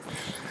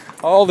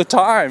all the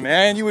time,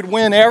 man? You would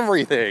win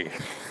everything.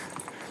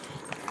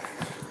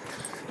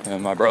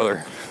 And my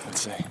brother would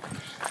say,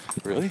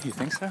 really? You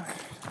think so?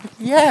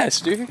 Yes,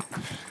 dude.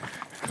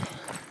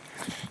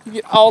 You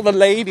get all the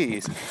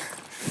ladies.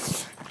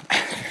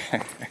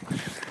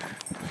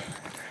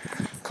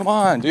 Come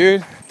on,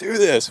 dude. Do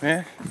this,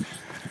 man.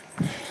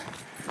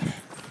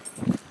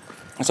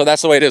 And so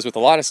that's the way it is with a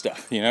lot of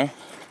stuff, you know?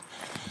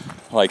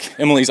 Like,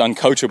 Emily's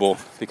uncoachable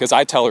because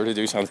I tell her to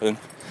do something.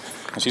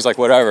 And she's like,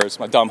 whatever, it's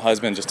my dumb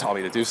husband just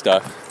telling me to do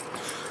stuff.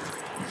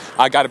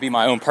 I got to be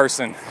my own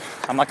person.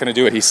 I'm not going to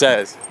do what he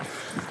says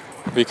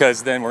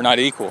because then we're not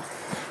equal,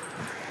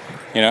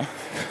 you know?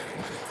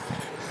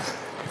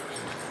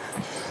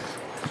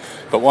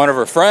 But one of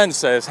her friends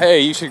says,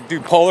 hey, you should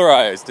do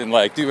polarized and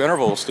like do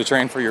intervals to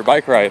train for your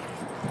bike ride.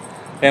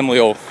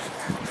 Emily will,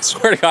 I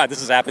swear to God,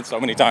 this has happened so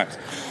many times.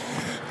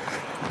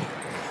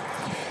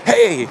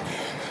 Hey,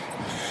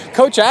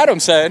 Coach Adam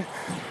said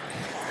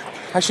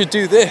I should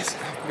do this.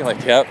 You're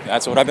like, yep,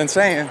 that's what I've been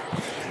saying.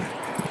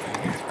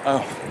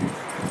 Oh.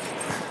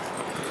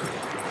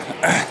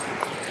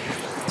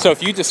 So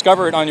if you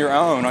discover it on your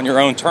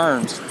own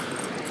terms,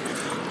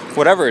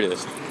 whatever it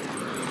is,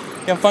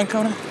 you have fun,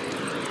 Kona?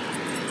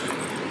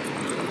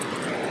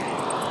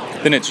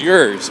 Then it's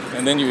yours,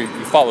 and then you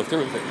follow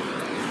through with it.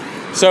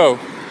 So,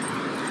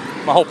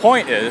 my whole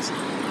point is,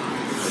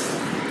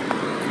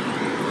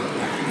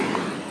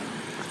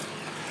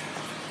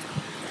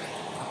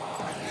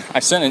 I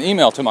sent an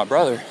email to my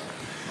brother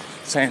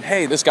saying,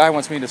 hey, this guy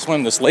wants me to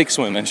swim this lake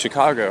swim in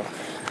Chicago.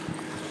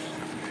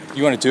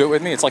 You want to do it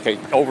with me? It's like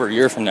over a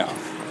year from now.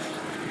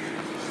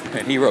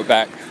 And he wrote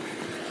back,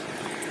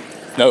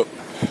 nope,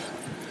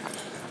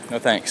 no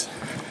thanks.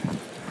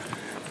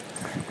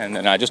 And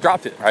then I just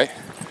dropped it, right?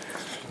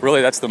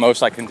 Really, that's the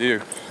most I can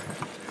do,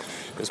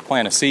 is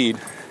plant a seed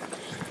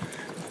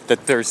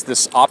that there's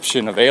this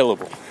option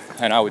available,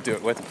 and I would do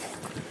it with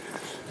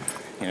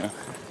him, you know?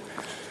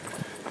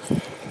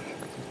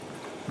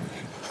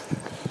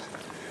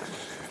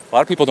 A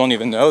lot of people don't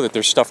even know that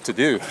there's stuff to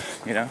do,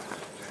 you know,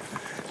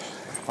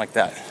 like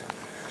that.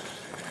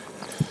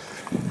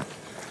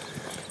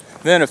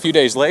 Then a few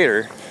days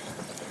later,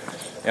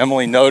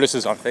 Emily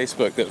notices on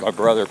Facebook that my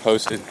brother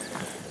posted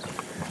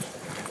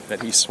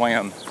that he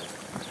swam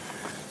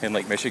in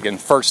Lake Michigan,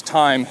 first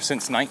time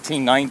since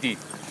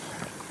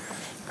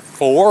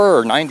 1994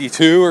 or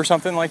 92 or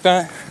something like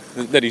that,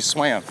 that he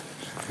swam.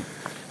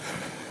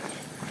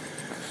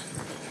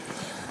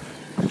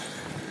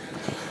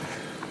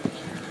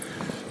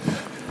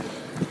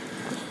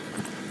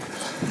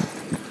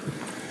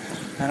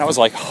 And I was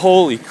like,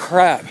 holy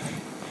crap.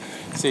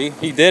 See,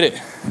 he did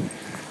it.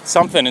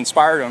 Something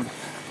inspired him.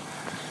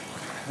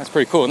 That's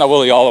pretty cool. Now,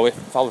 will he all the way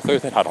follow through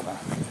with it? I don't know.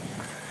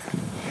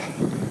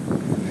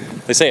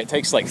 They say it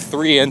takes like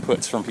 3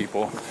 inputs from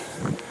people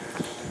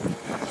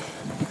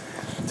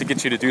to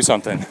get you to do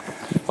something.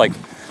 Like,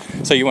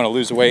 say you want to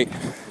lose weight.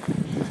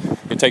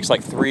 It takes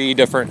like 3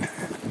 different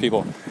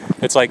people.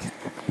 It's like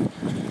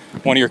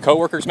one of your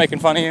coworkers making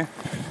fun of you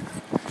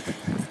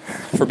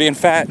for being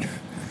fat,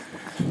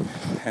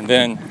 and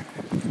then,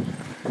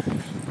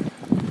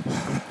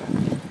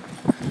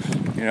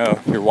 you know,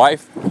 your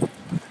wife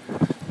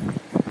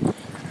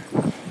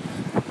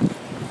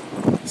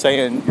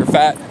saying you're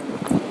fat.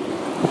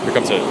 Here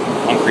comes a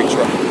concrete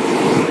truck.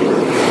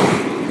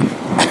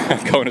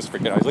 Kona's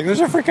freaking out. He's like, there's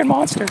a freaking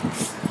monster.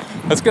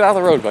 Let's get out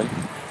of the road, buddy.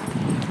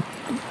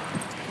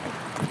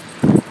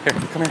 Here,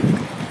 come here.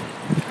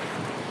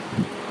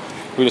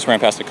 We just ran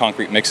past a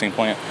concrete mixing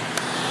plant.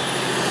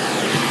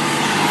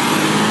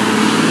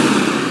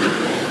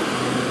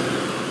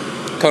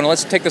 Kona,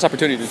 let's take this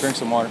opportunity to drink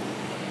some water.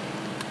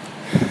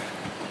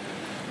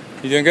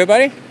 You doing good,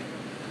 buddy?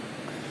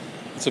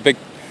 It's a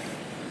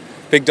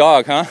big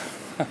dog, huh?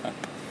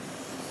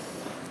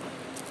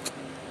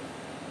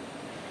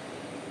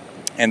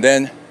 And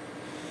then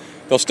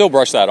they'll still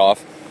brush that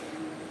off.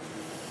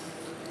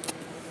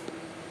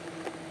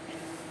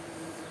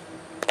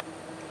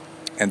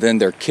 And then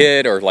their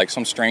kid or like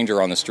some stranger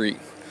on the street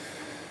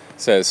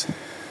says,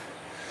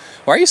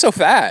 "Why are you so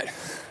fat?"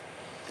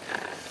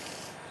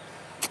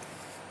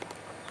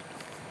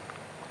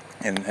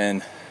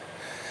 And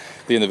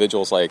the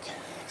individual's like,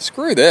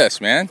 "Screw this,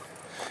 man.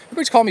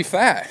 Everybody's calling me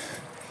fat.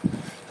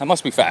 I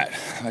must be fat.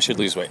 I should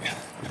lose weight."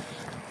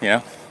 You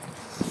know?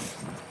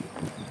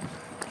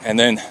 And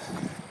then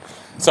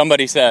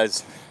somebody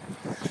says,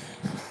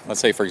 let's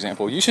say, for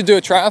example, "You should do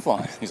a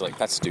triathlon." He's like,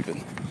 "That's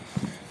stupid."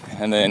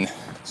 And then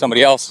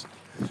somebody else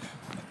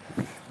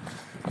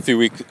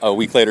a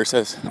week later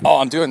says, "Oh,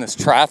 I'm doing this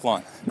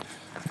triathlon.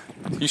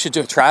 You should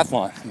do a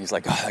triathlon." And he's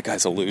like, "Oh, that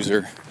guy's a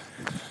loser.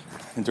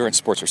 Endurance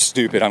sports are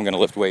stupid. I'm going to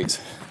lift weights.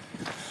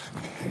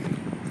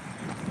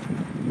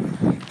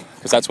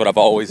 Because that's what I've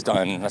always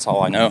done. That's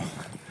all I know."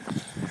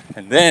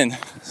 And then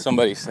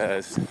somebody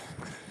says,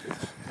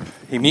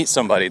 he meets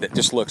somebody that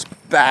just looks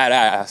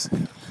badass.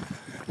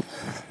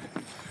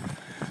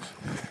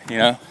 You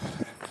know?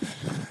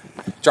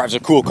 Drives a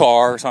cool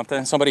car or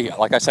something. Somebody,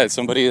 like I said,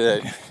 somebody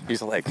that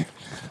he's like,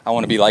 "I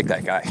want to be like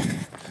that guy."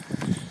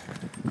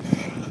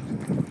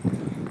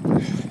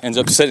 Ends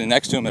up sitting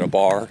next to him at a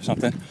bar or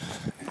something.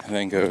 And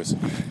then goes,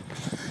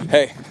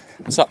 "Hey,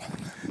 what's up?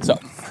 What's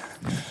up?"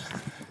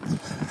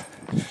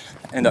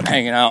 End up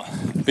hanging out,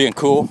 being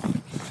cool,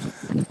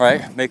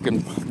 right?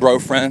 Making bro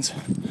friends.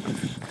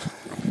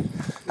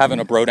 Having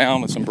a bro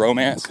down with some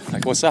bromance.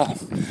 Like, "What's up?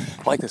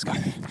 I like this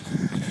guy."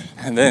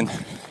 And then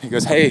he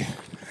goes, "Hey,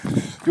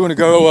 you want to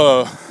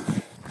go,"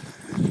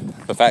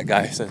 the fat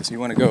guy says, "You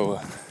want to go,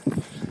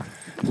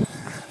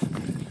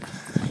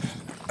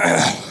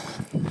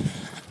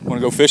 want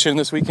to go fishing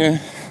this weekend?"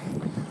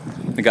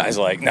 The guy's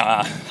like,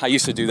 "Nah, I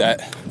used to do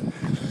that,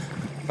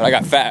 but I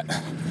got fat.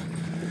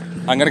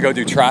 I'm going to go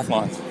do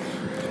triathlons."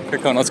 Here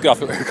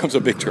comes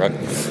a big truck.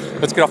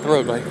 Let's get off the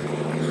road, buddy.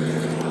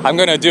 I'm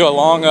going to do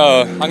I'm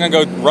going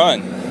to go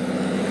run.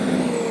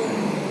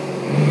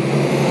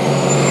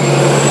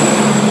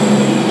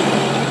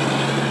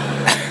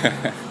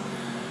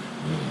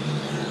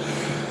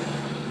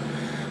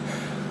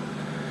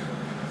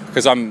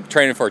 Because I'm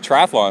training for a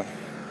triathlon.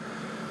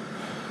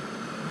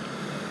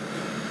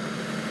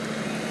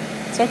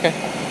 It's okay.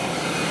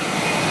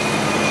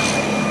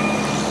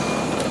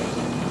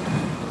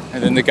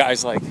 And then the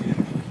guy's like,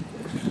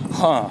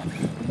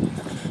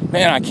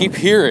 "Man, I keep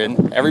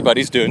hearing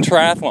everybody's doing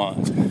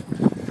triathlons."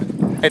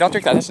 "Hey, don't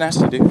drink that. That's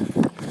nasty, dude."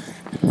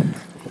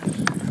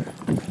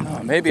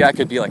 "Oh, maybe I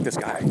could be like this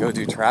guy and go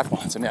do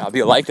triathlons. And I'll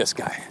be like this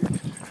guy."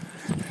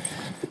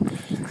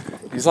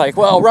 He's like,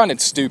 "Well,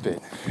 running's stupid."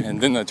 And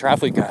then the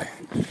triathlete guy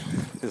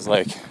is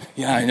like,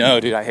 "Yeah, I know,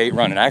 dude. I hate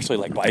running. I actually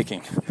like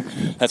biking.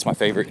 That's my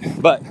favorite.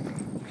 But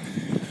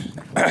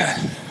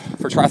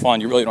for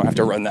triathlon, you really don't have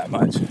to run that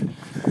much.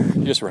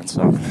 You just run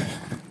some."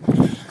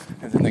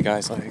 And then the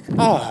guy's like,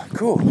 "Oh,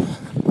 cool.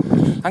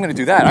 I'm going to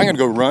do that. I'm going to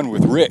go run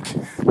with Rick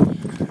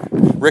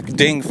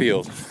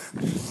Dingfield.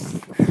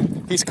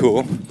 He's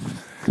cool.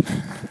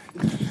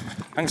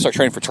 I'm going to start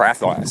training for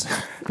triathlons."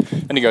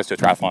 And he goes to a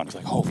triathlon. He's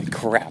like, "Holy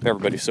crap,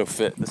 everybody's so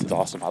fit. This is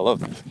awesome. I love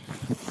this."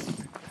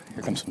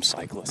 Here comes some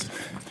cyclists.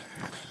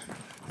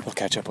 They'll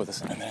catch up with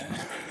us in a minute.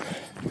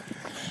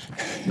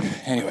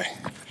 Anyway,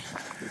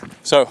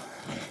 so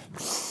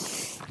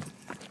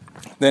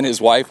then his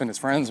wife and his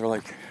friends are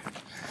like,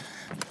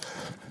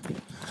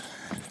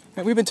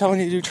 "Man, we've been telling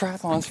you to do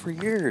triathlons for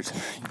years,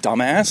 you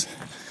dumbass.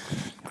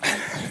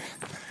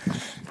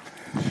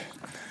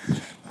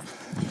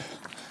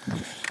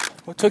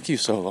 What took you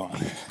so long?"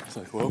 It's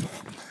like, "Well,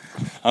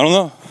 I don't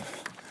know."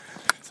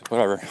 It's like,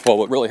 whatever. Well,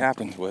 what really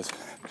happened was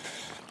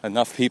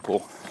enough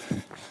people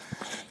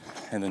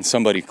and then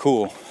somebody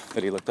cool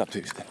that he looked up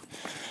to said,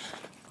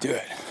 "Do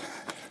it."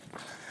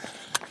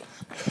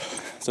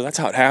 So that's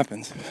how it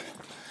happens.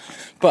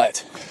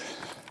 But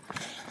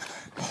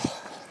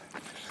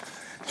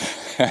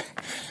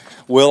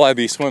will I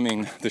be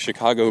swimming the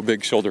Chicago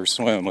Big Shoulder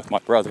Swim with my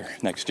brother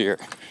next year?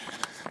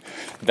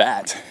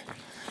 That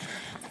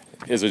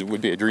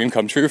would be a dream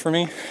come true for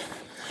me.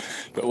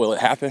 But will it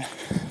happen?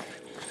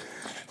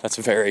 That's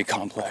very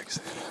complex.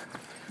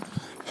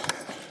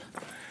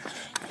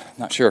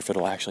 Not sure if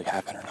it'll actually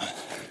happen or not.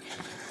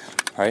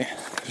 Right?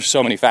 There's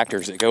so many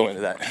factors that go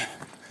into that.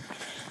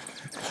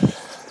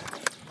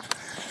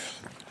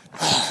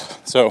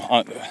 So,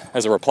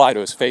 as a reply to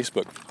his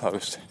Facebook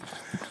post,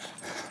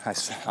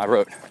 I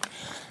wrote,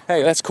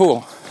 "Hey, that's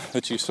cool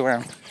that you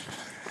swam.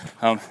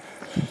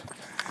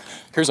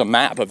 Here's a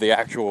map of the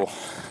actual,"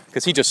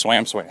 because he just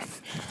swam.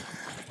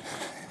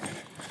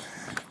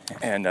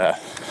 And I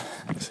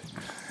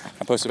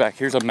posted back,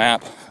 "Here's a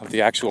map of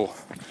the actual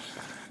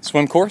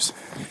swim course,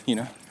 you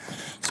know."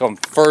 So I'm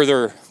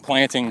further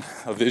planting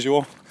a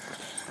visual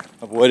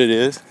of what it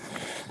is,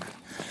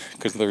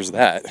 because there's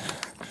that.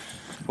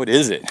 What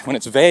is it? When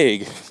it's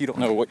vague, you don't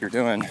know what you're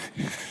doing.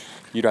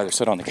 You'd rather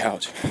sit on the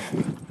couch,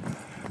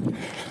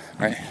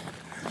 right?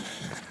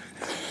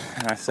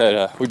 And I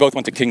said, we both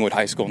went to Kingwood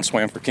High School and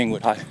swam for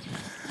Kingwood High.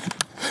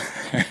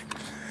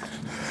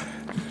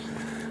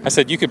 I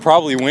said, you could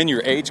probably win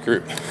your age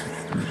group.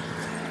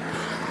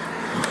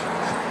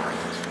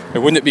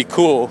 And wouldn't it be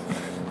cool?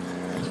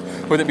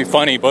 Wouldn't it be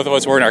funny? Both of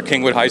us wearing our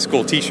Kingwood High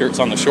School t-shirts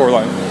on the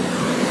shoreline.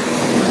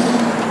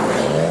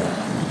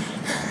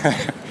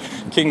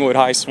 Kingwood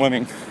High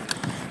swimming.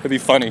 It'd be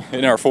funny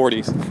in our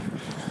 40s.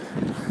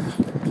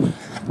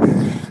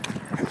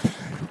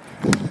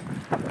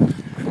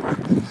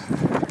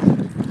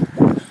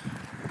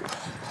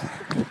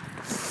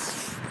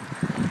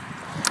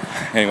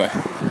 Anyway,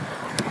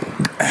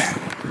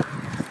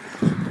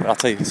 but I'll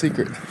tell you a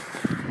secret.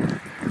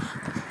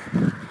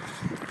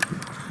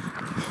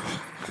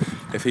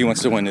 If he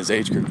wants to win his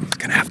age group, he's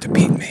gonna have to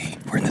beat me.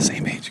 We're in the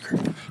same age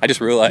group. I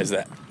just realized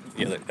that,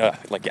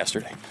 like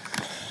yesterday.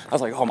 I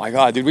was like, oh my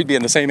God, dude, we'd be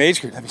in the same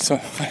age group. That'd be so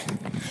funny.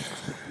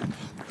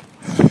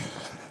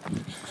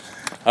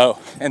 Oh,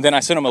 and then I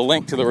sent him a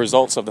link to the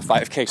results of the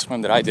 5K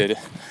swim that I did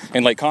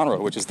in Lake Conroe,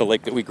 which is the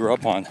lake that we grew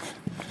up on.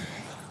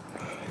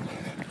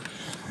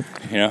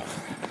 You know?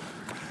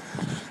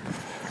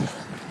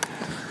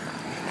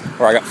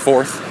 Where I got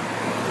 4th.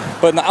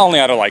 But only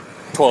out of like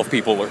 12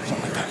 people or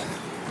something like that.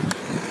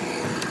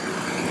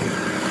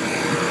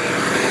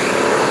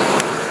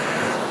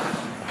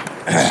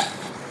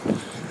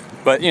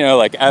 But, you know,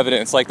 like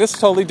evidence, like this is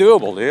totally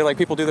doable, dude. Like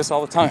people do this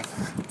all the time.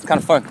 It's kind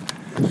of fun,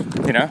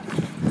 you know?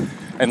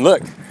 And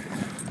look,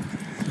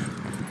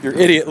 your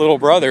idiot little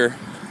brother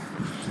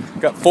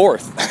got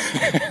 4th.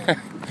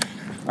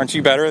 Aren't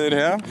you better than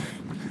him?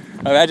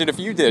 Imagine if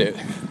you did it.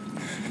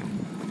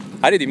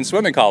 I didn't even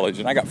swim in college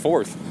and I got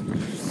 4th.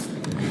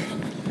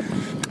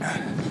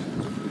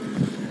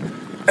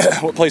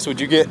 What place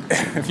would you get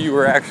if you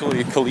were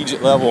actually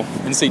collegiate level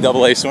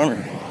NCAA swimmer?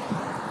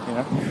 You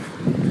know?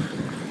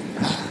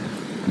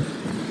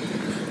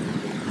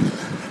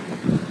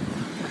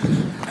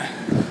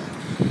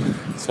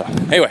 So,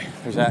 anyway,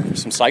 there's that.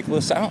 There's some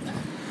cyclists out.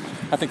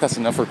 I think that's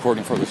enough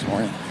recording for this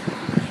morning.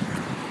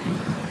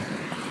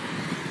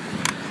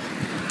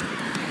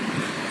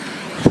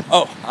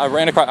 Oh, I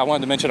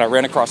wanted to mention I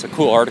ran across a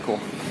cool article.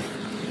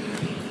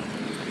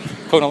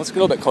 Kona, let's get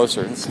a little bit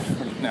closer.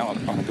 Now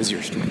I'm on a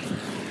busier street.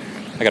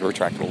 I got a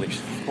retractable leash.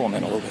 Pull them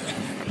in a little bit.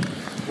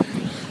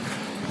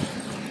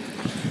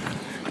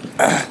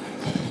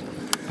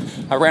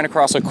 I ran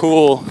across a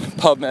cool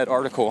PubMed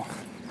article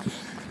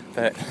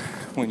that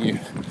I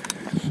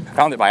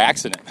found it by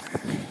accident,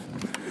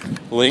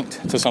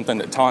 linked to something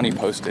that Tawny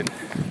posted.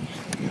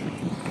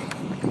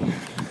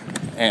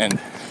 And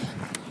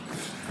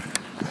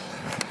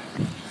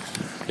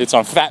it's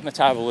on fat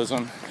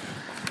metabolism,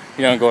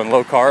 going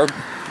low carb.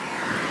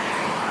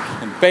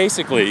 And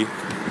basically,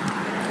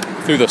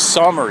 through the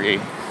summary,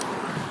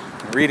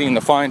 reading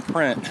the fine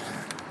print,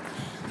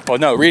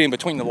 reading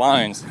between the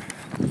lines,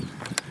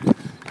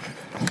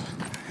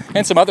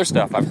 and some other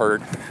stuff I've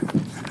heard.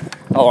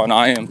 Oh, on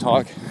I Am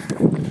Talk,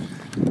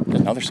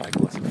 another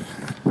cyclist.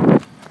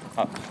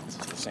 Oh, this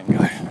is the same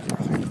guy.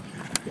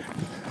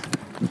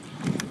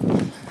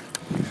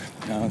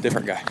 No,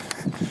 different guy.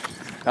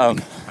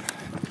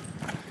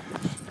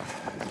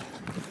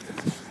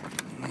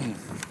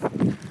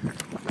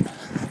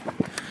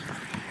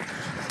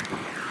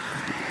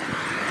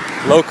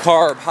 Low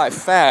carb, high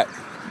fat.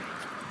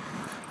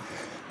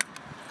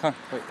 Huh,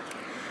 wait.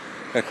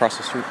 Gotta cross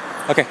the street.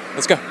 Okay,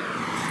 let's go.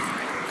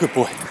 Good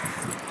boy.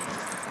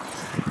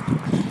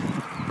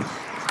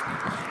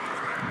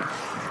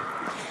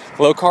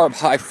 Low carb,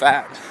 high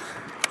fat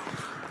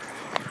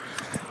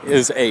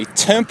is a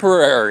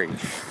temporary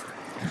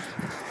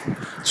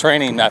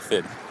training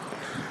method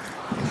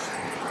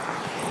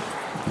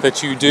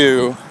that you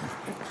do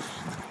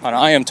on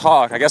I Am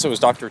Talk. I guess it was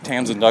Dr.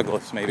 Tamsin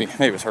Douglas, maybe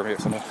it was her, maybe it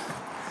was someone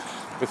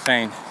was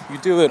saying. You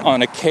do it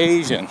on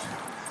occasion.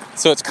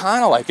 So it's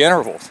kind of like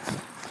intervals,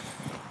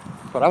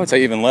 but I would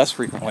say even less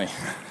frequently.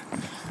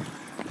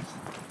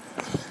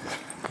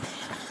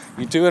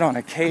 You do it on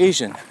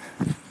occasion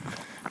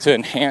to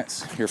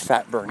enhance your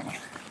fat burning,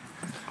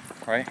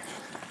 right?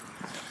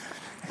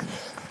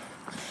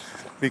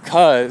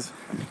 Because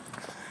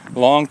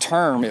long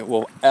term it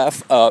will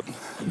F up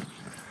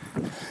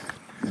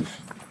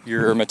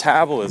your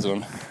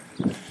metabolism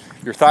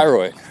your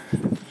thyroid.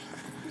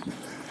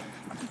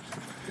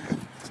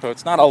 So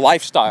it's not a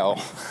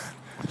lifestyle,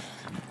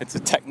 it's a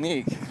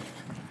technique.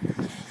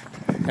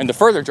 And to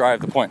further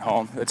drive the point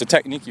home, it's a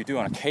technique you do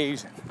on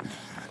occasion,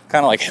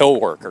 kind of like hill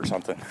work or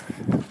something.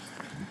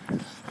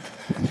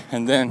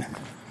 And then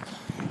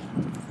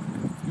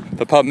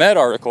the PubMed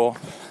article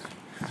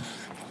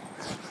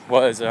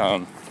was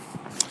the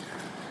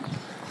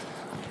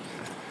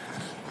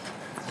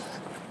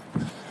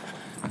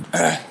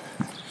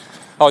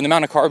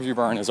amount of carbs you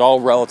burn is all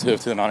relative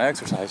to the amount of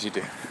exercise you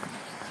do,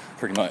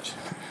 pretty much.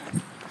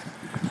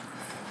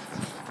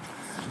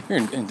 If you're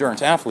an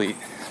endurance athlete,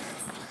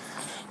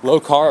 low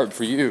carb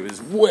for you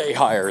is way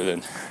higher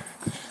than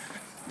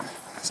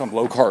some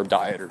low carb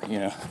dieter, you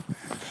know,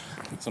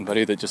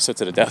 somebody that just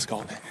sits at a desk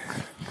all day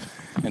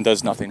and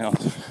does nothing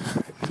else.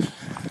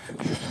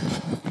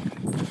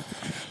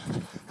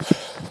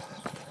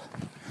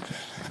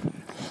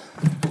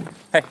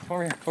 Hey, come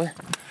over here, over here.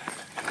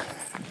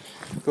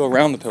 Go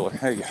around the pillar.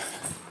 There you go.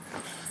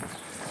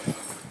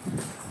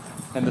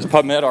 And this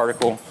PubMed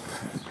article,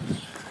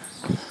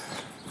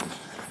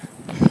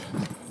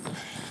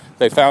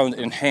 they found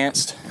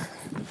enhanced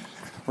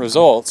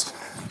results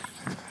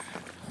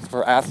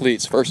for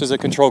athletes versus a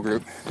control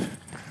group,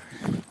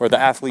 where the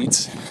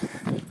athletes,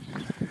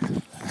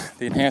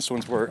 the enhanced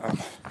ones were,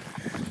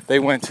 they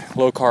went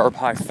low carb,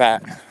 high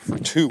fat for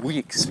 2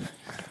 weeks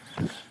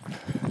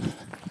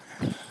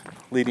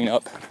leading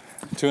up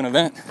to an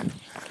event.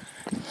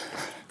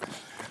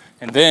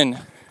 And then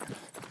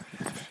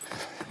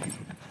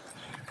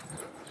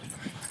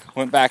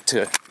went back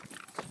to,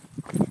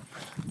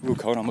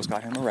 Kona almost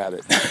got him a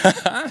rabbit.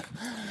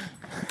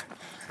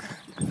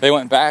 They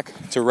went back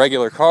to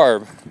regular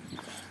carb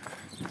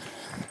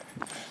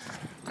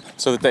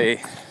so that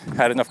they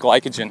had enough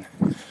glycogen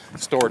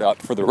stored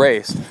up for the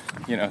race.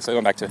 You know, so they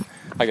went back to,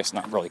 I guess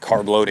not really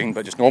carb loading,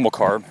 but just normal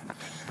carb.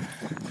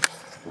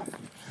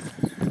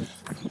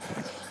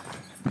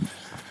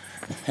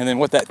 And then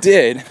what that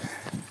did,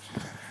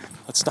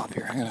 let's stop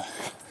here.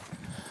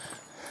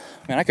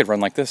 Man, I could run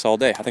like this all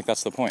day. I think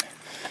that's the point.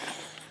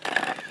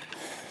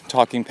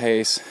 Talking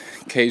pace,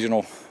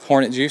 occasional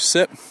Hornet juice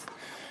sip.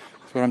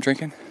 That's what I'm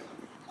drinking.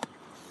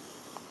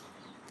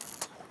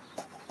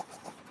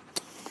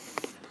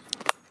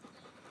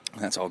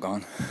 That's all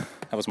gone.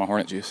 That was my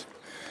Hornet juice.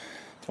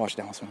 Let's wash it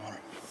down with some water.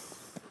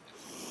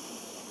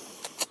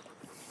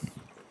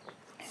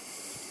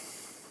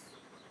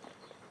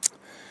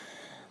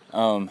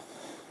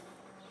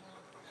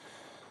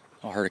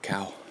 I heard a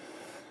cow.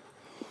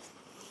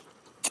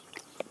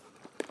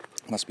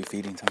 Must be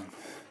feeding time.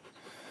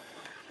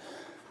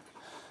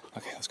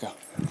 Okay, let's go.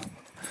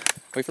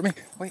 Wait for me.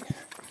 Wait.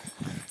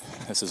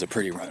 This is a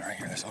pretty run right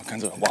here. There's all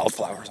kinds of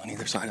wildflowers on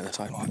either side of the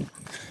sidewalk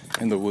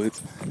in the woods.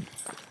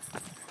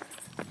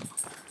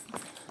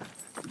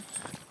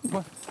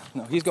 What?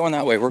 No, he's going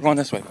that way. We're going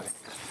this way, buddy.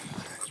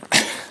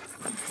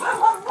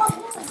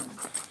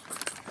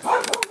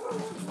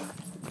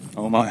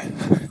 Oh my.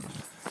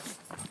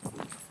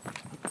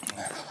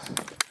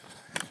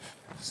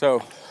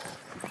 So,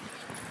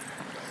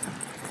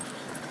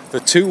 the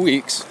 2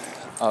 weeks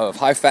of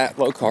high fat,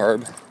 low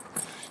carb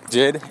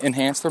did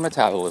enhance their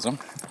metabolism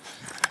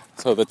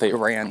so that they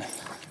ran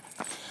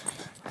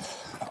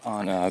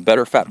on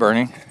better fat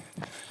burning.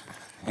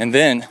 And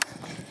then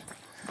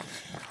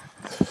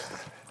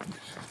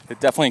it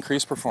definitely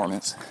increased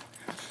performance.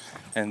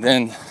 And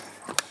then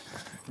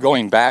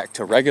going back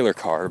to regular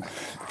carb,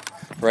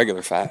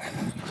 regular fat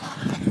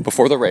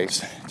before the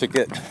race to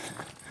get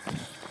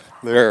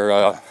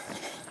their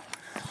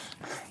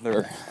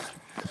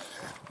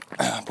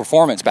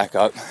performance back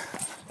up,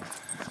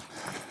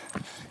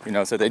 you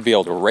know, so they'd be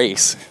able to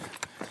race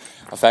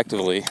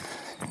effectively,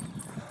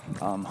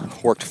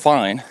 worked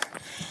fine.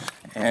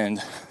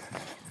 And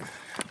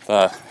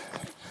the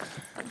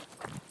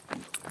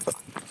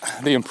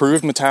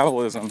improved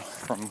metabolism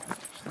from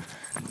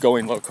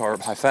going low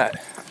carb, high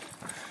fat,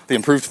 the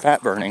improved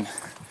fat burning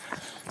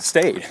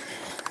stayed,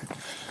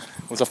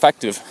 was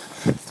effective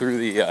through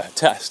the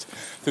test,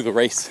 through the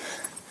race.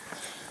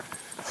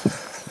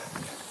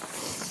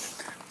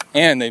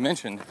 And they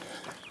mentioned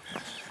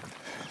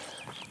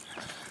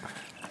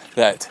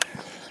that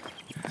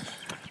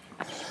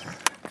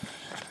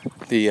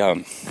the,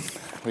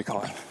 what do you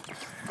call it?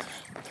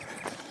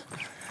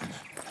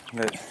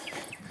 That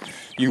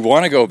you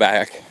want to go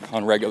back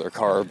on regular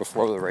carb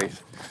before the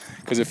race.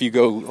 Because if you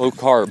go low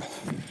carb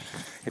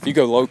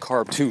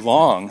too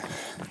long,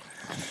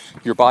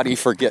 your body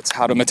forgets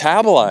how to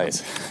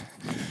metabolize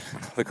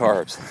the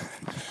carbs.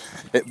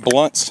 It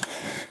blunts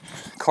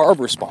carb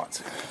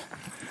response.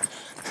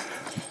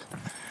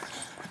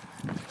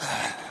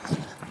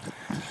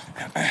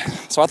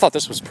 So I thought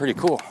this was pretty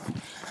cool.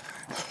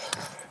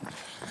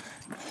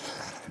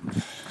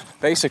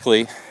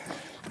 Basically,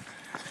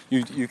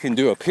 you can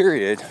do a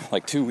period,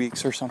 like 2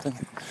 weeks or something,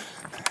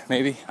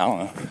 maybe, I don't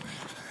know,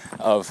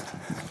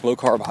 of low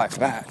carb, high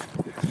fat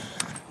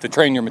to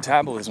train your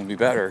metabolism to be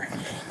better.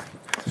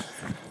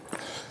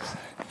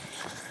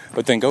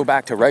 But then go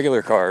back to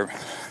regular carb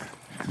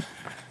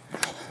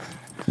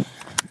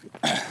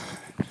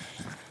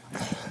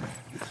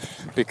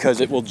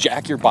because it will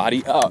jack your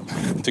body up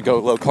to go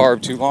low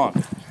carb too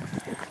long.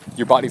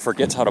 Your body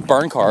forgets how to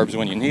burn carbs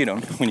when you need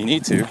them, when you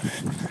need to.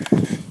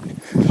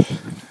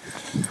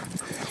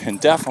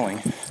 And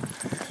definitely,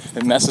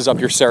 it messes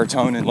up your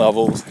serotonin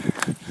levels,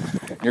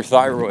 your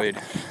thyroid,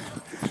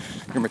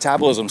 your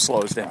metabolism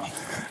slows down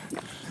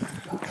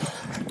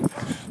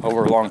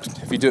over a long,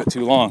 if you do it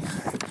too long.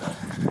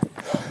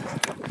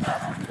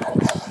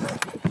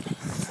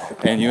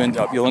 And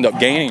you'll end up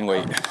gaining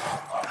weight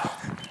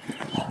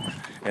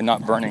and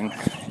not burning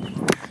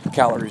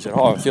calories at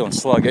all, and feeling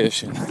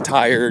sluggish and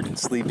tired and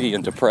sleepy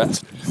and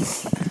depressed. I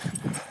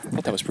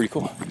thought that was pretty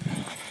cool.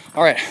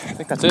 All right, I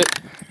think that's it.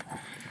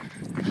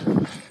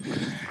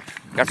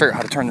 Gotta figure out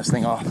how to turn this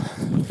thing off.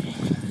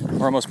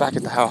 We're almost back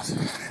at the house.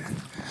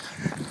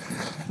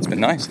 It's been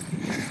nice.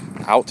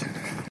 Out.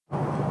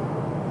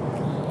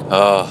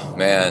 Oh,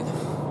 man.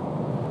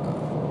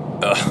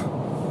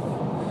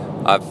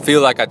 I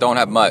feel like I don't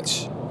have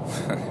much.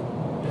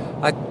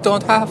 I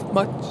don't have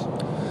much.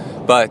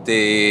 But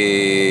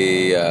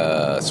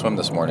the swim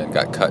this morning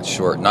got cut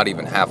short, not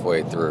even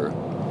halfway through.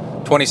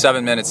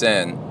 27 minutes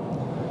in.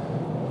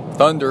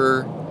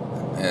 Thunder.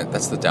 And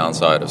that's the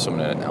downside of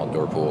swimming in an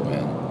outdoor pool,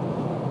 man.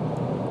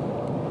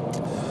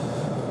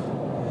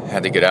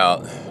 Had to get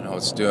out. I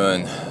was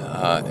doing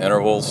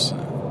intervals,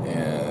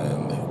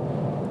 and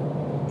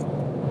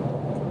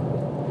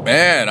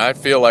man, I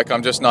feel like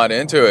I'm just not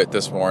into it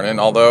this morning,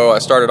 although I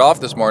started off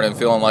this morning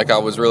feeling like I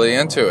was really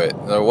into it.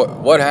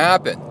 What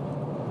happened?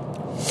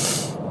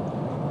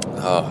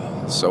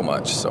 Oh, so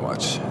much.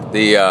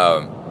 The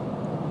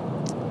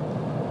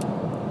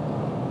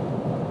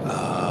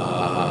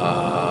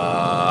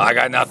I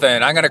got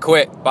nothing. I'm gonna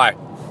quit. Bye.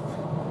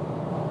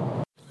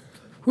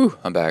 Whew,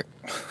 I'm back.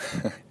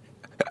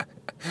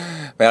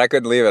 Man, I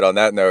couldn't leave it on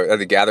that note. I had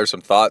to gather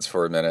some thoughts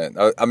for a minute.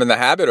 I'm in the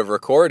habit of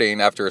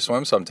recording after a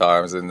swim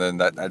sometimes, and then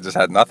I just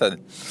had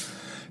nothing.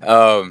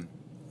 But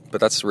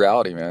that's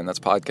reality, man. That's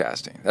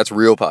podcasting. That's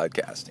real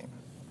podcasting.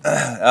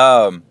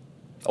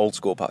 Old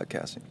school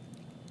podcasting.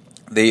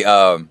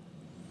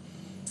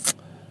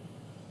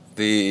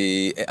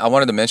 I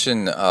wanted to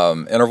mention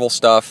interval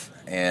stuff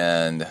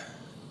and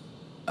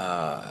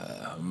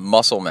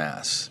muscle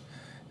mass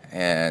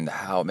and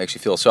how it makes you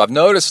feel. So I've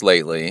noticed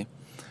lately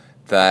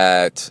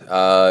that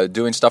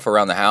doing stuff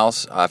around the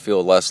house, I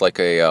feel less like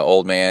a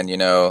old man,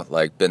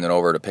 like bending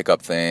over to pick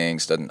up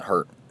things doesn't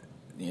hurt.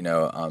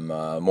 I'm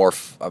more.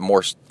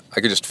 I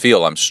could just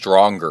feel I'm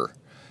stronger.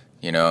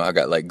 I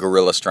got like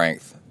gorilla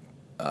strength,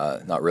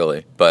 not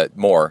really, but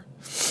more,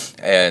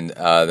 and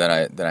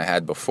than I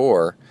had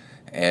before,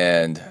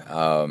 and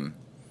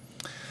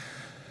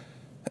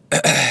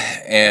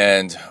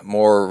and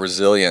more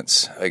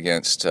resilience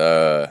against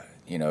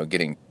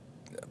getting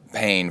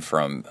pain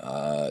from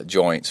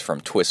joints from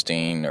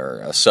twisting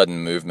or a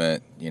sudden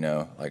movement,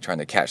 like trying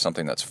to catch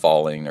something that's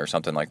falling or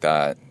something like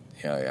that.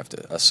 You have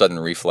a sudden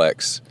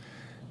reflex,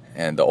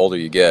 and the older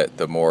you get,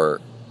 the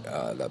more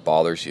that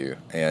bothers you.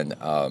 And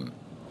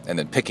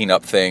then picking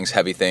up things,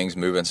 heavy things,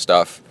 moving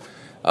stuff.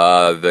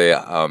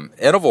 The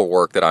interval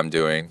work that I'm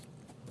doing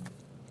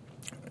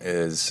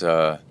is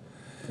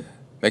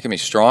making me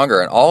stronger.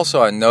 And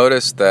also I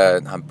noticed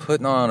that I'm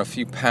putting on a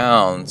few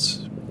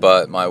pounds,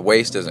 but my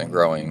waist isn't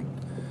growing.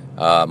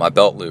 My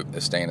belt loop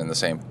is staying in the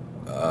same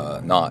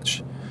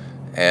notch,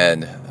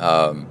 and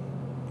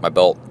my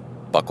belt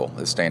buckle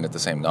is staying at the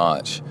same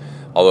notch,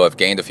 although I've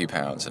gained a few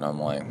pounds, and I'm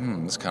like,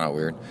 this is kind of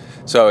weird.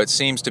 So it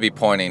seems to be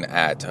pointing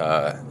at,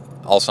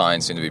 all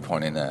signs seem to be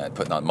pointing at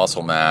putting on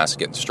muscle mass,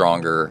 getting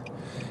stronger,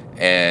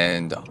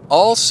 and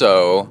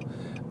also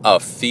a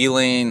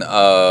feeling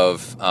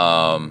of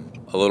a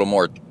little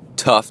more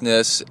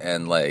toughness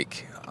and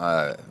like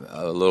a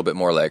little bit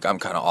more like I'm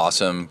kind of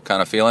awesome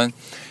kind of feeling.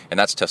 And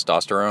that's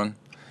testosterone,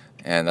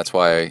 and that's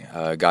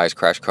why guys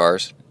crash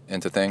cars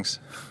into things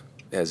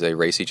as they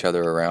race each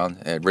other around.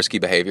 And risky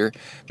behavior.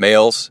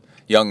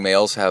 Young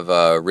males have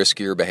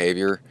riskier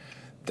behavior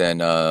than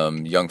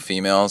young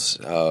females.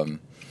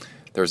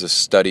 There's a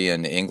study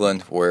in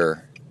England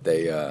where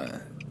they,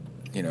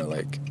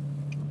 like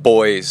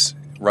boys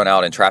run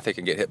out in traffic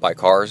and get hit by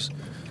cars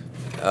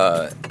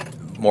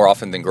more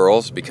often than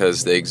girls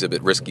because they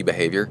exhibit risky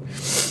behavior.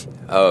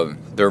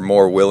 They're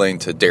more willing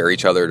to dare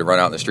each other to run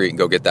out in the street and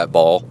go get that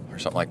ball or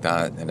something like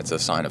that, and it's a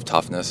sign of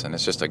toughness, and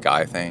it's just a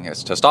guy thing.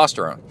 It's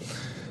testosterone.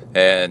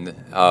 And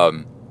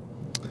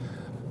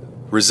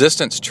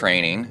resistance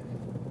training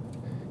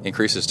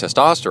increases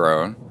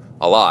testosterone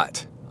a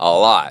lot.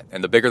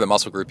 And the bigger the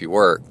muscle group you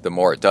work, the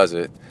more it does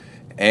it.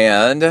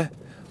 And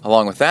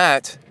along with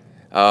that,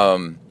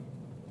 the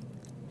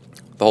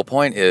whole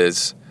point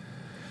is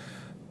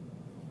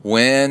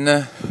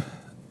when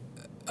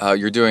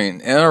you're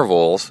doing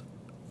intervals,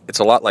 it's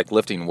a lot like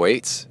lifting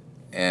weights,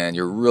 and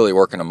you're really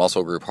working a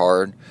muscle group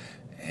hard,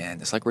 and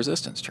it's like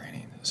resistance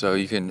training. So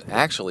you can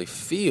actually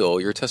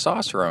feel your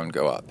testosterone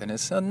go up, and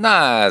it's a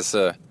nice.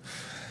 All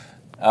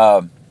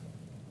right,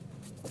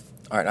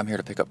 I'm here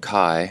to pick up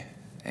Kai,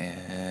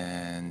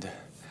 and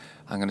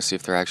I'm going to see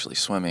if they're actually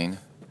swimming.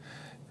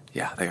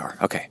 Yeah, they are.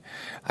 Okay.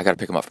 I got to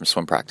pick them up from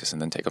swim practice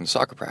and then take them to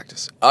soccer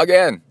practice.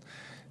 Again.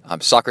 I'm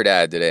soccer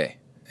dad today.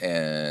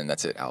 And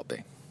that's it. Out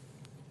big.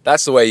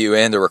 That's the way you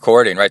end a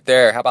recording right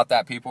there. How about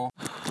that, people?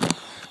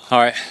 All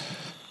right.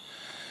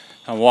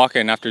 I'm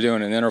walking after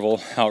doing an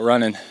interval out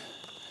running.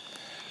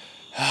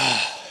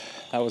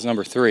 That was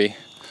number 3.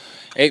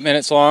 8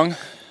 minutes long.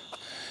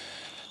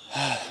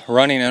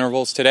 Running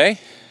intervals today.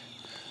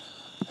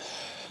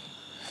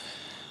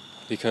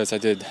 Because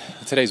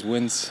today's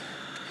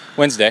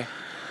Wednesday.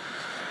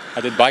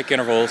 I did bike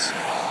intervals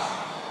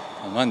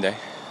on Monday.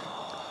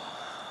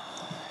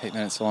 8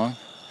 minutes long.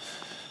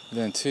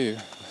 Then 2.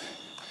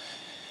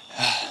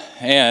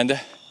 And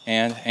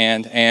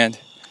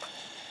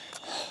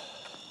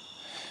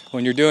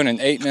when you're doing an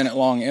 8 minute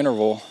long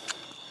interval,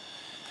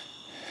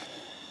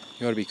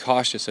 you ought to be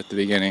cautious at the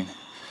beginning.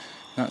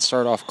 Not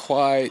start off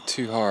quite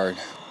too hard.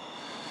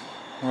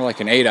 More like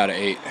an 8 out of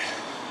 8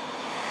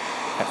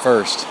 at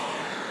first.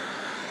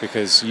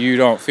 Because you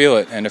don't feel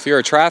it. And if you're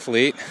a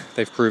triathlete,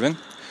 they've proven,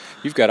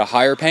 you've got a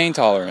higher pain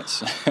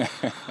tolerance.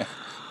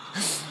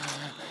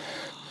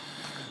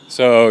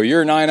 So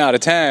your 9 out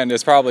of 10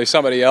 is probably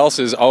somebody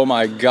else's, oh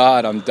my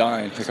God, I'm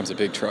dying. Here comes a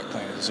big truck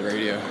playing his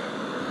radio.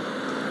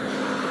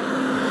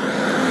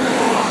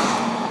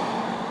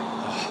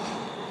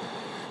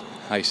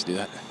 I used to do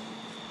that.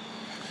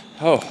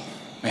 Oh,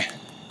 man.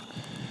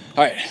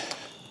 All right.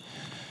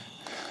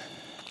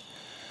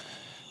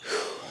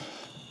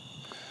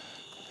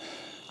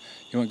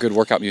 You want good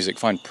workout music,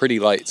 find Pretty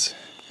Lights.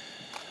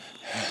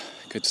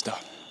 Good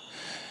stuff.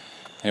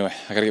 Anyway,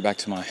 I gotta get back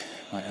to my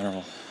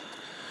interval.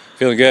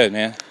 Feeling good,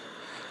 man.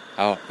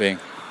 Out, bing.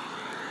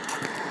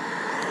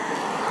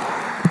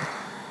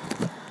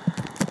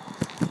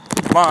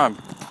 Come on.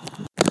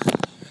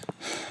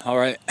 All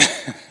right.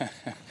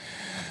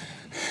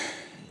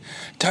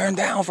 Turn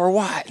down for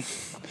what?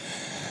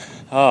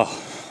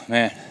 Oh,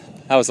 man.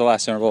 That was the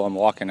last interval. I'm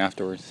walking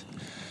afterwards.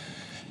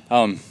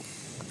 The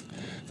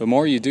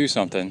more you do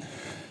something,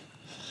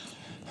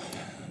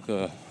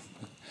 you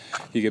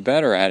get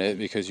better at it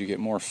because you get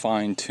more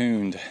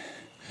fine-tuned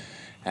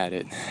at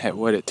it, at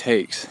what it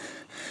takes,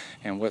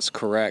 and what's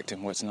correct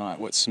and what's not,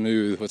 what's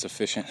smooth, what's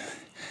efficient,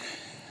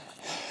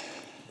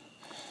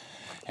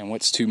 and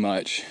what's too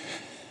much,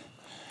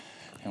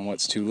 and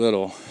what's too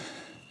little.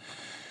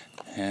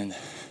 And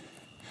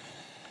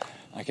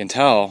I can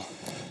tell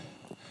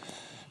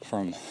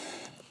from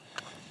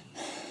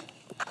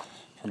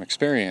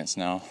experience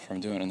now, from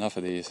doing enough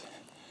of these,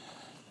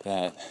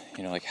 that,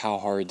 like how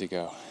hard to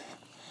go,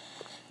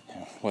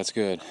 what's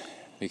good.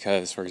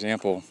 Because, for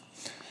example,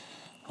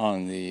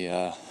 on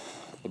the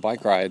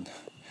bike ride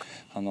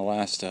on the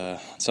last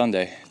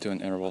Sunday,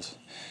 doing intervals,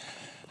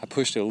 I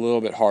pushed it a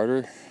little bit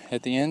harder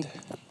at the end,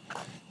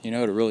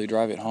 to really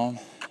drive it home.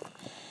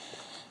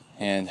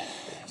 And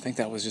I think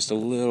that was just a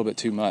little bit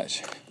too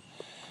much.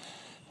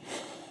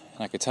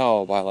 And I could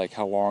tell by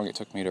how long it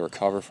took me to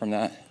recover from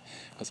that.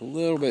 It was a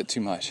little bit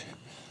too much.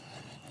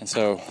 And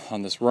so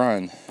on this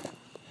run,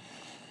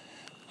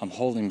 I'm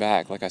holding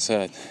back, like I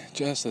said,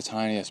 just the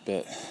tiniest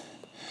bit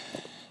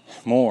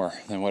more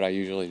than what I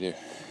usually do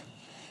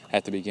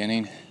at the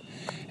beginning.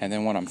 And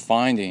then what I'm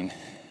finding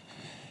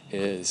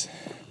is,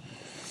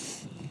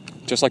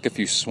 just like if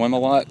you swim a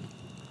lot,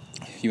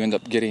 you end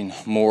up getting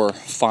more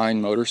fine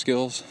motor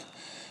skills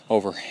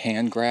over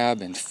hand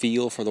grab and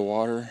feel for the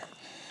water,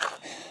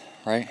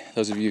 right?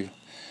 Those of you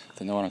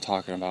that know what I'm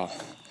talking about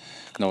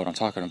know what I'm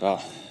talking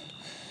about.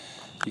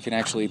 You can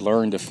actually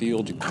learn to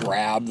feel to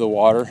grab the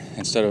water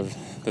instead of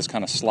this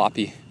kind of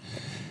sloppy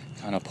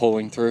kind of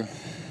pulling through,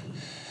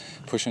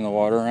 pushing the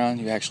water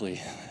around.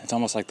 It's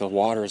almost like the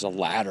water is a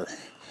ladder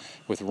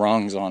with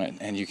rungs on it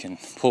and you can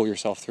pull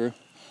yourself through.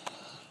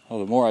 Well,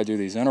 the more I do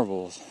these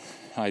intervals,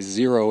 I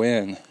zero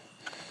in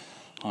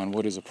on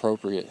what is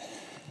appropriate.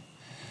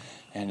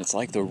 And it's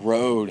like the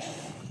road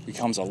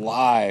becomes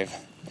alive.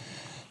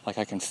 Like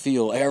I can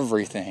feel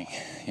everything,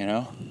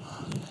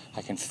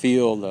 I can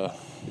feel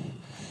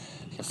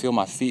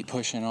my feet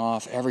pushing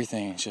off.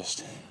 Everything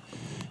just,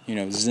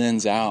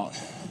 zens out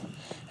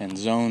and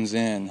zones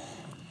in.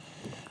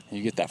 And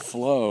you get that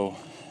flow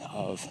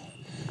of,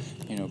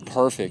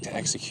 perfect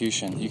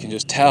execution. You can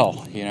just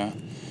tell,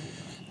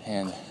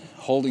 and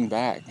holding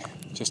back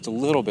just a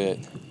little bit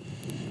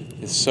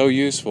is so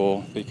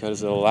useful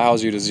because it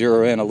allows you to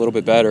zero in a little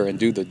bit better and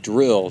do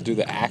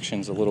the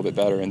actions a little bit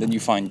better. And then you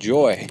find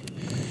joy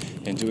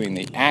in doing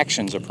the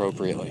actions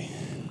appropriately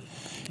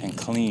and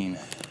clean.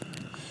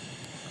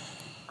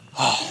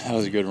 Oh, that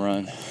was a good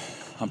run.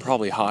 I'm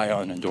probably high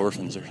on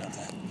endorphins or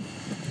something.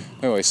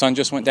 Anyway, sun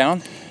just went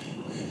down.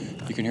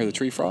 You can hear the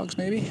tree frogs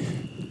maybe.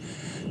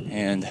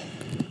 And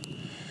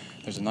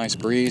there's a nice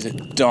breeze.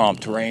 It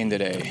dumped rain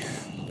today.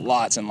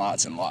 Lots and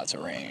lots and lots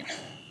of rain.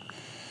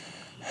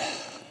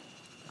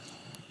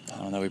 I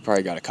don't know, we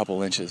probably got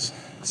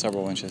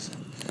several inches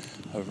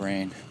of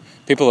rain.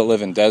 People that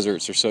live in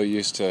deserts are so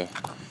used to,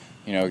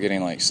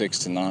 getting 6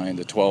 to 9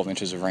 to 12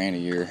 inches of rain a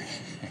year.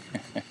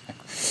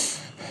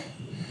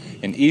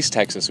 In East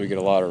Texas, we get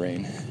a lot of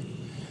rain.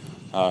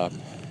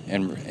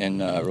 in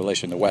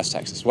relation to West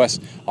Texas.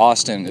 West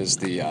Austin is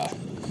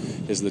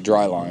the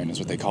dry line, is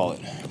what they call it,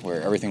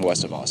 where everything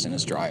west of Austin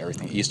is dry.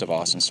 Everything east of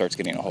Austin starts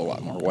getting a whole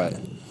lot more wet.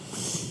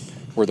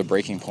 We're the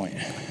breaking point.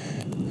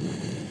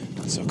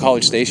 So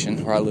College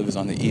Station, where I live, is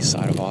on the east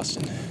side of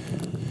Austin.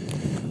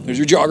 There's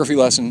your geography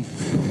lesson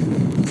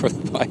for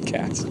the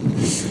podcast.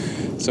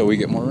 So we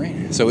get more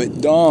rain. So it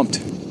dumped,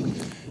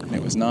 and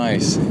it was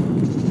nice.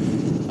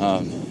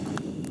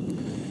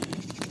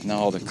 Now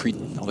all the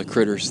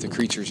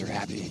creatures are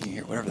happy. You can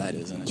hear whatever that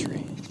is in a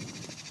tree.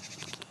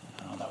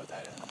 I don't know what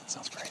that is. It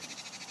sounds crazy.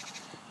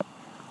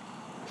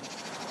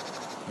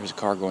 There's a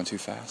car going too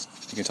fast.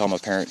 You can tell I'm a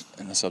parent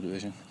in the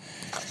subdivision.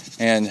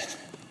 And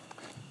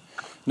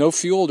no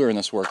fuel during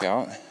this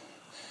workout.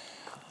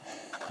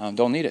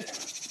 Don't need it.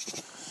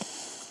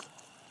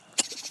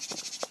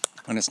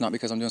 And it's not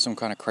because I'm doing some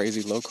kind of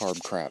crazy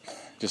low-carb crap.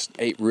 Just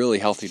ate really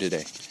healthy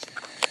today.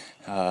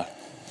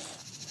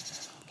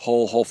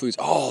 Whole foods.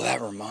 Oh,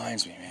 that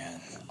reminds me, man.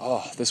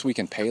 Oh, this week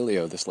in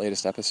paleo, this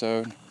latest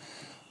episode.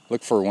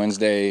 Look for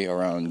Wednesday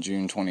around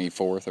June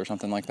 24th or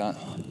something like that.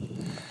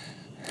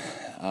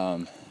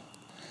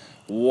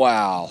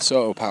 Wow,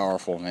 so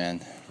powerful,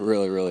 man.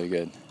 Really, really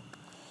good.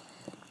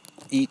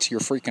 Eat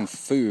your freaking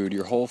food,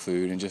 your whole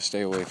food, and just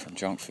stay away from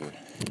junk food.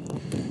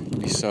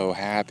 Be so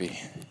happy.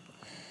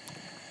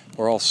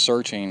 We're all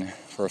searching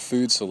for a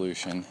food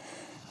solution,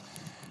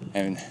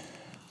 and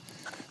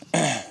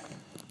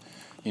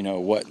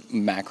what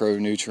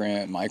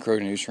macronutrient,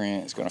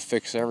 micronutrient is going to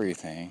fix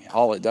everything.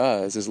 All it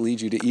does is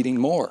lead you to eating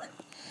more.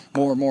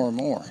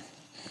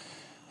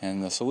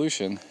 And the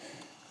solution,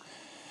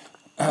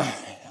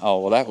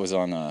 that was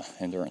on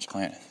Endurance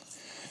Planet.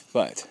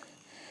 But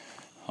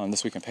on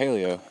This Week in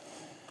Paleo,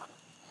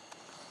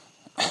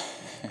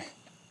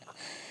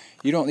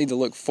 you don't need to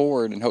look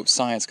forward and hope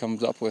science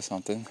comes up with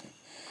something.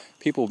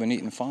 People have been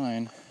eating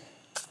fine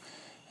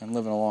and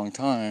living a long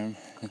time,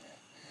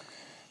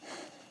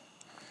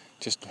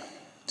 just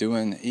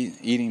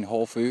eating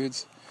whole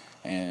foods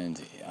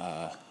and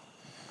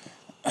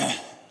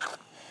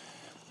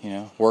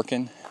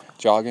working,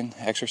 jogging,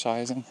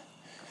 exercising,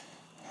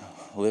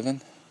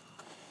 living,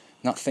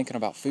 not thinking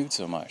about food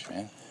so much,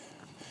 man.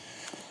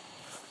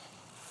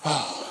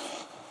 Had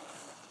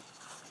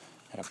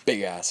a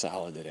big ass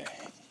salad today.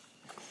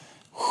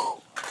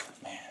 Whew,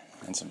 man,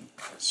 and some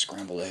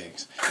scrambled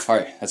eggs. All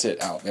right, that's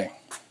it. Out, bang.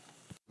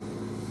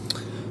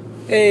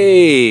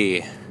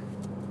 Hey,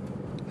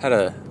 had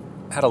a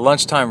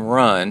lunchtime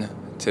run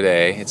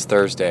today. It's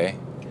Thursday,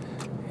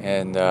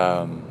 and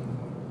I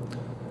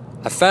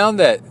found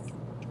that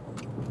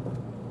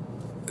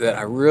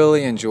I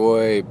really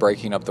enjoy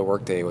breaking up the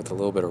workday with a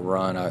little bit of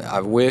run.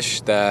 I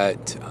wish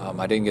that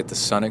I didn't get the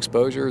sun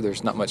exposure.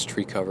 There's not much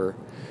tree cover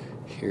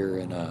here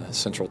in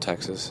central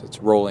Texas. It's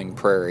rolling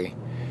prairie,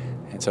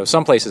 and so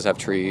some places have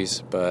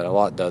trees, but a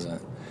lot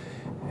doesn't.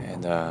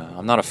 And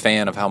I'm not a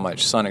fan of how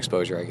much sun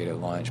exposure I get at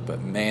lunch,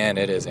 but man,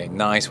 it is a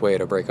nice way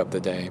to break up the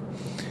day.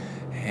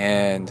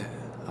 And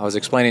I was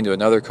explaining to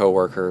another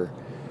coworker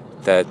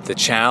that the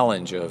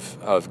challenge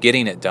of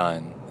getting it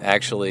done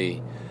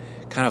actually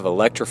kind of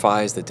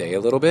electrifies the day a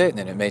little bit,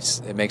 and it makes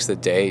the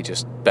day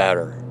just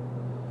better.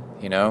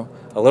 A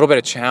little bit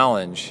of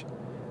challenge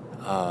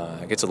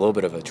gets a little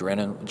bit of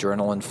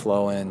adrenaline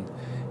flowing,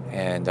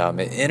 and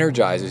it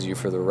energizes you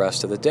for the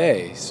rest of the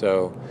day.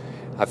 So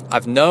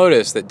I've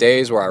noticed that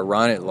days where I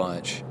run at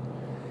lunch,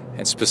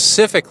 and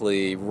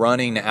specifically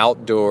running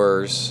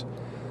outdoors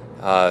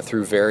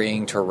through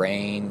varying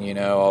terrain,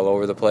 all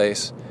over the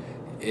place,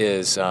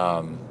 is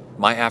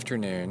my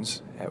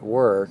afternoons at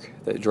work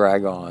that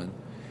drag on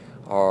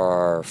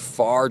are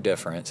far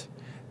different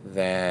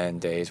than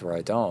days where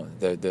I don't.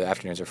 The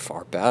afternoons are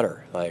far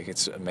better. Like,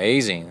 it's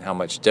amazing how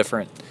much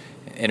different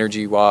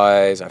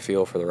energy-wise I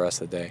feel for the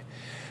rest of the day.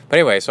 But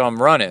anyway, so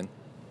I'm running,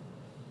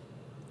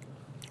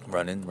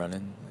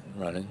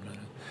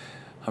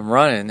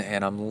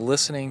 and I'm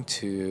listening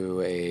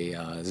to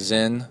a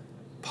Zen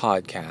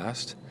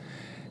podcast,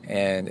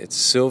 and it's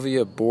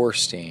Sylvia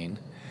Boorstein,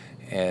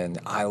 and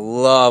I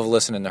love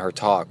listening to her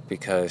talk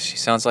because she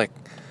sounds like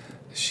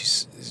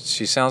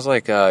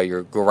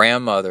your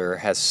grandmother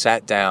has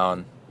sat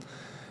down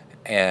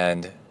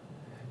and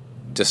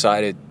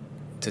decided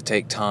to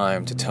take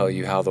time to tell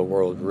you how the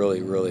world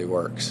really, really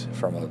works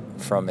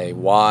from a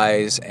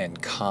wise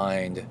and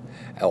kind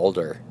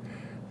elder,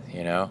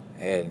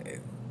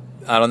 And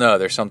I don't know,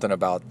 there's something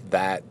about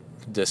that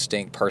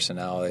distinct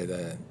personality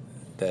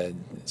that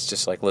it's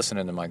just like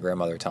listening to my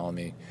grandmother telling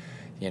me,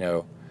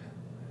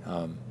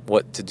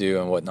 what to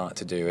do and what not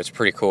to do. It's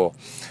pretty cool.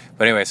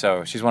 But anyway,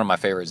 so she's one of my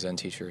favorite Zen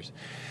teachers.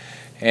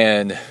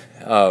 And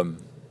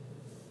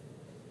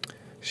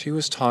she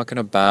was talking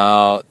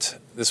about,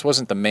 this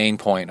wasn't the main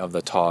point of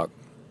the talk,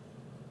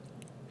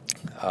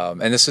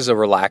 and this is a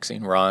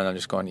relaxing run. I'm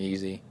just going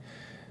easy.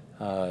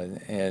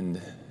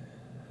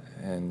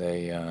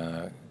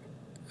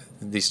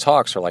 These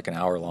talks are like an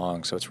hour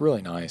long, so it's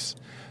really nice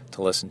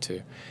to listen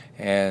to.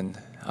 And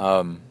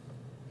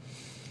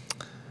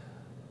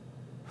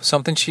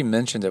something she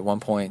mentioned at one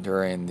point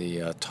during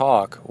the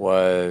talk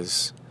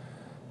was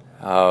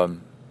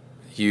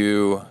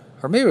you,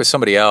 or maybe it was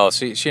somebody else.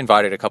 She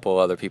invited a couple of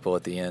other people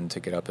at the end to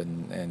get up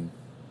and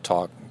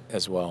talk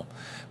as well.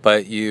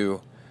 But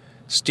you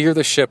steer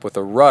the ship with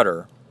a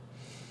rudder,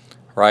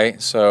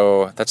 right?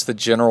 So that's the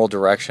general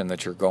direction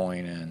that you're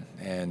going in,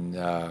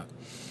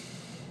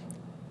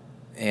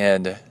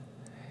 and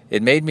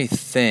it made me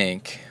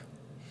think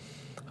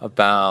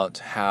about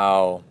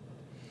how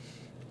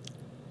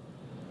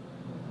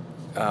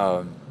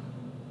and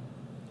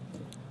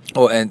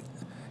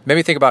made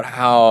me think about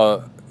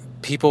how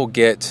people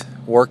get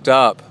worked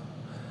up.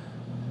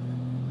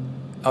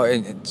 Oh,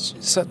 and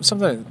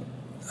something.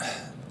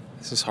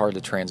 This is hard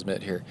to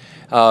transmit here.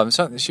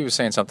 She was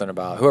saying something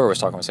about, whoever was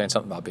talking was saying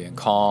something about being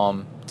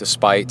calm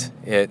despite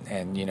it,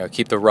 and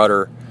keep the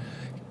rudder,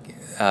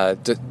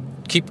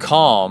 keep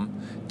calm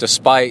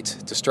despite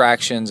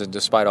distractions and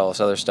despite all this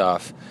other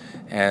stuff,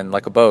 and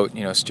like a boat,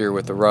 steer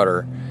with the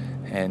rudder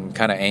and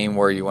kind of aim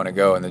where you want to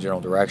go in the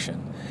general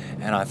direction.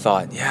 And I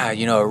thought,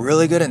 a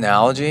really good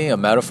analogy, a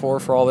metaphor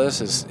for all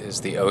this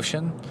is the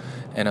ocean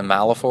and a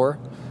malaphor,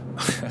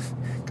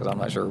 because I'm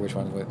not sure which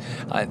one.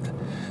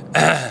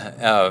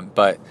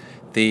 But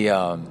the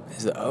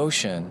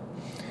ocean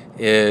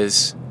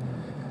is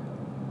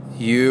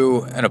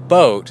you in a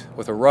boat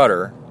with a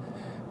rudder,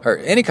 or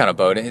any kind of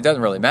boat. It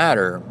doesn't really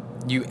matter.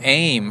 You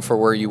aim for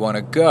where you want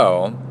to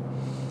go,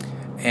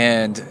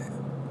 and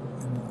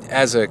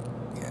as a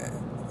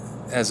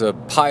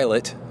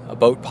pilot, a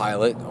boat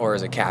pilot, or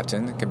as a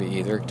captain, it can be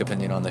either,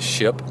 depending on the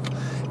ship,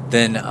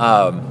 then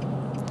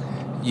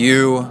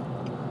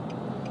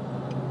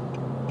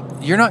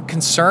you're not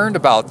concerned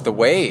about the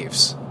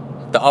waves,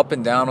 the up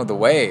and down of the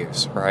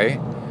waves, right?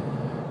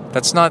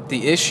 That's not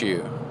the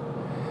issue.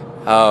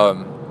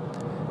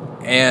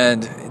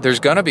 And there's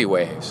going to be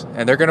waves,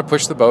 and they're going to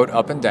push the boat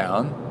up and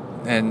down,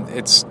 and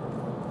it's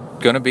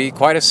going to be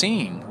quite a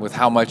scene with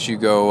how much you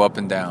go up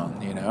and down,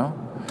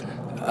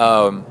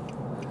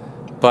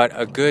 But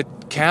a good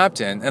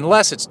captain,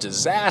 unless it's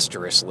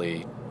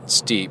disastrously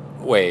steep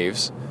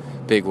waves,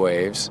 big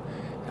waves,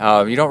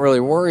 you don't really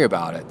worry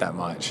about it that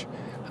much.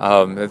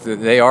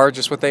 They are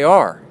just what they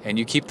are, and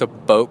you keep the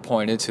boat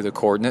pointed to the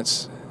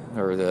coordinates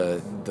or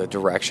the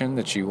direction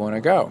that you want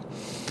to go.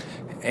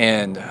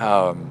 And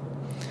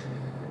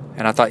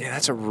I thought,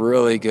 that's a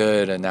really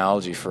good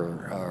analogy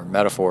or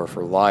metaphor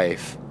for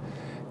life,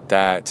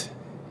 that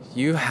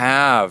you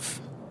have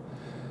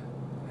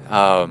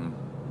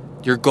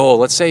your goal.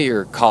 Let's say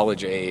you're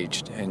college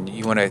aged and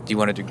you want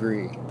a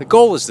degree. The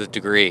goal is the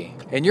degree,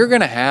 and you're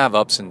going to have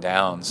ups and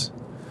downs,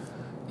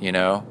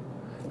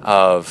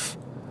 of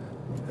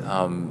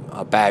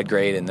a bad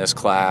grade in this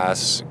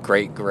class,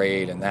 great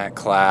grade in that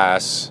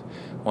class.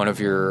 One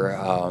of your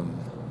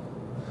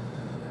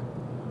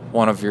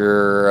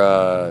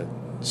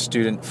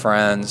student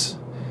friends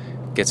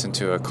gets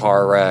into a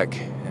car wreck,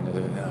 and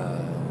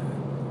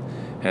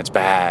it's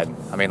bad.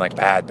 I mean, like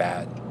bad.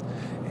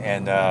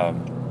 And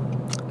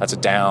that's a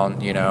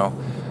down,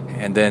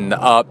 And then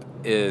the up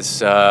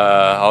is, you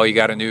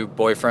got a new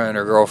boyfriend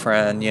or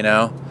girlfriend,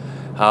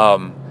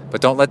 But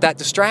don't let that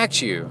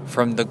distract you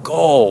from the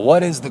goal.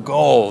 What is the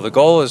goal? The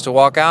goal is to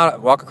walk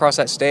across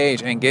that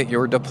stage and get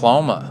your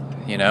diploma,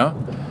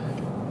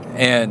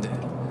 And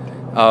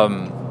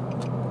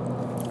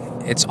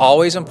it's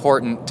always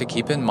important to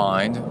keep in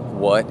mind,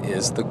 what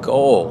is the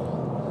goal?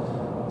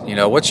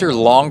 What's your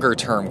longer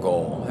term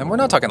goal? And we're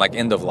not talking like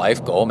end of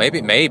life goal, maybe,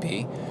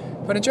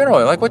 but in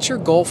general, like, what's your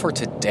goal for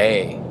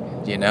today?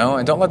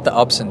 And don't let the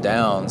ups and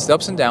downs. The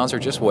ups and downs are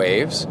just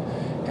waves,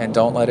 and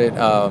don't let it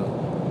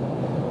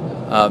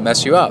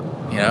mess you up,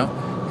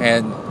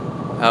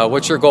 And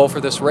what's your goal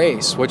for this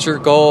race? What's your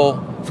goal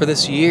for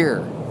this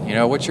year?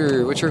 What's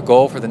your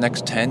goal for the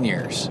next 10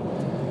 years?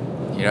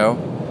 You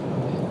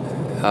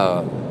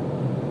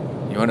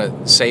want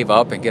to save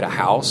up and get a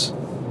house?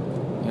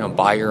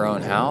 Buy your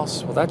own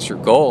house? Well, that's your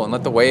goal, and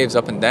let the waves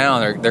up and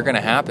down. They're going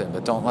to happen,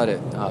 but don't let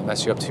it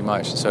mess you up too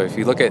much. So if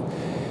you look at,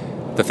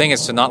 the thing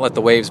is to not let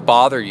the waves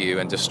bother you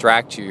and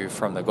distract you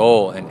from the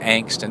goal, and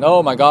angst, and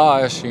oh my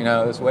gosh,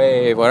 this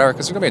wave, whatever,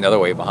 because there's going to be another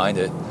wave behind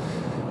it.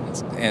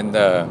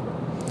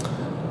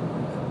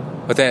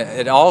 But then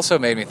it also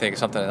made me think of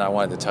something that I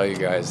wanted to tell you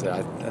guys that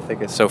I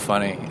think is so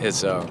funny.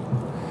 Is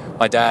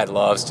my dad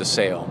loves to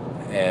sail,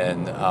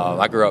 and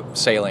I grew up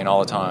sailing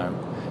all the time.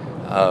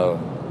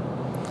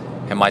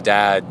 And my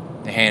dad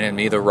handed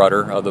me the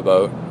rudder of the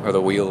boat, or the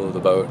wheel of the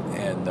boat,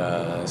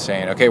 and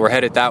saying, okay, we're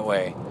headed that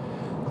way.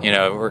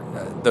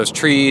 Those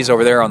trees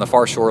over there on the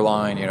far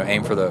shoreline,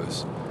 aim for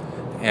those.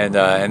 And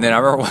then I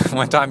remember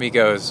one time he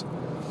goes,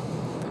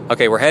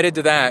 okay, we're headed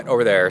to that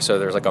over there. So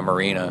there's like a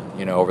marina,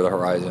 over the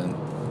horizon,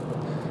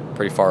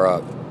 pretty far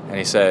up. And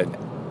he said,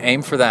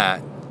 aim for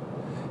that.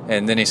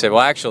 And then he said, well,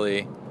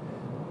 actually,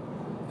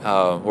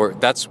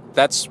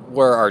 that's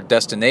where our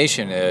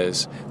destination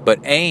is, but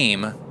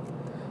aim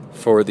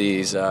for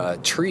these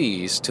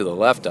trees to the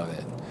left of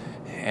it,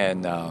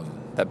 and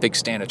that big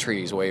stand of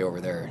trees way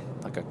over there,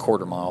 like a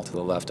quarter mile to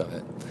the left of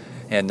it.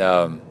 And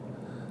I'm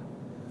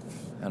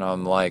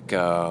like,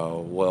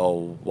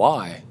 well,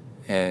 why?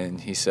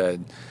 And he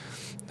said,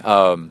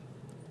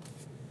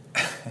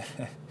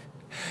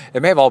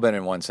 It may have all been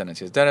in one sentence.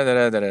 He goes,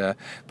 da-da-da-da-da-da,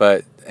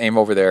 but aim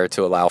over there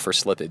to allow for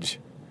slippage.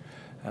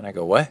 And I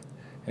go, what?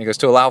 And he goes,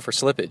 to allow for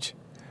slippage.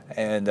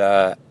 And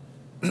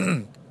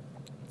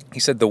he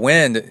said the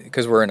wind,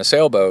 because we're in a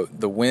sailboat,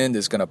 the wind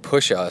is going to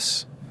push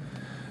us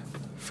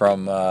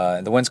from,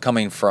 the wind's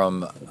coming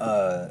from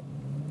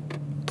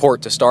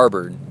port to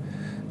starboard,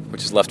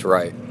 which is left to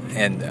right.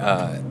 And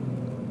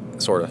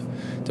sort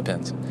of,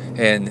 depends.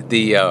 And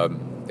the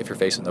if you're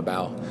facing the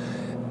bow,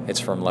 it's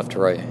from left to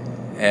right.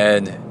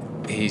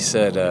 And he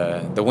said,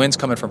 the wind's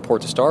coming from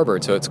port to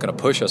starboard, so it's going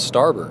to push us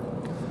starboard.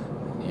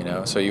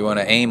 So you want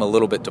to aim a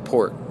little bit to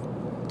port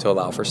to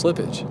allow for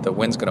slippage. The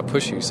wind's going to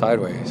push you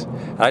sideways.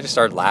 And I just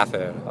started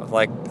laughing.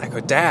 I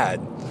go,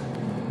 Dad,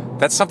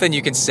 that's something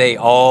you can say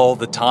all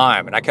the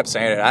time. And I kept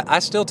saying it. I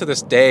still to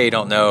this day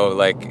don't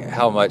know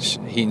how much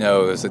he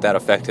knows that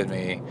affected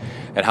me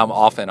and how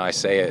often I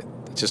say it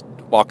just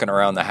walking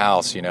around the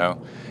house,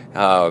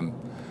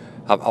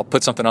 I'll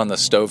put something on the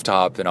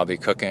stovetop and I'll be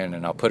cooking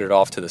and I'll put it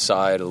off to the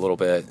side a little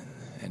bit.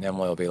 And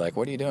Emily will be like,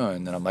 what are you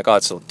doing? And I'm like, oh,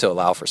 it's to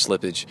allow for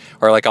slippage.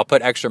 Or I'll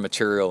put extra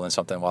material in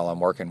something while I'm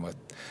working with,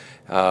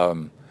 I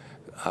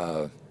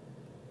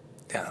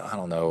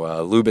don't know,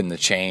 lubing the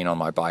chain on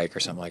my bike or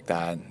something like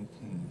that. And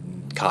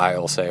Kai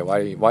will say,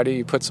 why do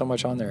you put so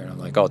much on there? And I'm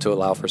like, oh, to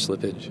allow for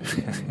slippage.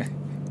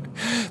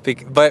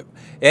 But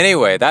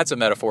anyway, that's a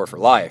metaphor for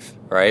life,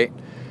 right?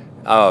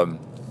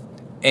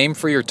 Aim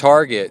for your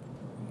target,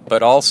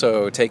 but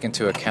also take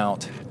into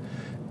account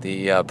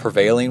the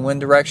prevailing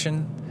wind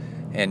direction.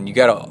 And you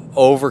got to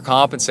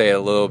overcompensate a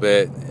little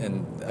bit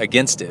and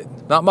against it.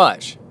 Not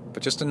much,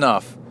 but just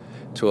enough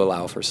to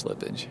allow for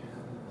slippage.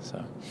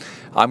 So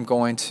I'm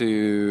going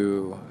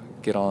to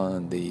get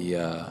on the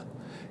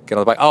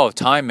bike. Oh,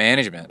 time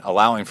management,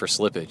 allowing for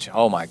slippage.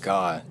 Oh my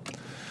God.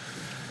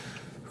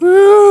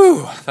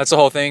 Woo! That's the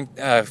whole thing.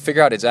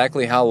 Figure out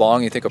exactly how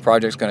long you think a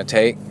project's going to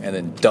take and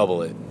then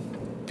double it,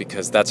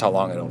 because that's how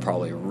long it'll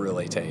probably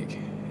really take.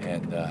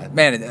 And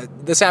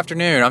this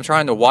afternoon I'm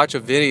trying to watch a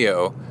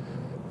video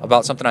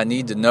about something I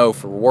need to know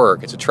for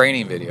work. It's a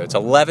training video. It's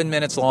 11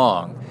 minutes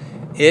long.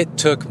 It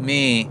took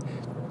me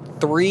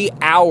 3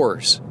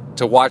 hours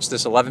to watch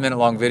this 11-minute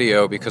long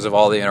video because of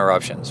all the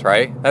interruptions,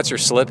 right? That's your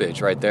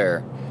slippage right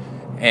there.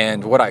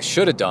 And what I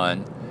should have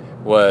done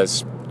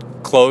was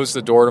close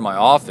the door to my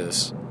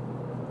office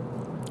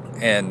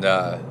and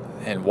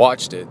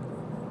watched it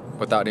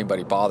without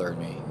anybody bothering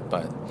me.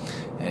 But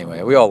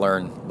anyway, we all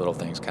learn little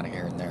things kind of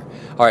here and there.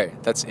 All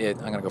right, that's it.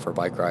 I'm going to go for a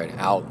bike ride.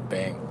 Out.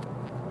 Bang.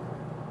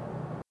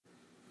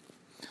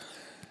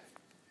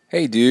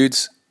 Hey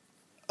dudes,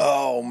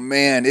 oh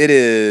man, it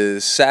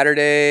is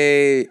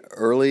Saturday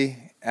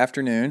early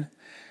afternoon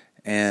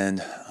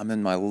and I'm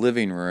in my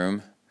living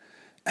room.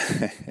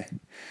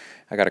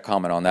 I got to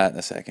comment on that in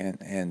a second.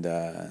 And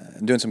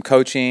I'm doing some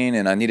coaching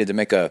and I need to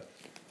make a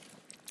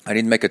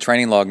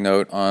training log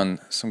note on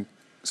some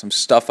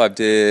stuff I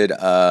did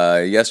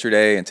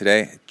yesterday and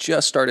today. It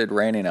just started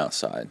raining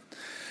outside.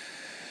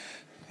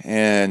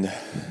 And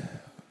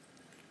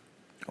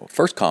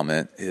first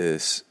comment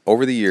is,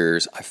 over the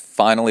years, I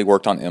finally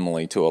worked on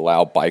Emily to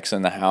allow bikes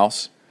in the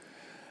house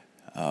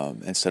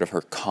instead of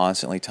her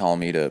constantly telling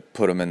me to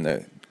put them in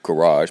the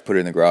garage, put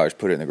it in the garage,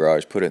 put it in the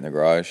garage, put it in the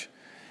garage.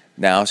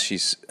 Now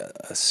she's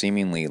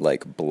seemingly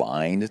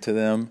blind to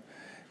them.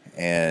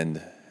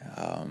 And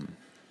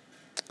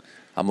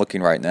I'm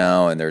looking right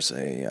now and there's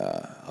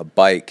a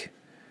bike.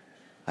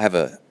 I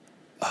have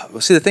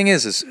see, the thing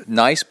is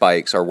nice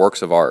bikes are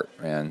works of art,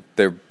 man.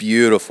 They're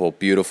beautiful,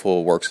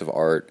 beautiful works of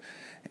art.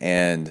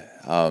 And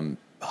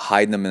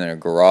hiding them in a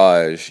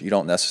garage, you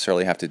don't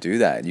necessarily have to do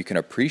that. You can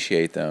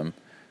appreciate them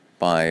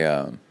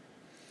by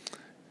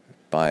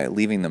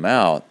leaving them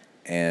out,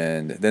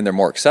 and then they're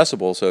more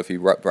accessible. So if you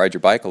ride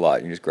your bike a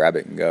lot, you just grab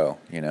it and go,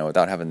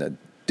 without having to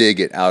dig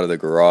it out of the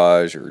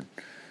garage or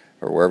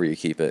wherever you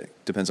keep it.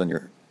 Depends on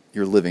your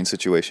living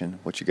situation,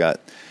 what you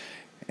got.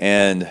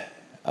 And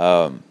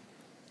the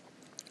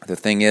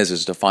thing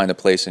is to find a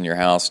place in your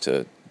house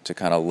to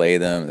kind of lay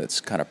them that's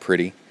kind of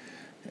pretty.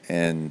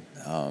 And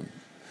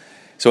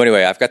so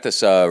anyway, I've got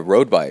this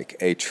road bike,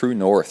 a True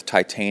North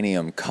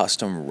titanium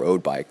custom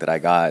road bike that I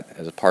got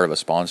as a part of a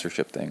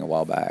sponsorship thing a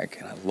while back.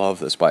 And I love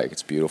this bike.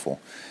 It's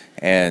beautiful.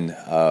 And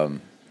I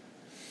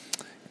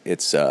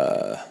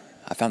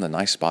found a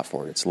nice spot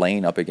for it. It's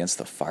laying up against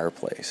the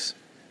fireplace.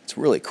 It's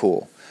really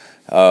cool.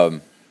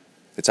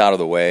 It's out of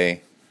the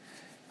way.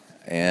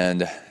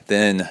 And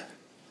then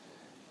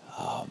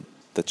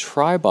the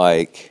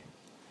tri-bike,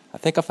 I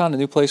think I found a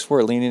new place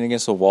for it, leaning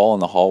against the wall in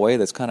the hallway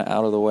that's kind of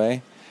out of the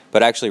way.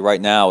 But actually, right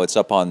now it's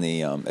up on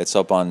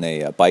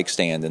the bike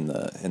stand in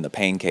the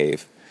pain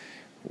cave,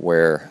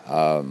 where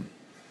I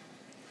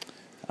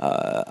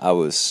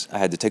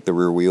had to take the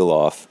rear wheel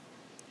off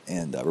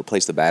and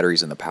replace the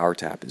batteries in the power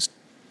tap. His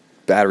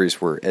batteries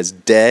were as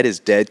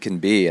dead can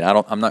be, and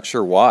I'm not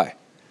sure why.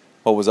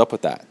 What was up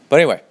with that? But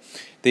anyway,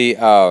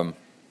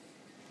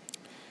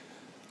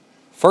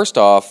 first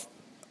off,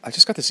 I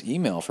just got this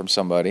email from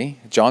somebody,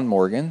 John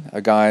Morgan,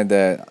 a guy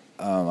that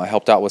I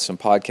helped out with some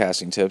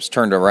podcasting tips. He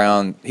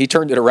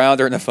turned it around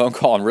during the phone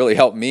call and really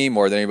helped me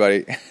more than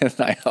anybody, and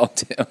I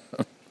helped him.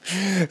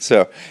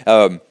 So,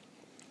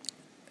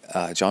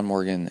 John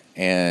Morgan,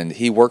 and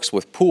he works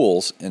with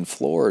pools in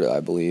Florida,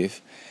 I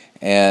believe,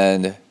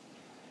 and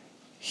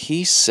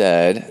he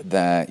said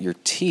that your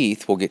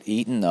teeth will get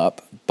eaten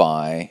up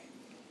by,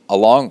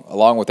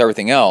 along with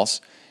everything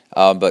else,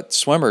 but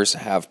swimmers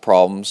have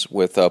problems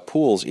with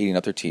pools eating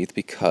up their teeth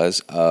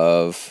because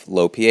of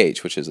low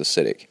pH, which is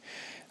acidic.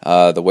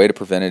 The way to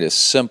prevent it is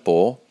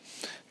simple,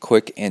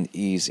 quick, and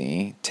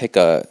easy. Take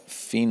a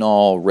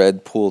phenol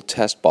red pool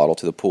test bottle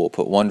to the pool.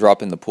 Put 1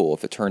 drop in the pool.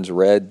 If it turns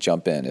red,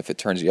 jump in. If it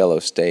turns yellow,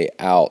 stay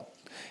out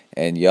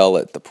and yell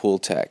at the pool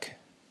tech.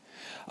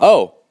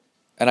 Oh,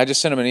 and I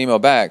just sent him an email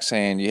back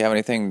saying, do you have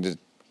anything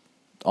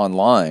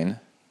online?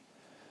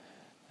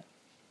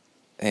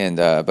 And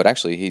but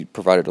actually, he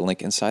provided a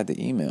link inside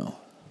the email.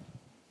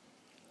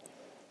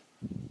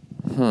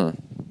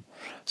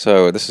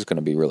 So this is going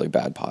to be really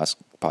bad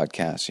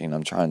podcasting.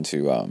 I'm trying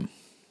to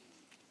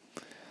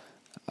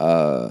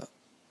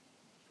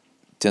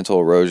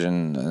dental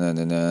erosion,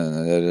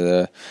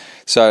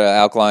 so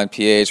alkaline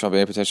pH might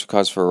be a potential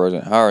cause for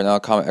erosion. However, now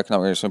common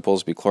economic swimming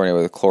pools be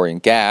chlorinated with chlorine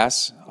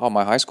gas. Oh,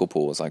 my high school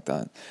pool was like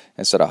that.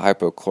 Instead of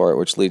hypochlorite,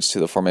 which leads to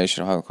the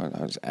formation of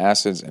hypochlorite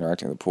acids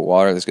interacting with the pool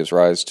water. This gives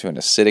rise to an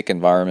acidic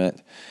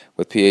environment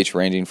with pH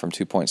ranging from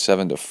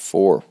 2.7 to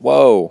 4.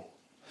 Whoa!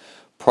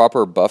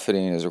 Proper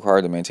buffeting is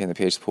required to maintain the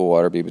pH of the pool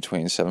water be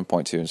between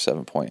 7.2 and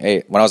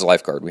 7.8. When I was a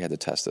lifeguard, we had to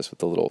test this with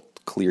the little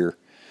clear,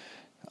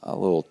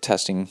 little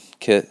testing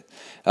kit.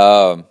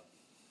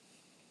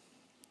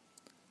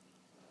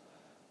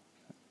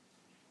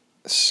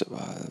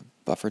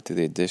 Buffered through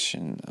the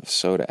addition of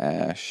soda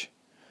ash.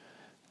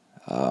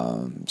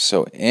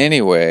 So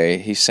anyway,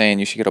 he's saying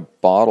you should get a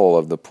bottle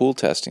of the pool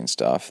testing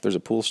stuff. There's a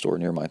pool store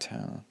near my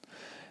town.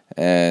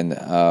 And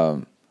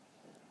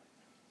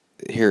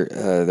here,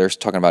 they're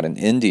talking about in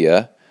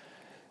India,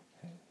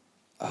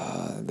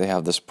 they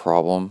have this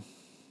problem.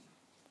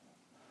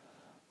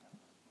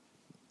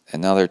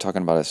 And now they're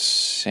talking about a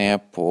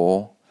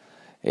sample,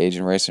 age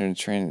and race and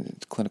training,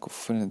 clinical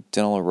foot,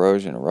 dental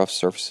erosion, rough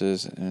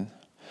surfaces, and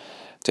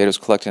data was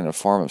collected in a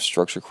form of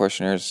structured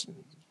questionnaires.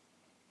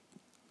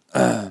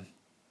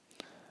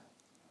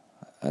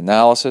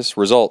 Analysis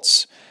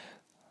results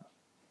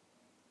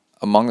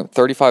among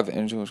 35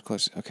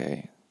 individuals.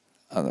 Okay,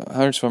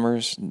 100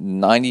 swimmers,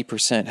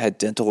 90% had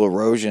dental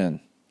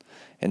erosion,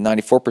 and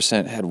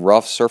 94% had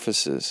rough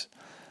surfaces.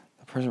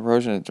 The present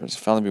erosion was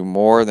found to be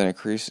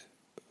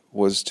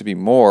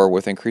more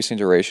with increasing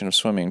duration of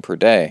swimming per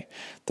day.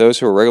 Those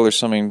who were regular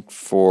swimming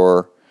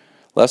for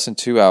less than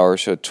 2 hours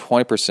showed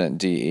 20%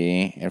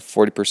 DE and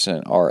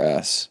 40%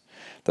 RS.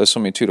 Those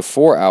swimming 2 to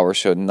 4 hours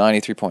showed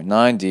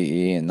 93.9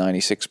 DE and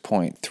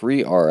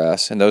 96.3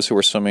 RS. And those who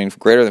were swimming for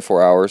greater than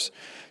 4 hours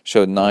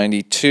showed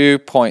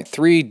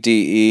 92.3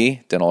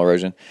 DE, dental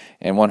erosion,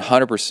 and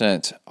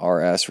 100%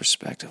 RS,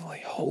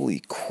 respectively.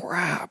 Holy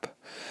crap.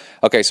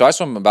 Okay, so I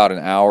swim about an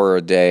hour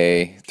a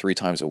day, 3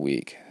 times a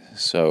week.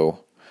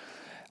 So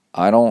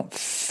I don't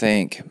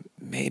think,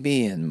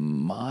 maybe in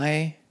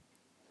my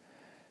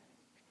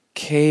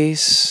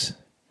case,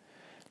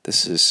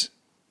 this is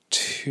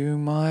too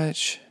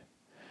much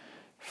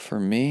for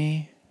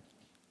me.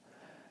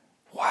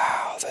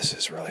 Wow, this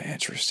is really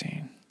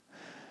interesting.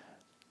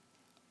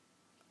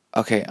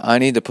 Okay, I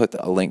need to put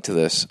a link to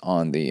this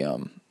on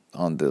the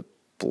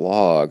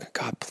blog.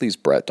 God, please,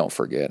 Brett, don't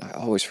forget. I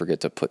always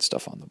forget to put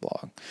stuff on the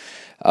blog.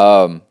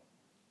 I'll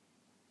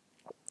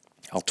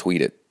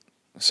tweet it.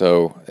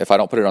 So if I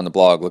don't put it on the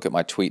blog, look at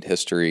my tweet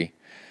history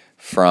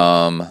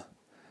from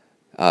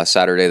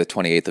Saturday the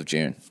 28th of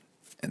June,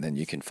 and then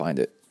you can find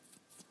it.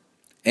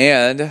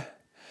 And,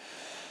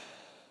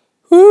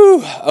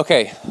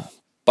 okay,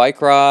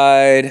 bike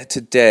ride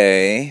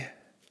today.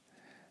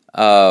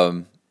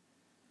 I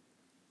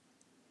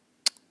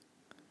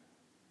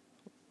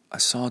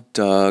saw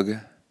Doug.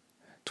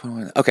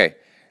 21. Okay,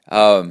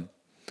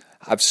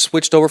 I've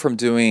switched over from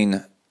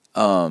doing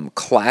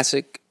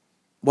classic.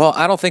 Well,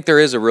 I don't think there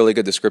is a really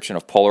good description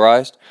of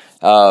polarized.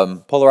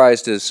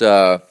 Polarized is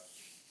there's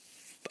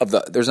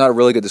not a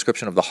really good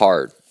description of the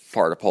hard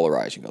part of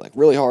polarized. You can go like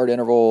really hard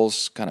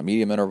intervals, kind of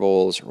medium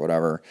intervals, or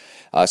whatever.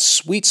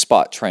 Sweet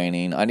spot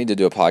training. I need to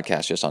do a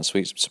podcast just on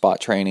sweet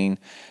spot training,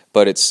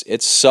 but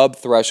it's sub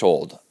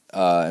threshold.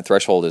 And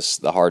threshold is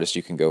the hardest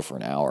you can go for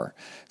an hour.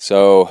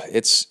 So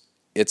it's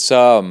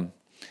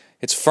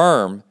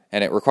firm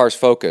and it requires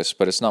focus,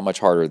 but it's not much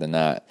harder than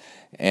that.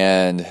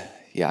 And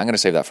yeah, I'm going to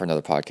save that for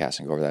another podcast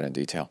and go over that in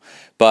detail.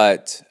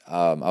 But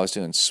I was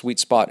doing sweet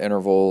spot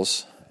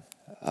intervals.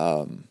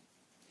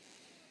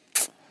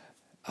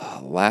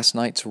 Last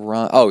night's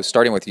run.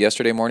 Starting with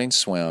yesterday morning's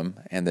swim,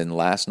 and then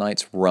last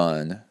night's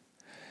run,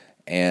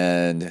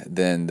 and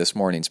then this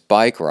morning's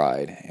bike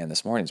ride. And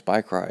this morning's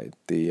bike ride,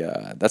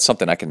 that's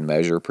something I can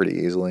measure pretty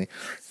easily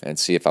and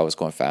see if I was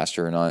going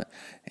faster or not.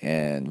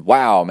 And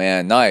wow,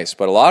 man, nice.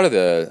 But a lot of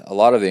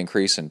the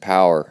increase in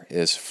power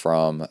is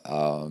from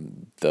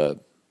the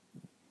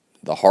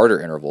the harder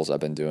intervals I've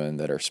been doing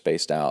that are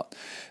spaced out.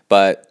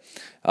 But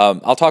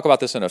I'll talk about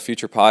this in a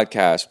future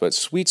podcast, but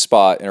sweet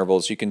spot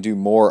intervals, you can do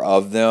more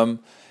of them,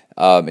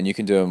 and you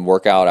can do them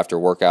workout after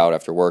workout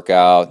after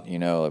workout,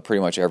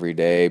 pretty much every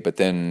day. But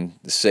then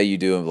say you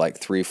do them like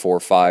 3, 4,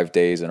 5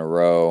 days in a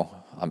row.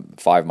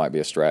 5 might be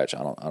a stretch. I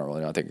don't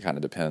really know. I think it kind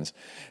of depends.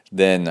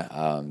 Then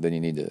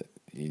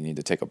you need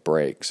to take a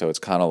break. So it's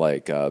kind of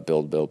like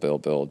build,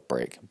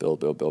 break,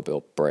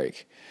 build,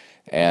 break.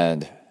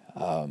 And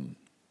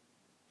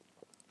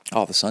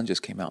the sun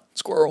just came out.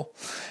 Squirrel.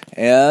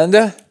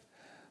 And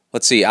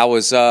let's see. I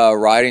was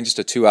riding just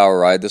a 2-hour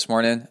ride this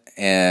morning,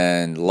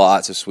 and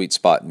lots of sweet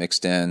spot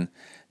mixed in.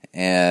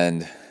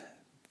 And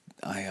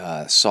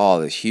I saw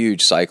the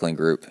huge cycling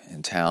group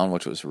in town,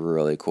 which was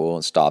really cool,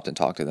 and stopped and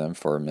talked to them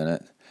for a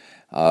minute.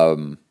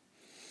 I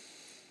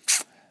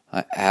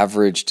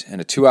averaged in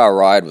a 2-hour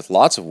ride with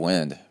lots of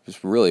wind. It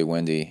was really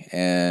windy,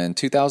 and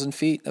 2,000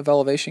 feet of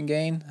elevation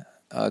gain,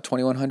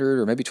 2,100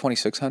 or maybe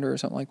 2,600 or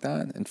something like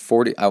that. And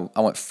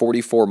I went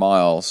 44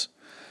 miles,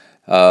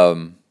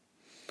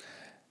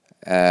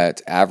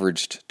 at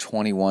averaged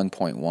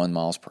 21.1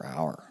 miles per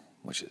hour,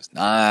 which is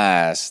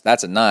nice.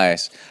 That's a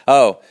nice.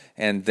 Oh,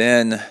 and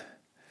then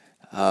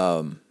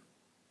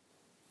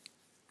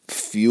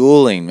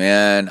fueling,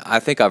 man. I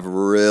think I've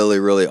really,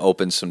 really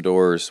opened some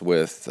doors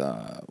with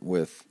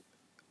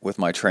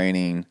my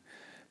training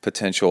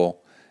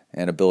potential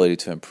and ability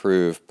to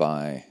improve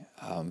by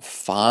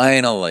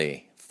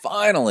finally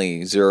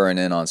zeroing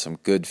in on some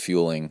good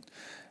fueling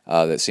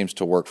that seems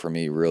to work for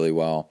me really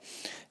well.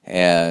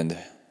 And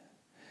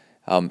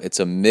it's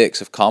a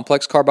mix of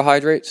complex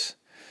carbohydrates,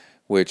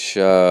 which,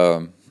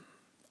 if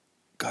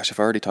I've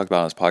already talked about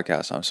it on this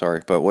podcast, I'm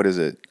sorry, but what is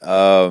it?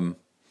 What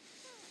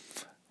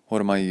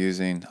am I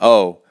using?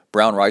 Oh,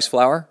 brown rice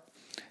flour,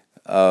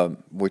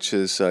 which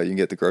is you can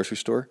get at the grocery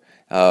store.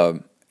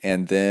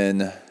 And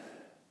then,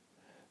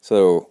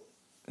 so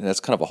that's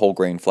kind of a whole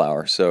grain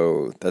flour.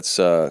 So that's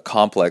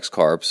complex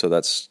carbs, so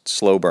that's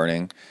slow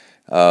burning.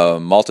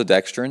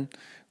 Maltodextrin,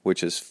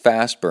 which is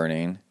fast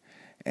burning.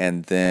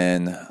 And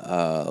then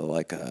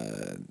like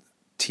a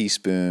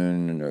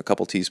teaspoon or a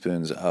couple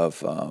teaspoons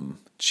of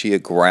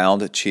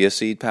ground chia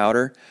seed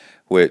powder,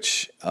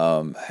 which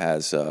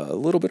has a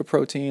little bit of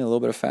protein, a little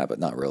bit of fat, but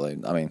not really.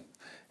 I mean,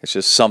 it's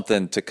just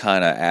something to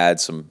kind of add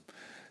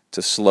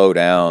to slow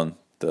down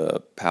the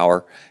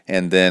power.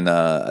 And then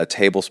a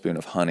tablespoon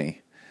of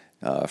honey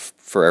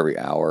for every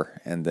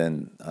hour, and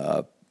then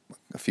a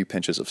few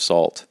pinches of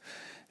salt.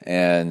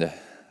 And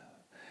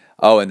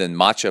then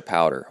matcha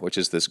powder, which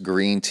is this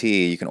green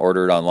tea. You can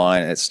order it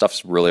online, and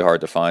stuff's really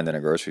hard to find in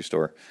a grocery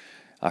store.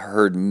 I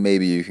heard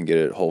maybe you can get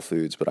it at Whole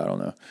Foods, but I don't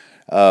know.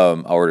 I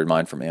ordered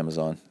mine from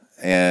Amazon.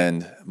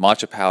 And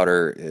matcha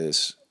powder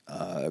is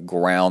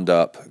ground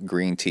up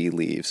green tea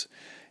leaves.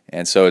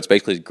 And so it's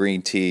basically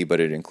green tea, but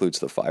it includes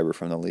the fiber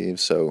from the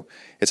leaves. So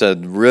it's a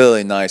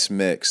really nice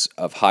mix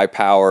of high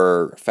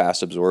power,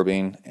 fast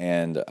absorbing,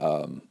 and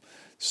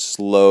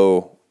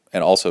slow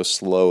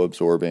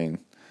absorbing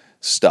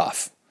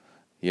stuff.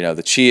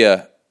 The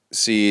chia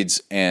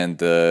seeds and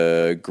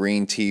the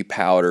green tea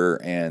powder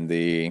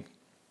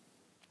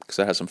because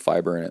that has some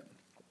fiber in it,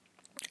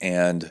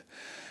 and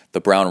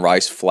the brown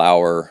rice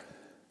flour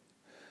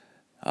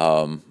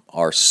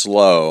are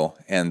slow,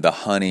 and the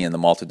honey and the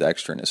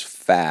maltodextrin is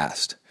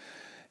fast.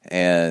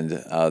 And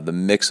the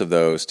mix of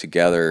those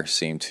together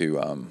seem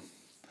to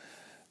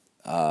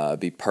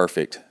be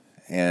perfect.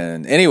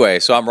 And anyway,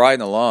 so I'm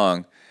riding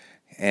along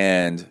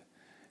and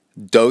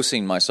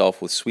dosing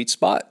myself with sweet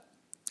spot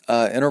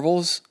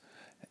intervals.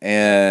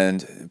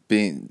 And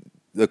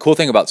the cool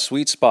thing about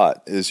sweet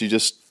spot is you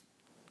just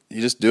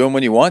do them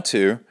when you want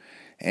to.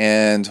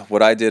 And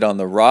what I did on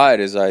the ride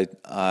is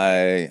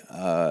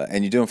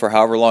and you do them for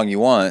however long you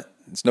want.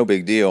 It's no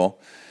big deal.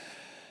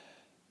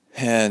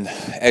 And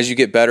as you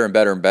get better and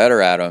better and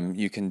better at them,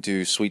 you can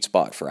do sweet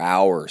spot for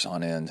hours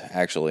on end,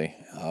 actually.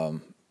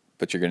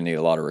 But you're going to need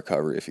a lot of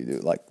recovery if you do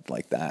it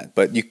like that.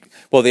 But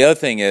the other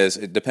thing is,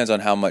 it depends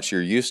on how much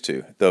you're used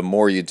to. The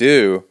more you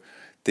do,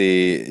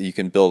 you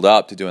can build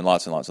up to doing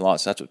lots and lots and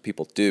lots. That's what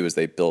people do, is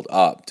they build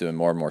up doing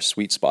more and more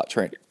sweet spot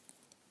training,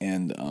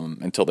 and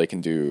until they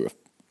can do.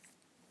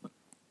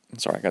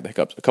 Sorry, I got the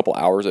hiccups. A couple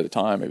hours at a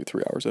time, maybe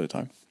 3 hours at a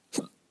time.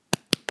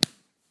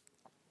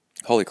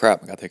 Holy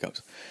crap, I got the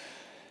hiccups.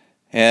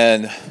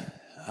 And,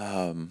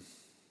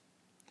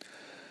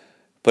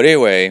 but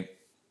anyway,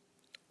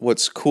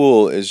 what's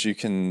cool is you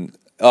can.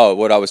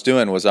 What I was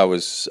doing was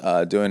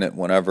doing it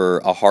whenever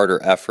a harder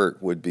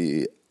effort would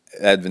be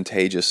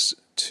advantageous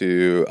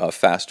to a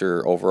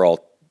faster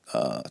overall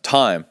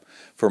time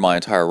for my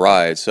entire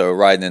ride. So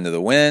riding into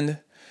the wind,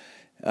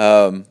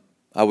 I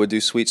would do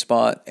sweet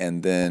spot,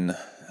 and then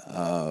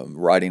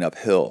riding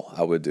uphill,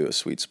 I would do a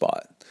sweet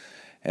spot.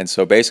 And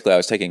so basically I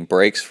was taking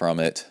breaks from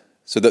it.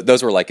 So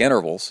those were like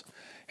intervals,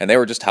 and they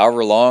were just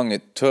however long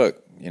it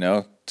took,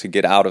 to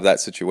get out of that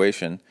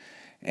situation.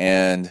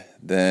 And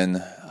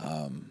then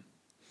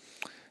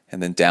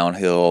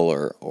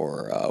downhill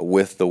or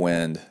with the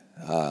wind,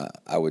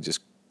 I would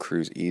just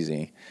cruise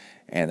easy.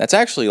 And that's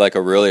actually like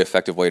a really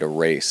effective way to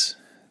race.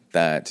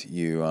 That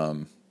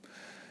you,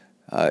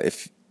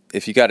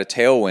 if you got a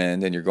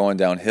tailwind and you're going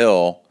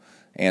downhill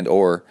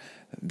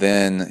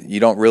then you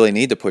don't really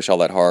need to push all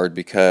that hard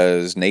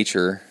because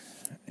nature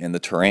and the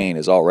terrain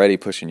is already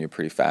pushing you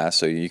pretty fast.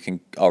 So you can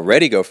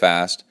already go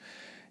fast,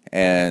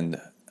 and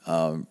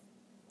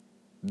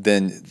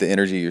then the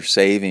energy you're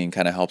saving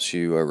kind of helps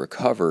you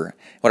recover.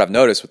 What I've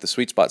noticed with the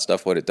sweet spot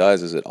stuff, what it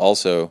does is it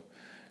also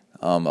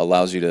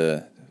allows you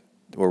to,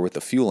 or with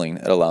the fueling,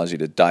 it allows you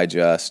to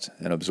digest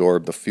and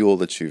absorb the fuel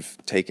that you've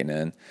taken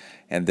in,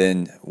 and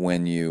then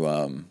when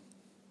you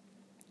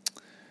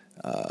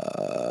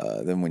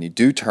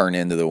do turn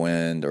into the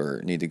wind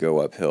or need to go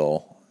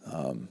uphill,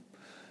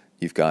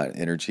 you've got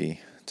energy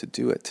to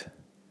do it.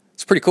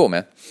 It's pretty cool,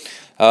 man.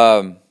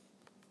 But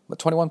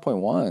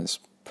 21.1 is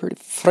pretty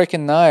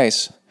freaking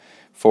nice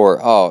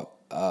for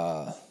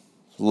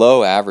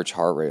low average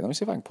heart rate. Let me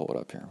see if I can pull it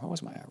up here. What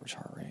was my average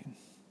heart rate?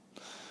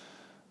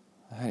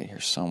 I had it here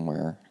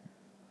somewhere.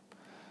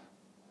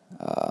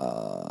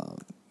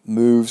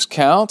 Moves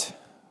count,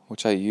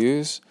 which I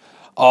use.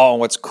 Oh,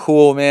 what's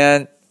cool,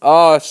 man.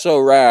 Oh, it's so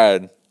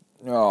rad.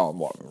 God,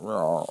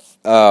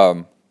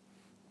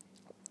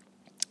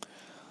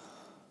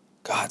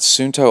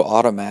 Sunto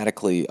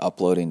automatically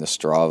uploading to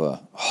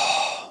Strava.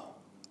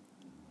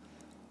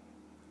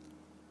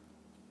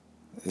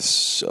 It's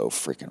so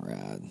freaking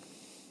rad.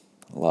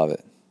 I love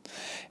it.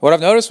 What I've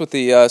noticed with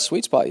the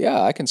sweet spot,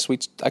 I can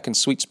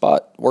sweet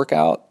spot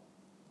workout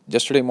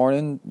yesterday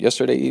morning,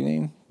 yesterday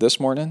evening, this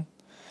morning,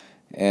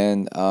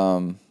 and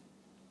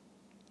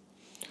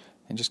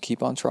just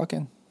keep on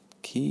trucking.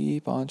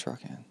 Keep on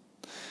trucking.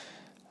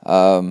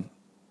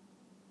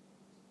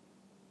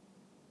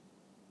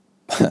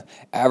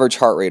 Average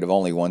heart rate of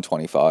only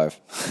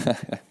 125.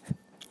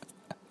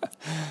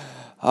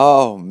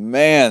 Oh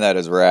man, that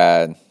is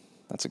rad.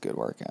 That's a good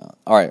workout.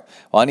 All right.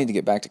 Well, I need to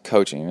get back to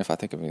coaching. If I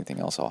think of anything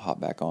else, I'll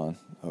hop back on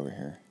over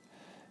here.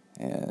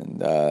 And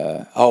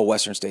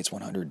Western States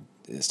 100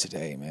 is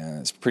today, man.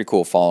 It's pretty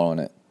cool following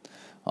it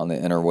on the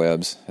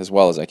interwebs as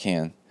well as I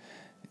can.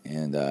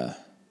 And I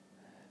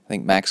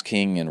think Max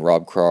King and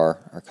Rob Craw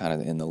are kind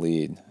of in the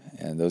lead,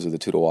 and those are the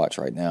two to watch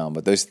right now.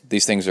 But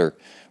these things are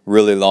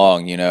really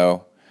long,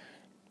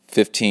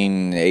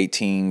 15,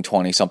 18,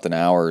 20-something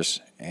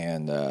hours,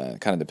 and it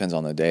kind of depends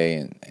on the day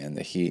and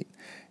the heat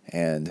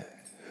and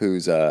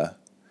who's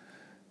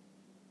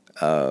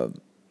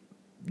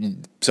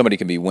somebody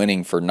can be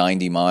winning for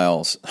 90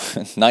 miles,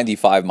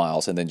 95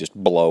 miles, and then just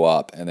blow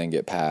up and then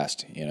get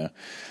passed,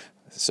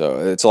 So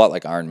it's a lot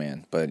like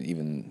Ironman, but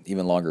even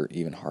longer,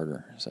 even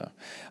harder. So,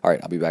 all right,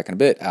 I'll be back in a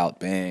bit. Out,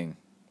 bang.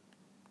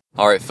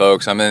 All right,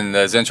 folks, I'm in the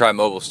ZenTri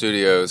Mobile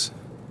Studios,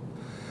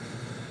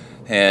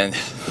 and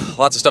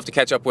lots of stuff to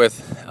catch up with.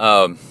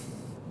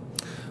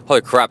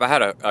 Holy crap, I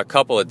had a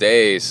couple of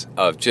days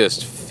of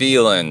just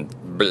feeling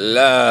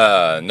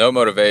blah, no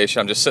motivation.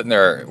 I'm just sitting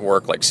there at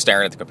work, like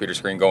staring at the computer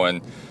screen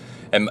going,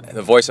 and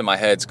the voice in my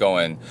head's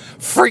going,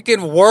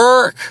 freaking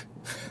work!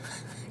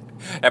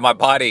 And my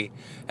body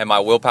and my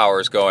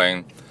willpower is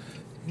going,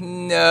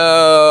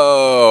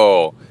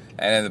 no.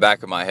 And in the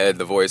back of my head,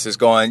 the voice is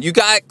going, you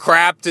got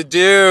crap to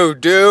do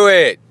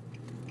it.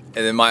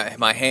 And then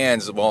my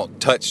hands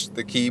won't touch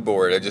the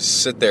keyboard. I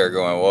just sit there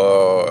going,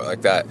 whoa,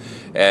 like that.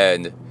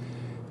 And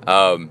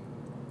I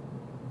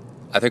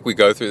think we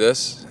go through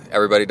this.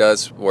 Everybody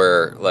does,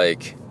 where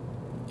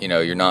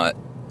you're not,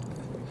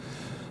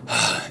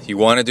 you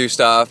want to do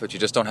stuff, but you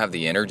just don't have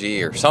the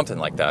energy or something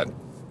like that.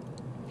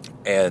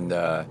 And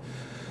I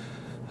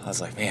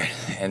was like, man.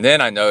 And then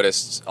I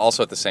noticed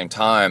also at the same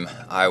time,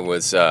 I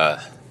was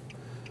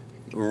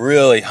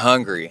really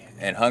hungry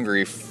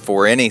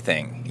for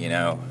anything,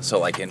 So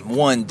like in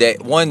one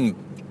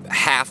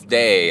half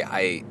day, I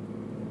ate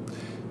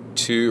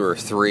 2 or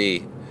 3,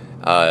 it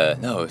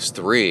was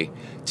 3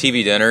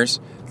 TV dinners.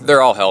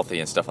 They're all healthy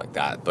and stuff like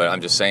that, but I'm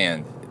just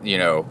saying,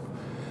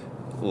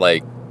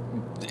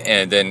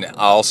 and then I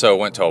also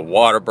went to a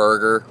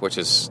Whataburger, which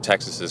is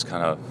Texas's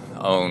kind of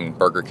own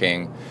Burger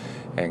King,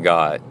 and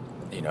got,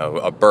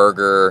 a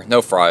burger,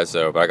 no fries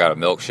though, but I got a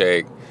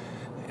milkshake.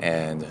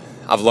 And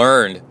I've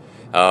learned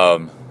a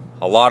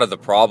lot of the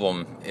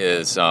problem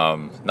is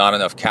not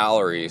enough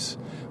calories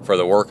for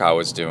the work I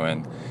was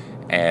doing,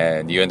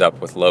 and you end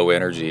up with low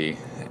energy,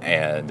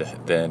 and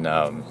then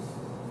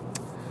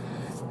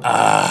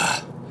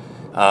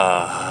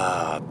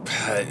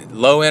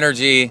low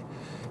energy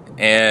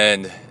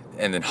and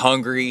then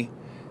hungry,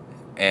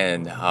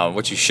 and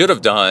what you should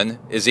have done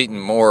is eaten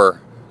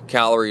more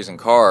calories and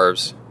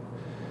carbs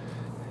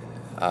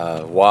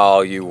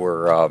while you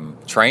were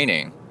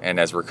training and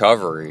as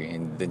recovery,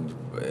 and then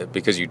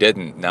because you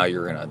didn't, now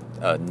you're in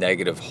a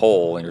negative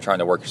hole and you're trying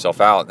to work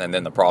yourself out. And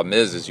then the problem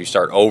is you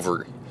start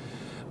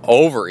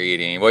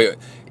overeating,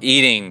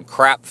 eating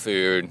crap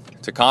food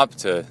to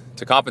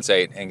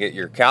compensate and get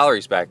your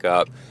calories back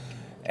up.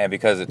 And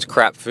because it's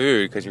crap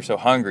food, because you're so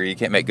hungry, you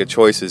can't make good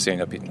choices. You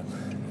end up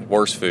eating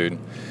worse food,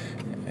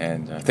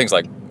 and things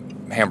like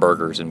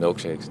hamburgers and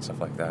milkshakes and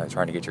stuff like that,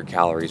 trying to get your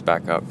calories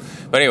back up.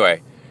 But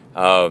anyway,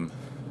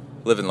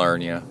 live and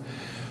learn, you know.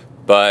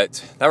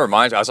 But that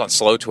reminds me, I was on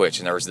Slow Twitch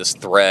and there was this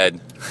thread,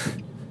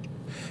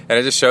 and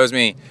it just shows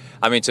me.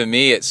 I mean, to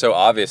me, it's so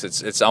obvious.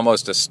 It's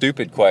almost a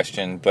stupid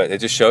question, but it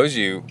just shows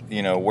you,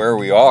 you know, where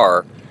we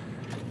are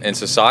in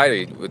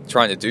society with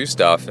trying to do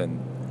stuff,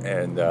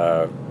 and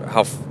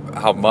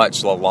how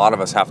much a lot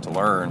of us have to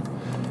learn.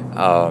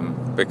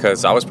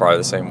 Because I was probably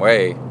the same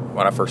way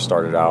when I first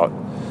started out.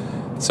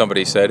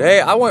 Somebody said,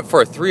 "Hey, I went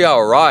for a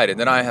 3-hour ride, and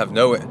then I have a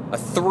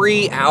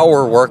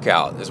 3-hour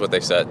workout," is what they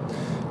said.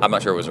 I'm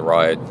not sure it was a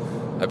ride.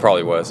 It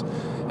probably was.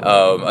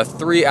 A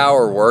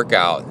 3-hour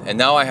workout, and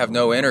now I have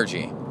no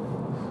energy.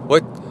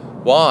 What?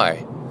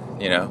 Why?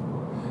 You know?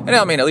 And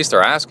I mean, at least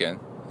they're asking.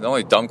 The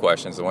only dumb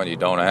question is the one you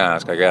don't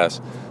ask, I guess,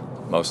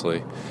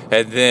 mostly.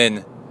 And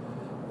then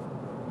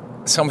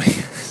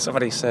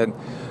somebody said,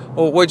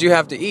 "Well, what'd you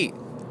have to eat?"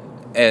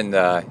 And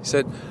he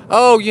said,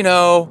 "Oh, you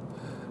know,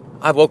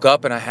 I woke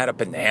up and I had a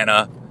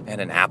banana and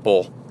an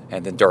apple,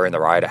 and then during the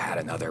ride I had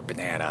another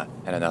banana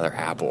and another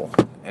apple."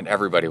 And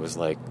everybody was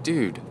like,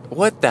 "Dude,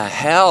 what the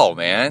hell,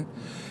 man?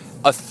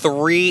 A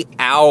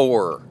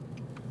 3-hour,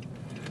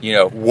 you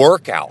know,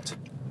 workout.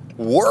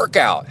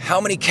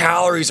 How many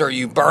calories are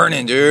you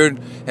burning,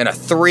 dude, in a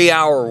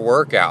 3-hour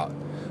workout?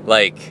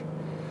 Like,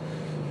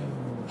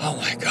 oh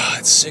my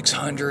God,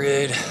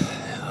 600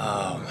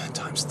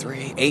 times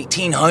 3,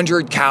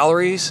 1,800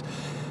 calories?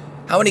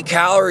 How many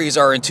calories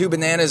are in 2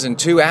 bananas and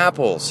 2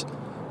 apples?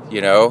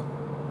 You know,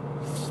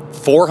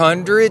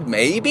 400,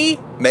 maybe?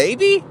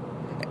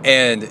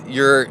 And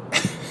you're,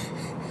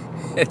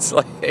 it's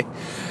like,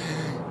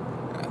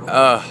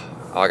 I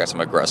got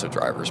some aggressive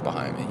drivers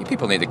behind me. You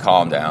people need to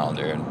calm down,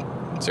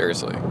 dude.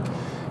 Seriously.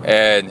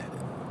 And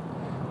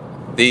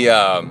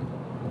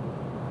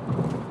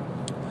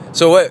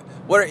so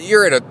what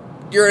you're at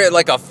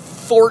like a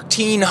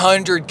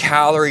 1,400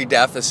 calorie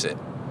deficit,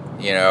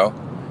 you know?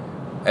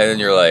 And then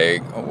you're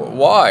like,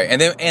 why?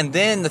 And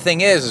then the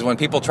thing is when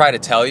people try to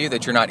tell you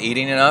that you're not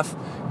eating enough,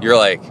 you're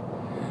like,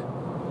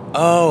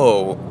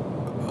 I'll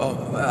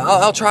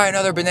try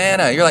another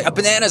banana. You're like, a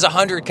banana's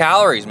 100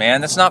 calories,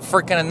 man. That's not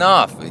freaking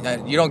enough.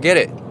 You don't get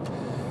it.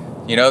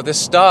 You know, this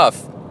stuff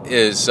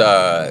is,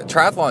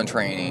 triathlon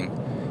training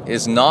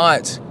is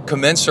not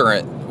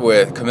commensurate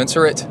with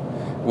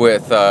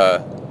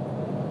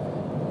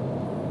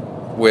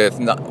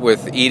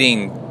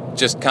eating,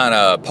 just kind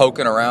of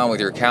poking around with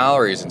your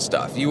calories and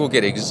stuff. You will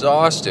get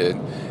exhausted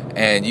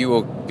and you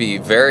will be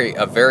a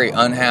very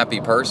unhappy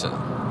person.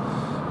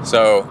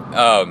 So,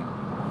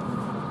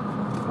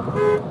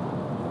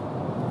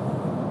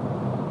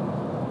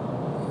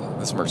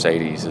 this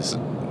Mercedes is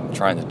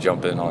trying to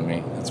jump in on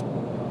me. It's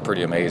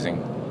pretty amazing.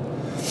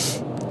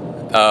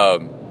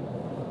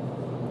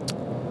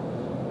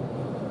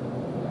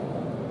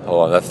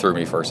 Hold on, that threw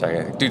me for a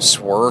second. Dude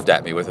swerved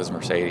at me with his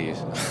Mercedes.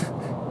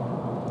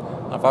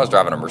 If I was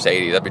driving a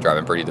Mercedes, I'd be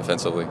driving pretty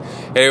defensively.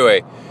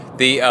 Anyway,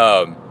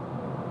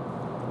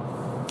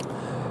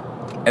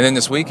 and then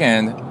this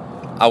weekend,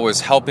 I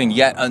was helping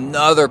yet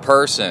another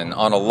person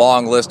on a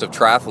long list of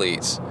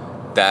triathletes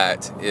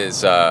that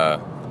is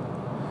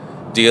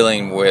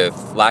dealing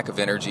with lack of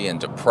energy and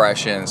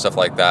depression and stuff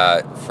like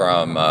that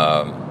from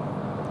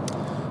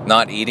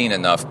not eating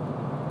enough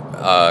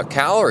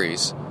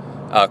calories,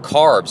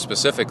 carbs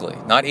specifically,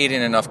 not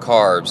eating enough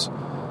carbs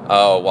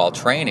while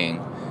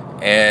training.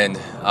 And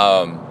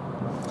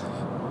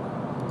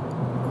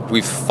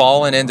we've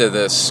fallen into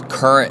this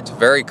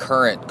very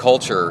current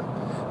culture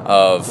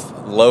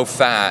of low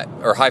fat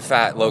or high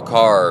fat, low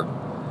carb,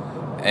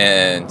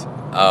 and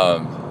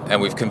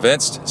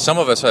some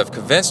of us have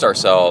convinced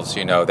ourselves,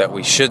 you know, that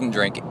we shouldn't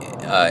drink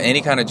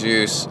any kind of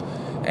juice,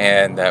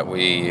 and that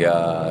we,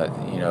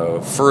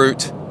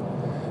 fruit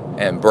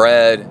and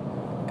bread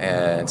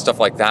and stuff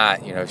like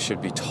that, you know,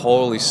 should be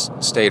totally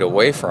stayed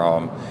away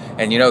from.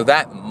 And, you know,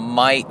 that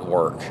might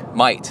work.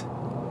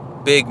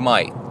 Big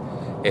might.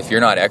 If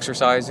you're not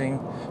exercising.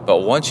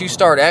 But once you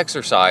start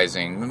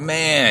exercising,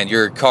 man,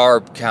 your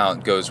carb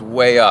count goes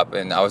way up.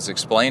 And I was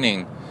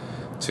explaining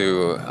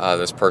to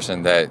this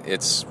person that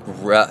it's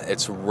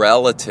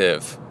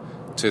relative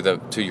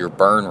to your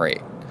burn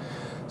rate.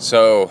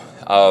 So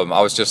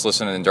I was just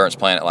listening to Endurance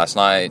Planet last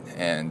night,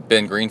 and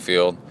Ben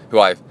Greenfield, who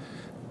I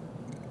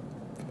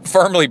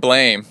firmly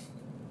blame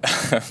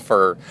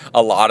for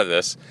a lot of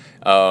this,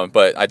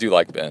 but I do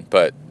like Ben,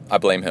 but I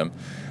blame him.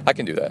 I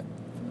can do that.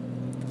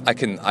 I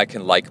can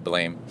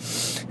blame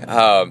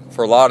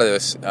for a lot of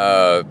this.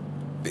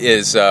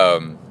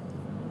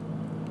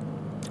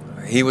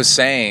 He was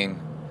saying,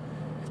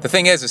 the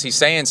thing is he's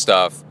saying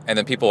stuff, and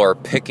then people are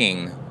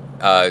picking,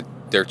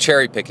 they're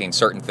cherry picking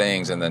certain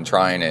things and then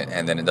trying it,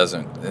 and then it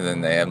doesn't, and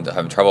then they end up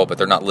having trouble, but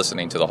they're not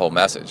listening to the whole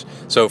message.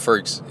 So, for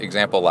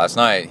example, last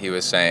night he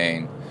was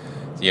saying,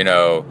 you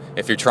know,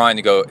 if you're trying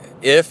to go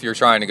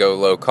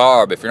low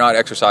carb, if you're not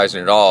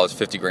exercising at all, it's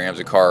 50 grams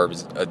of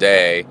carbs a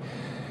day.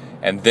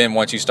 And then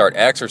once you start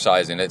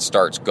exercising, it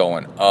starts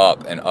going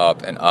up and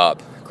up and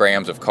up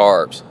grams of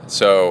carbs.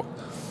 So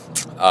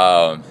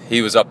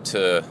he was up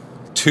to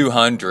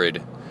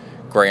 200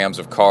 grams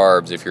of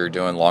carbs if you're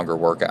doing longer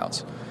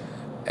workouts.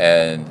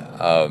 And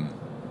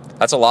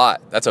that's a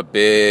lot. That's a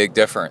big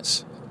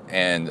difference.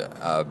 And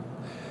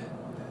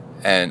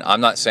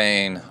I'm not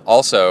saying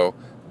also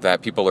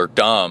that people are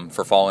dumb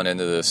for falling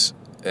into this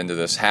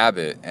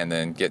habit and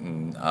then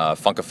getting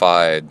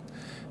funkified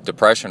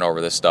depression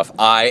over this stuff.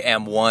 I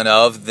am one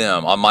of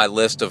them. On my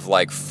list of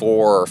like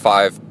 4 or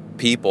 5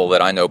 people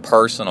that I know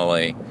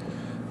personally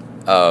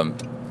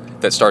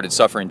that started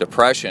suffering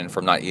depression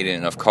from not eating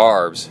enough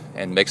carbs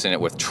and mixing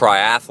it with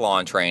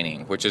triathlon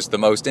training, which is the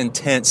most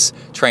intense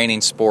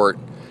training sport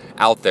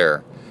out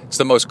there. It's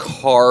the most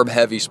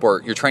carb-heavy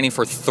sport. You're training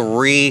for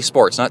 3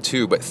 sports, not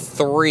 2, but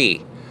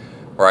 3,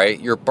 right?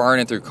 You're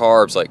burning through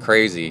carbs like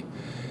crazy.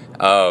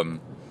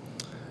 The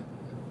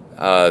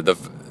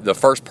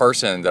first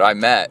person that I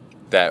met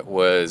that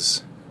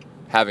was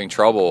having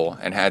trouble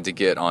and had to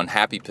get on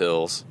happy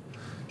pills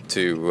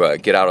to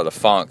get out of the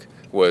funk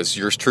was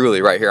yours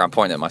truly right here. I'm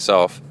pointing at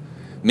myself.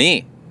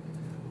 Me.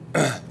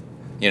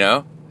 You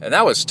know? And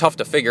that was tough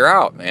to figure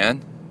out,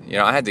 man. You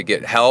know, I had to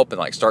get help and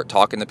like start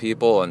talking to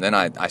people, and then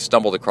I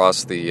stumbled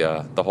across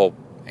the whole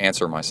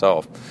answer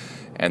myself.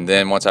 And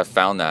then once I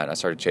found that, I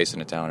started chasing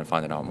it down and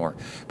finding out more.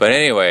 But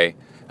anyway,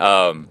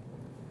 I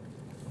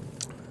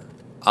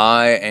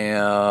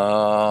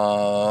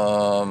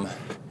am...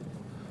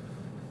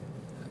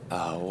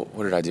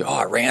 what did I do? Oh,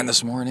 I ran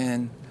this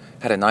morning.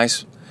 Had a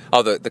nice...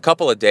 Oh, the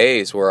couple of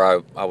days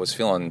where I was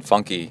feeling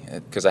funky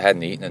because I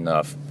hadn't eaten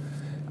enough.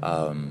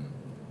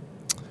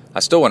 I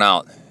still went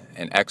out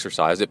and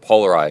exercised. It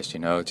polarized,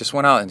 you know. Just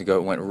went out and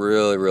it went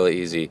really,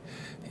 really easy.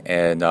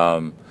 And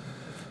I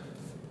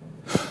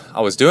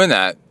was doing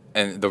that,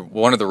 and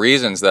one of the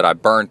reasons that I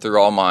burned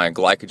through all my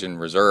glycogen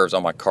reserves,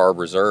 all my carb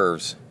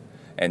reserves,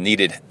 and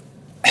needed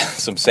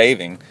some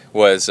saving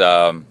was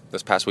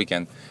this past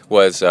weekend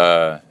was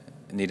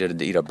needed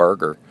to eat a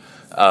burger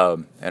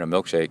and a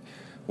milkshake.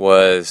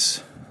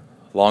 Was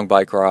long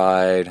bike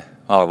ride,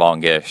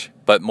 longish,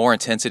 but more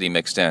intensity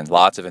mixed in,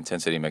 lots of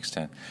intensity mixed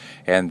in.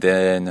 And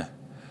then,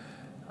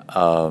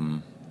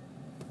 what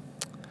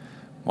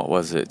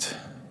was it?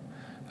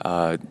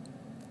 And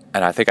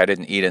I think I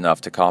didn't eat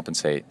enough to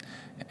compensate.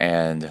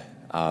 And,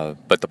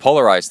 but the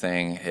polarized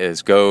thing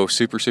is go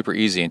super, super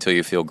easy until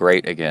you feel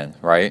great again,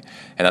 right?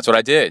 And that's what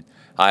I did.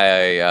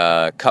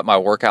 I cut my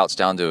workouts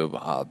down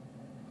to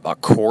a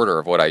quarter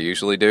of what I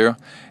usually do.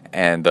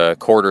 And the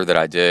quarter that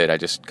I did, I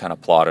just kind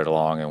of plodded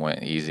along and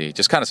went easy.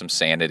 Just kind of some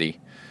sanity,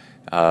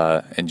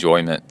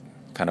 enjoyment,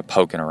 kind of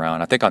poking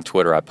around. I think on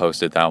Twitter I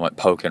posted that I went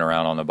poking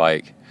around on the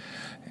bike.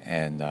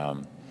 And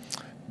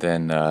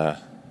then I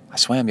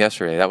swam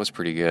yesterday. That was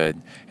pretty good.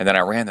 And then I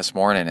ran this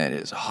morning. It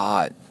is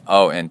hot.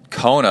 Oh, and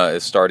Kona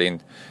is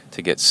starting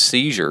to get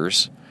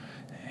seizures.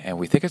 And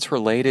we think it's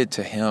related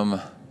to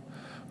him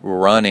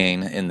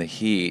running in the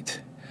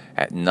heat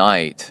at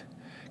night.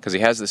 Because he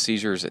has the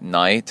seizures at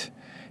night.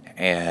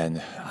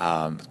 And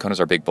Kona's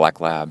our big black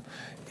lab,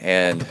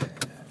 and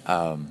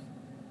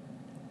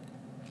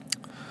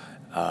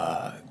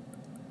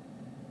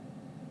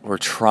we're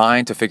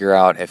trying to figure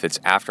out if it's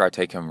after I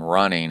take him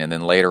running and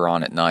then later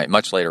on at night,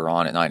 much later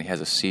on at night, he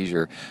has a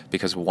seizure,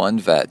 because one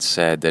vet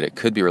said that it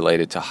could be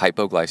related to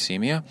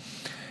hypoglycemia,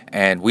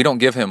 and we don't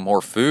give him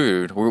more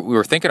food.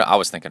 I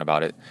was thinking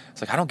about it.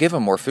 It's like, I don't give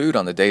him more food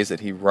on the days that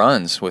he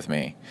runs with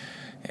me,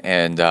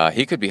 and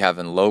he could be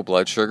having low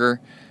blood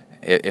sugar.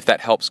 If that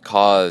helps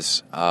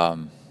cause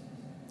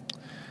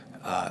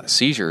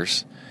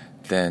seizures,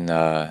 then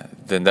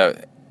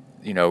that,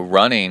 you know,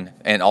 running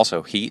and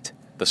also heat,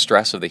 the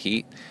stress of the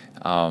heat,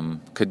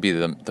 could be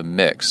the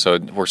mix. So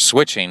we're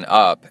switching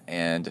up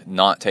and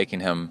not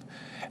taking him,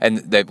 and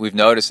that we've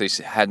noticed he's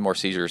had more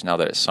seizures now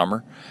that it's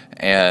summer,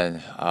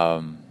 and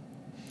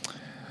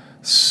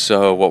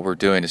so what we're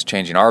doing is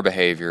changing our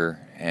behavior.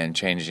 And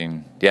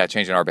changing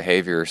our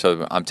behavior.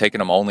 So I'm taking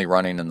them only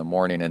running in the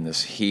morning in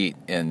this heat,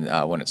 and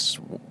when it's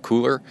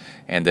cooler,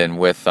 and then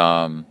with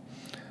and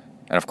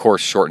of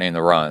course shortening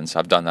the runs.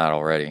 I've done that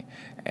already,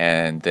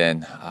 and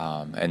then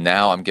and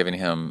now I'm giving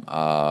him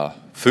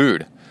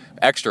food,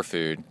 extra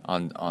food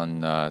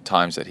on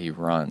times that he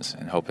runs,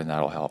 and hoping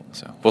that'll help.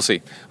 So we'll see.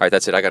 All right,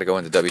 that's it. I got to go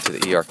into W to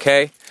the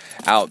ERK.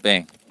 Out,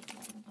 bang.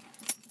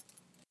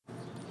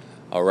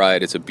 All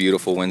right, it's a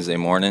beautiful Wednesday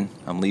morning.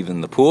 I'm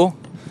leaving the pool.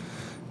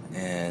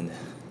 And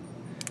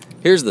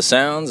here's the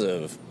sounds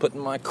of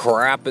putting my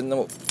crap in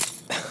my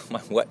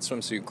wet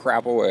swimsuit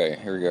crap away.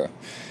 Here we go.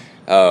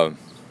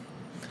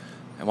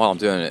 And while I'm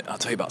doing it, I'll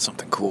tell you about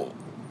something cool.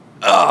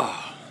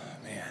 Oh,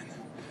 man.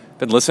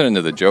 Been listening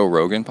to the Joe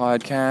Rogan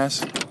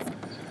podcast.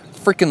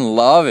 Freaking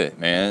love it,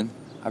 man.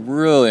 I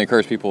really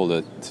encourage people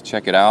to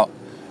check it out.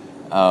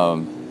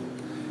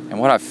 And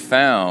what I've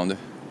found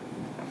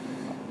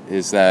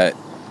is that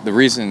the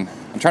reason...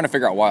 I'm trying to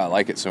figure out why I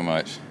like it so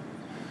much.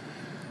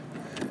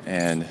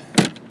 And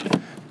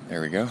there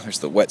we go. There's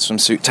the wet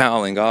swimsuit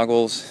towel and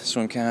goggles,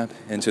 swim cap,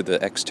 into the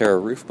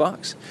Xterra roof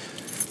box.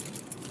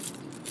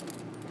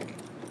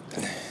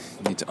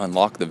 Need to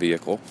unlock the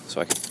vehicle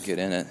so I can get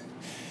in it.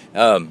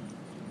 I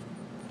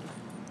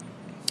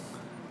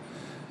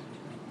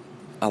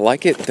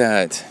like it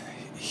that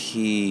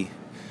he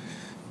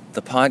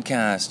the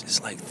podcast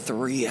is like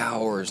 3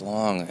 hours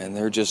long, and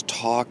they're just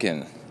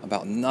talking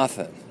about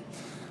nothing,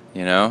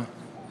 you know?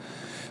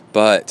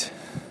 But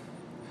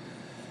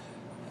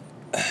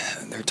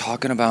they're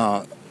talking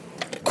about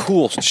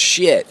cool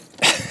shit.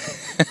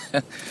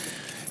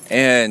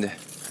 And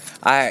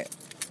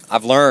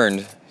I've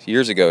learned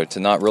years ago to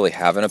not really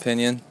have an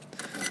opinion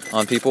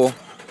on people,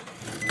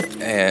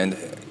 and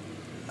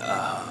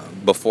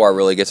before I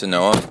really get to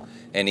know them,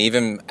 and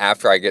even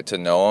after I get to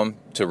know them,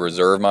 to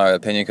reserve my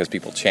opinion, because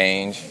people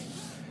change,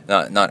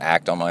 not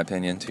act on my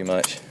opinion too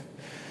much,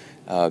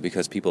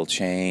 because people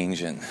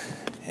change, and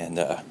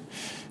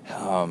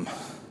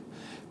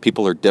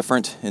people are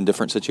different in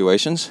different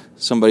situations.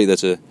 Somebody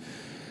that's a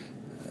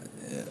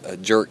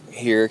jerk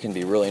here can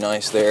be really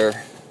nice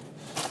there.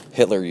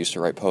 Hitler used to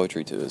write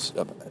poetry to his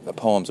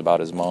poems about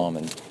his mom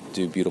and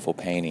do beautiful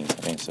paintings.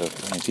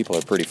 People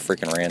are pretty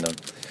freaking random.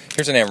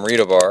 Here's an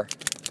Amrita bar.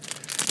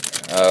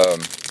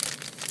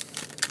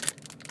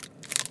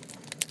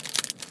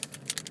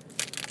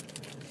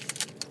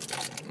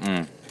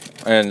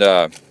 And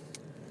I'm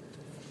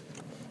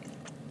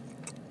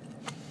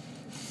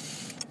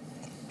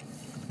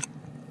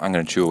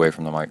going to chew away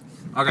from the mic.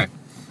 Okay.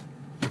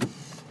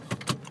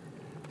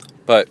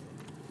 But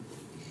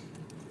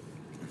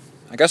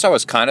I guess I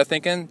was kind of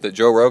thinking that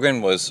Joe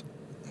Rogan was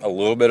a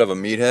little bit of a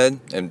meathead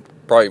and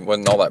probably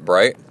wasn't all that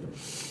bright.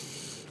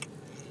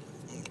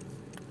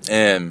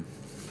 And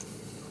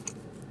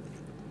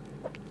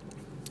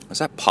is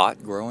that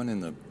pot growing in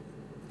the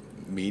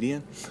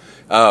median?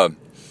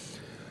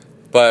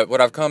 But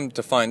what I've come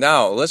to find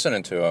out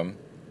listening to him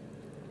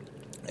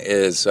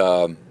is,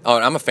 I'm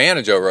a fan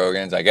of Joe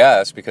Rogan's, I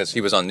guess, because he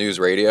was on news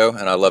radio,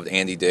 and I loved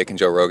Andy Dick and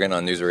Joe Rogan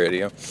on news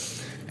radio,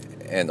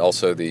 and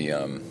also the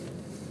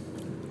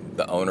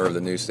owner of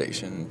the news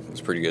station was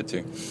pretty good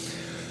too.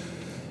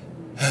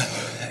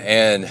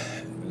 And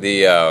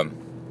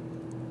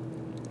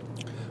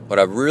what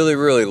I really,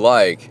 really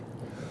like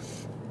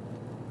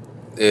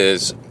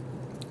is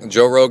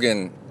Joe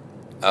Rogan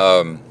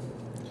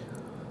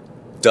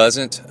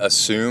doesn't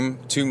assume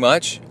too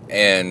much,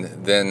 and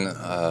then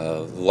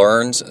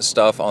learns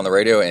stuff on the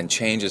radio and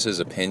changes his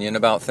opinion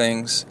about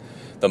things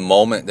the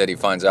moment that he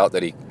finds out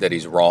that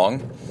he's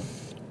wrong,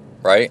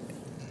 right?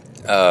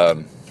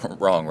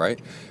 Wrong, right?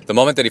 The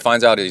moment that he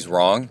finds out that he's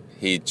wrong,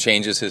 he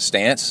changes his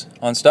stance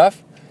on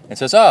stuff and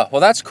says, "Oh,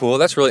 well, that's cool.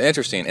 That's really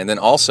interesting." And then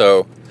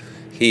also,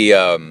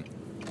 and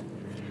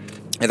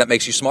that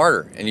makes you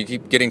smarter, and you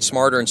keep getting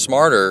smarter and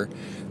smarter.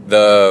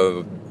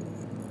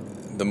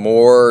 The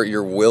more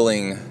you're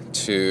willing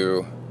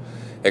to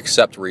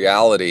accept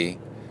reality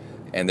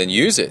and then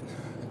use it.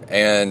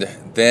 And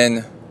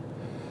then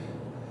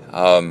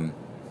there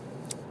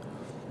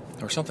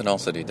was something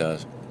else that he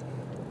does.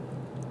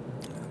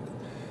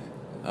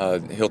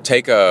 He'll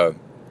take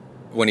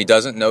when he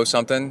doesn't know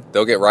something,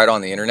 they'll get right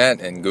on the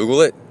internet and Google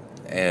it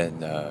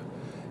and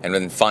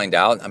then find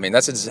out. I mean,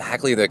 that's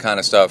exactly the kind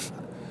of stuff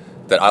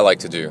that I like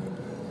to do.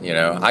 You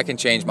know, I can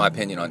change my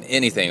opinion on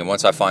anything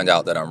once I find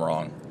out that I'm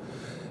wrong.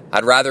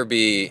 I'd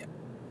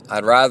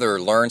rather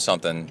learn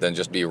something than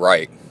just be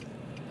right.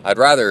 I'd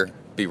rather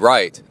be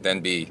right than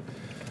be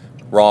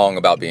wrong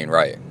about being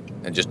right,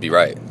 and just be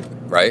right?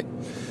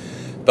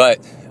 But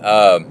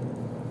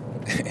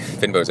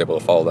if anybody was able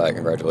to follow that,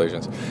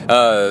 congratulations.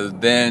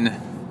 Then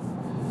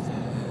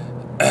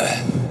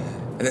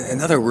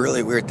another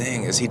really weird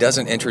thing is he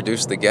doesn't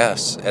introduce the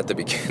guests at the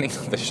beginning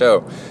of the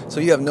show, so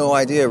you have no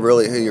idea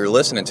really who you're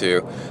listening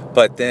to.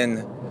 But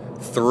then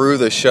through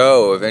the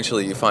show,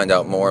 eventually you find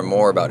out more and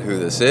more about who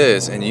this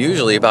is, and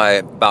usually by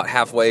about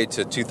halfway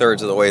to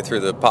 2/3 of the way through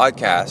the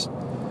podcast,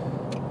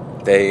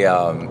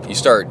 you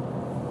start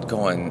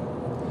going,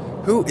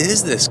 "Who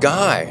is this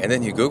guy?" And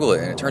then you Google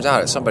it, and it turns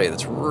out it's somebody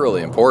that's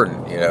really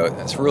important. You know,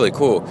 that's really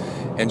cool.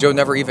 And Joe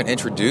never even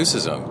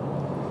introduces him.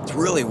 It's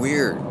really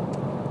weird,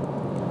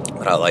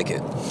 but I like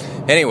it.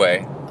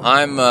 Anyway,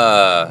 I'm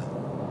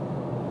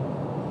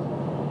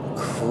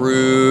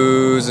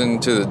cruising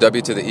to the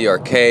W to the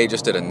ERK,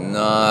 just did a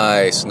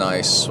nice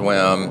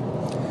swim,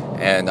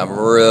 and I'm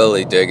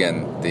really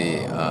digging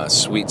the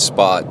sweet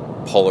spot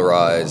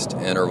polarized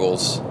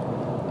intervals.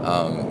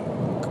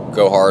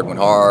 Go hard when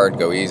hard,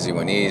 go easy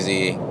when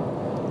easy,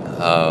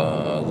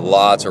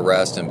 lots of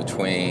rest in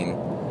between,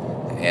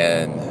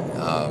 and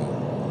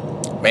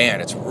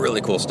man, it's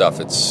really cool stuff.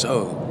 It's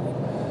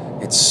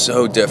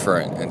so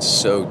different and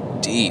so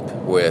deep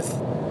with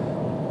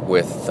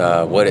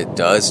what it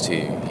does to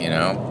you, you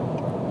know.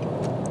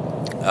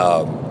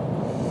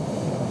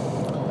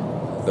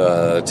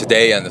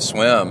 Today in the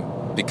swim,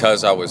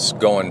 because I was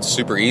going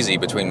super easy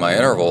between my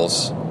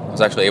intervals, I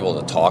was actually able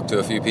to talk to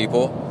a few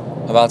people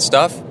about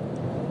stuff,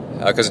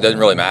 because it doesn't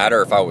really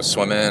matter if I was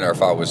swimming or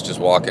if I was just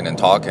walking and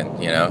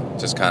talking, you know,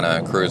 just kind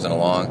of cruising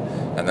along.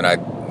 And then I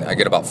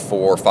get about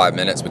 4 or 5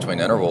 minutes between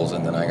intervals,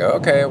 and then I go,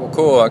 okay, well,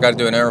 cool, I got to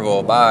do an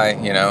interval, bye,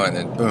 you know, and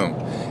then boom,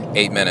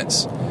 8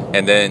 minutes.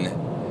 And then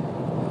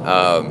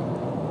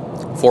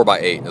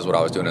 4x8 is what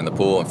I was doing in the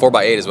pool, and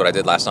 4x8 is what I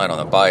did last night on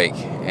the bike,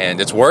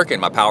 and it's working.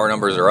 My power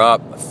numbers are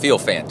up. I feel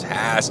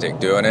fantastic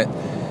doing it,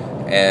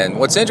 And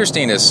what's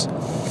interesting is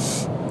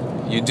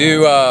you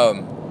do,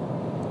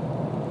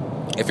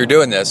 if you're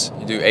doing this,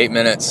 you do 8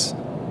 minutes,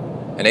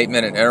 an 8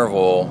 minute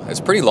interval. It's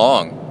pretty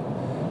long.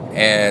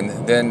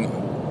 And then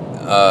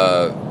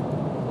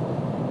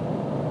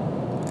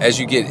as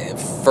you get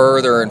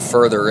further and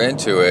further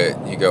into it,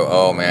 you go,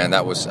 oh man,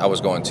 I was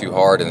going too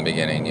hard in the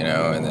beginning, you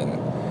know,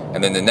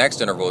 and then the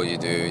next interval you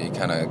do, you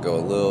kind of go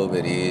a little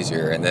bit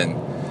easier, and then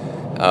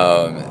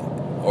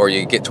or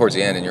you get towards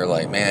the end and you're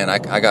like, man, I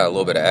got a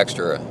little bit of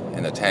extra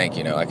in the tank,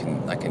 you know, I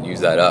can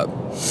use that up.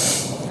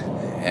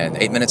 And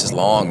 8 minutes is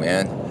long,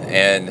 man.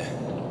 And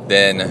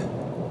then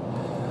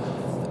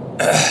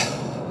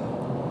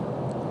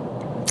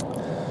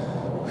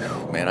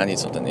man, I need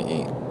something to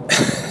eat.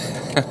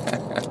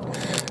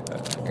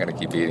 I gotta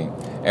keep eating.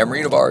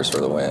 Amarita bars for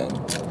the win.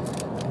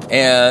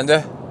 And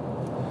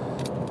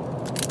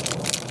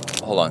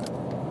hold on.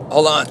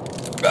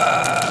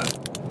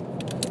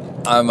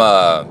 I'm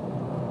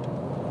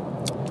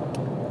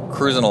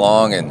cruising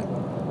along and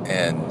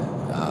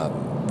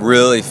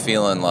really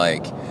feeling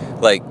like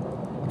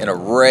in a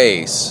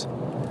race,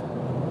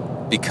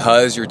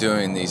 because you're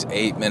doing these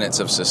 8 minutes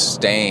of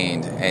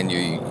sustained, and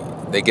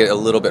they get a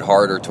little bit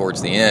harder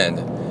towards the end.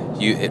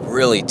 It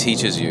really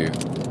teaches you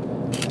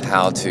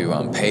how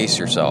to pace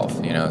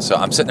yourself, you know. So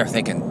I'm sitting there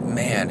thinking,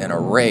 man, in a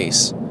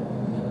race,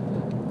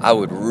 I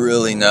would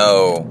really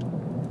know,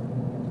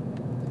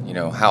 you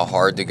know, how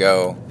hard to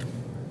go,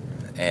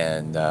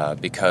 and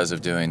because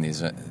of doing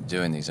these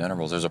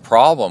intervals. There's a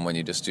problem when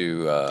you just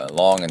do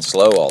long and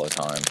slow all the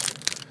time,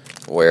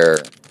 where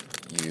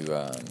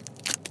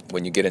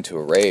when you get into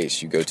a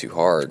race, you go too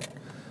hard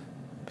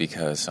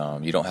because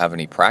you don't have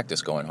any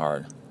practice going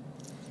hard.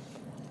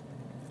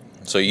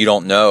 So you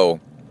don't know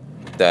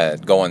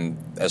that going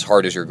as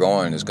hard as you're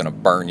going is going to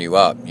burn you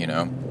up, you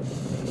know.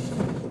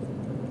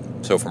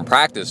 So from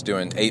practice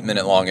doing 8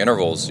 minute long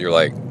intervals, you're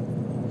like,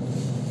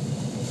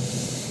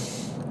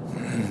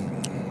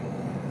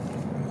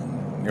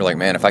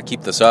 man, if I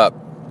keep this up,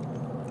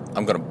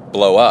 I'm going to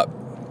blow up,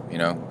 you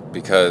know,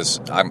 because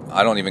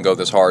I don't even go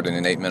this hard in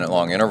an 8 minute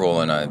long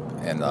interval, and I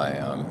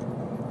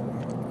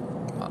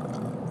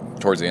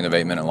towards the end of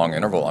 8 minute long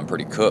interval, I'm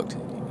pretty cooked,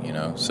 you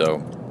know.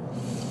 So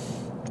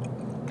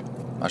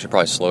I should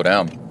probably slow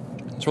down.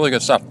 It's really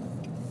good stuff.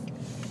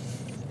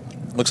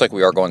 Looks like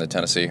we are going to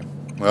Tennessee.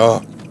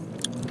 Oh,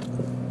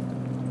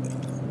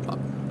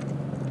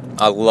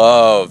 I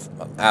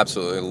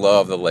absolutely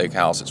love the lake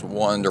house. It's a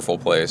wonderful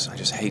place. I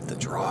just hate the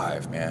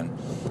drive, man.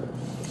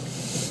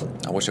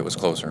 I wish it was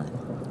closer.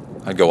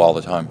 I'd go all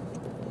the time.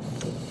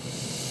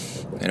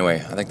 Anyway,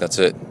 I think that's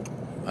it.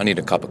 I need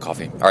a cup of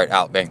coffee. All right,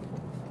 out, bang.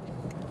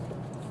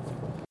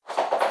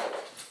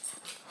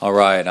 All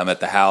right, I'm at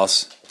the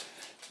house,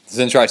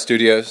 ZenTri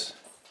Studios,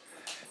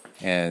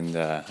 and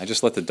I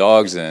just let the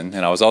dogs in,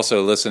 and I was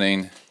also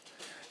listening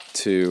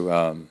to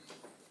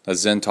a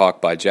Zen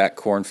talk by Jack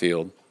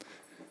Kornfield,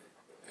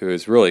 who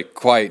is really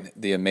quite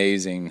the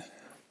amazing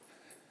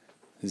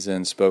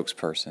Zen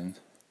spokesperson.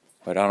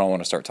 But I don't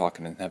want to start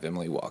talking and have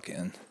Emily walk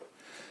in,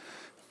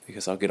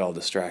 because I'll get all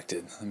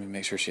distracted. Let me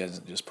make sure she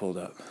hasn't just pulled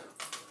up.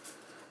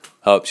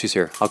 Oh, she's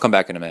here. I'll come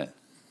back in a minute.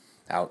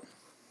 Out.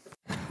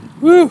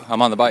 Woo!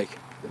 I'm on the bike.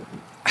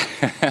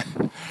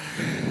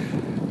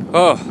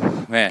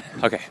 Oh, man.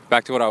 Okay,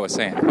 back to what I was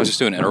saying. I was just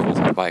doing intervals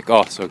on the bike.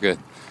 Oh, so good.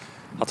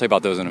 I'll tell you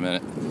about those in a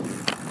minute.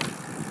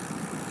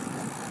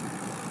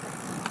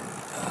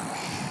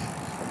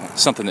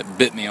 Something that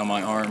bit me on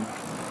my arm.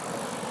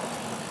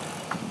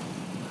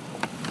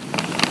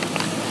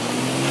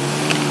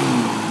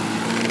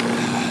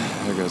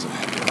 There goes it.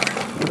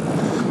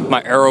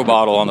 My arrow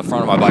bottle on the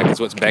front of my bike is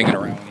what's banging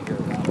around when you hear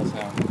a rattle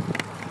sound.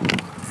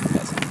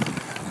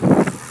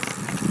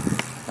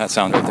 That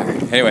sound right there.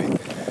 Anyway.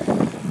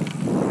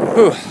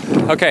 Whew.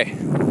 Okay.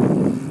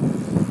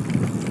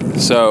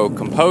 So,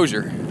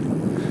 composure.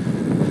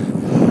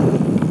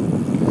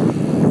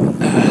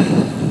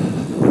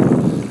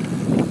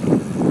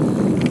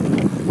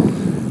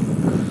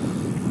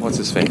 What's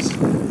his face?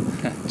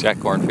 Jack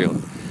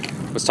Kornfield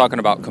was talking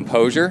about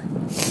composure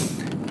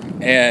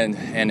and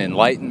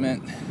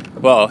enlightenment.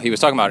 Well, he was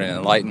talking about an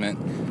enlightenment,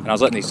 and I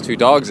was letting these two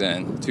dogs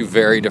in, two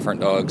very different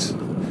dogs,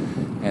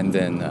 and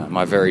then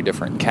my very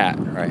different cat,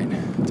 right?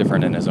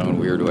 Different in his own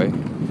weird way.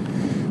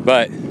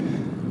 But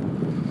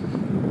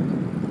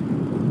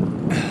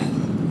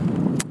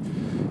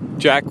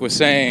Jack was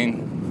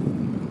saying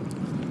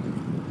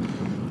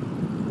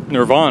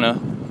nirvana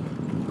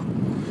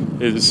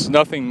is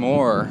nothing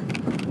more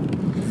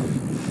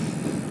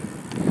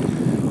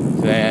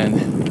than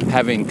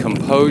having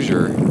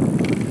composure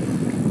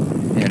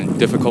in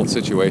difficult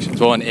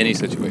situations. Well, in any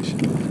situation.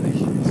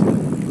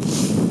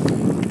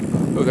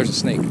 Oh, there's a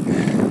snake.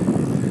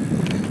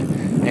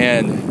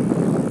 And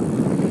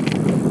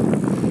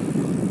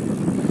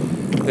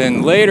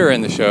then later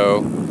in the show,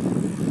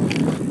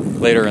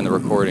 later in the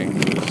recording,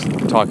 he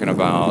was talking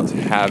about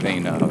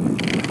having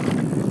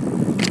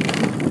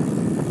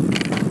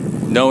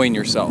knowing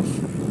yourself.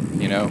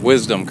 You know,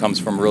 wisdom comes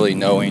from really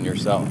knowing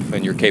yourself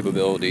and your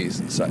capabilities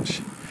and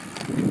such.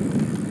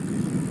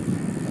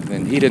 And then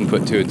And he didn't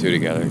put 2 and 2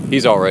 together.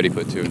 He's already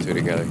put 2 and 2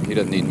 together. He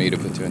doesn't need me to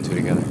put 2 and 2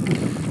 together.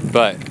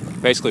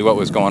 But basically what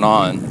was going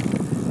on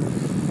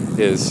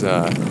is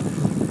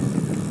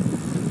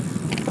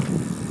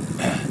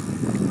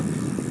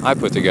I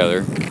put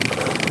together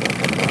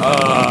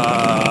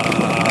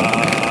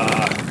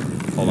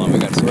hold on, we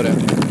got to split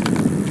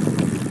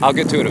it. I'll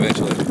get to it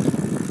eventually.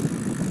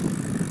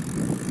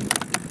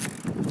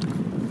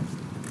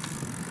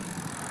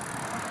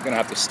 I'm gonna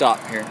have to stop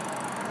here.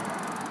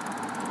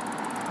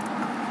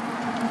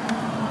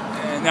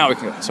 And now we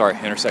can go. Sorry,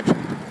 intersection.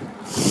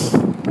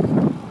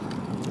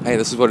 Hey,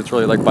 this is what it's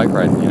really like bike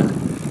riding, you know?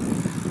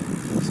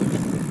 So,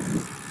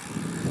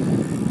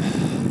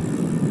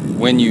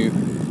 when you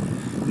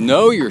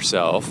know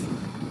yourself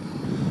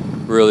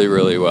really,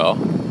 really well,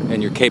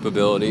 and your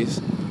capabilities,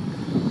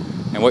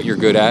 and what you're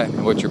good at,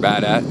 and what you're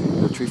bad at,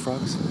 tree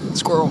frogs,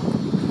 squirrel,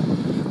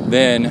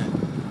 then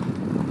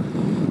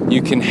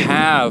you can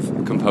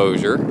have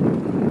composure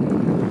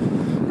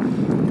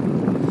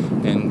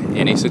in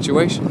any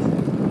situation,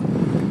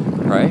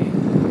 right?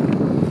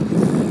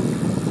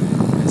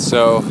 And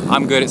so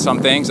I'm good at some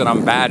things and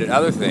I'm bad at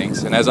other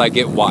things, and as I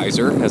get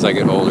wiser, as I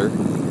get older,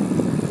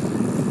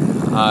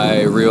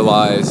 I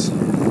realize,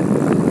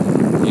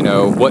 you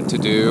know, what to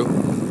do,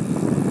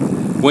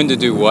 when to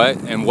do what,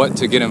 and what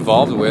to get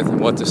involved with,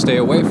 and what to stay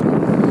away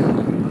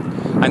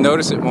from. I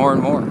notice it more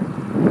and more.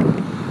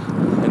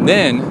 And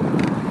then,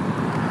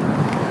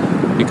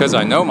 because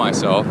I know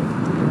myself,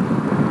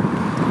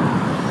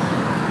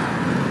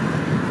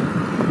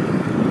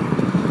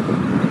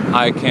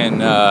 I can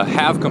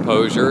have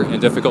composure in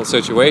difficult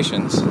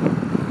situations,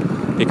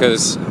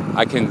 because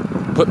I can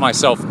put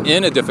myself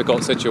in a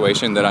difficult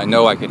situation that I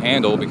know I can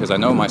handle because I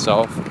know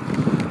myself.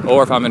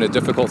 Or if I'm in a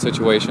difficult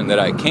situation that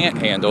I can't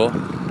handle,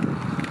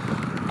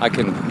 I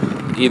can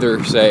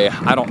either say,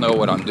 I don't know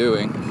what I'm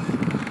doing,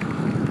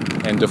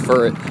 and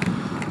defer it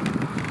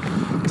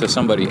to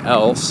somebody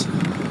else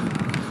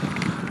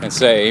and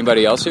say,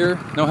 anybody else here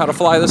know how to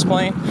fly this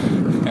plane?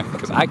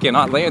 Because I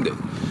cannot land it.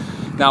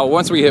 Now,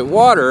 once we hit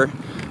water,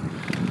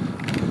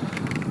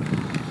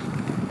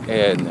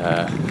 and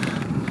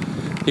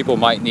people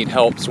might need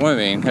help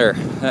swimming,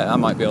 I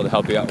might be able to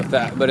help you out with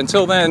that. But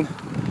until then,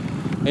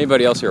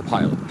 anybody else here a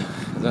pilot?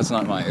 That's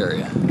not my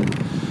area.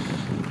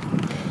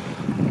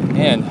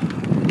 And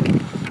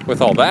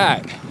with all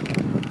that,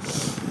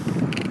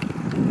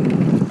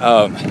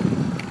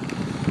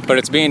 but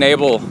it's being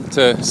able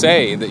to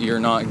say that you're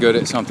not good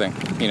at something,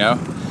 you know,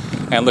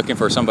 and looking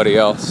for somebody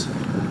else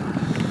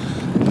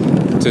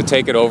to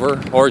take it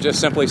over, or just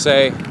simply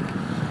say,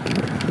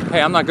 hey,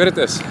 I'm not good at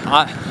this.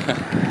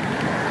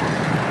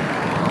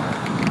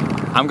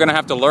 I'm going to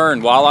have to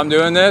learn while I'm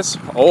doing this,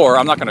 or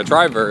I'm not going to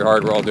try very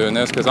hard while doing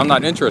this because I'm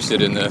not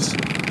interested in this.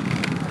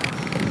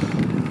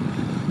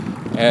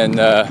 And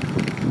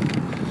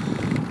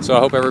so I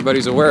hope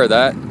everybody's aware of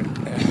that.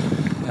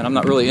 And I'm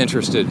not really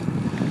interested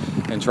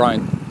in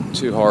trying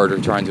too hard or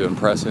trying to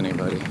impress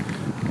anybody.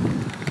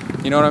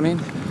 You know what I mean?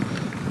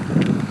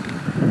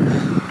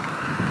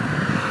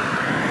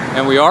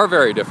 And we are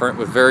very different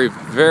with very,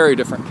 very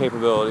different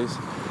capabilities.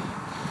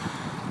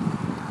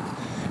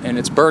 And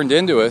it's burned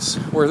into us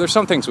where there's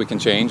some things we can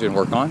change and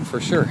work on, for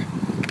sure.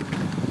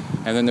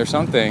 And then there's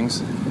some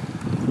things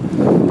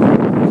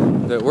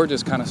that we're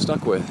just kind of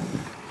stuck with.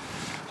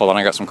 Hold on,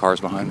 I got some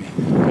cars behind me.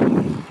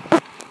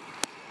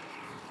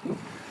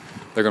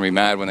 They're going to be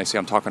mad when they see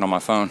I'm talking on my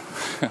phone.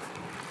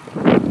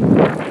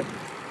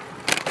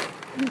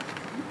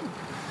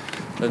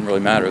 Doesn't really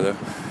matter, though.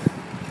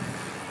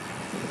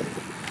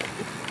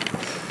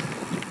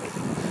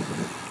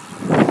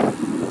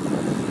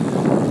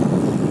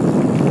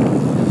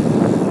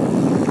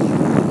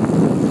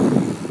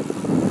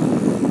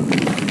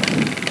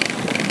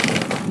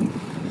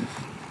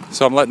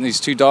 So I'm letting these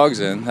two dogs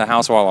in the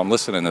house while I'm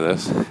listening to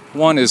this.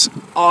 One is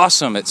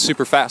awesome at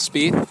super fast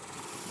speed.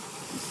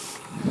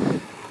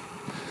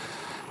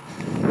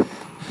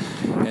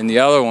 And the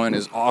other one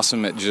is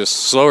awesome at just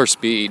slower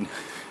speed,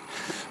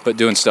 but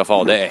doing stuff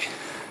all day.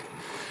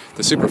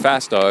 The super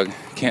fast dog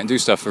can't do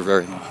stuff for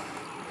very long.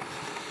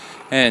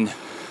 And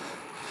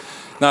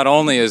not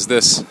only is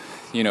this,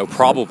 you know,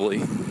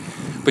 probably,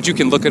 but you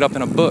can look it up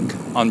in a book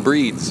on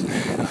breeds,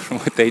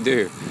 what they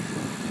do.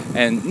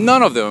 And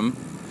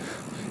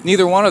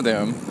neither one of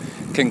them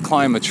can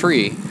climb a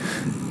tree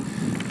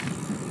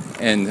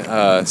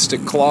and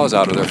stick claws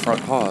out of their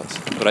front paws.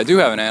 But I do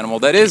have an animal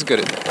that is good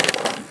at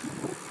that,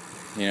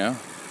 you know?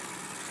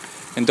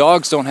 And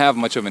dogs don't have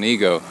much of an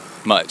ego,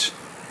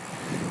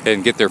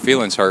 and get their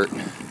feelings hurt.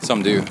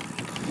 Some do.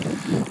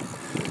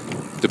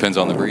 Depends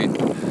on the breed.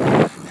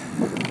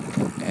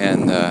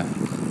 And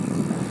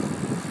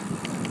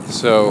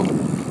so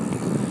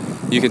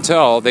you can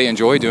tell they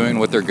enjoy doing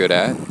what they're good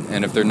at,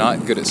 and if they're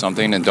not good at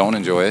something and don't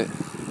enjoy it,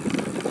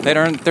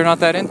 they're not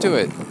that into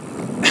it.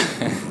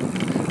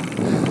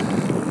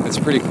 It's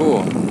pretty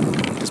cool.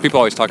 Because people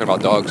always talking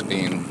about dogs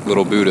being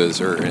little Buddhas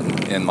or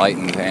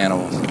enlightened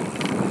animals.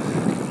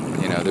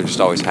 You know, they're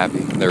just always happy.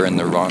 They're in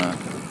nirvana,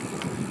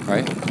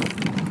 right?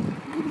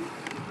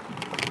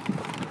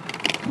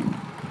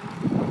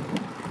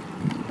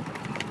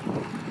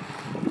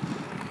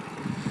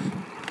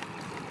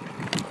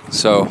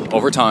 So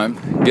over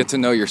time, get to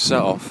know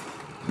yourself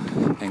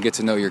and get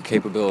to know your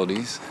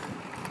capabilities.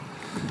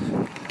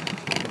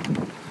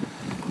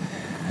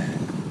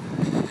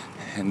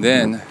 And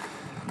then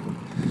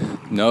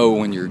know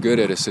when you're good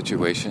at a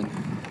situation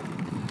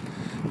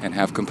and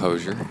have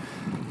composure.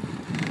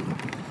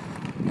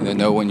 And then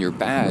know when you're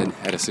bad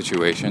at a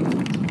situation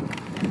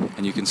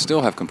and you can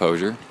still have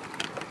composure.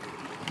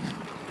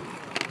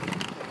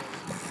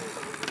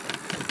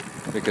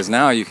 Because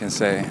now you can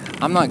say,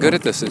 I'm not good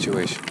at this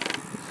situation.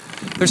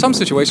 There's some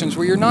situations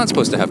where you're not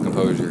supposed to have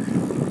composure.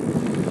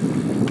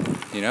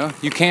 You know,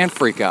 you can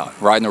freak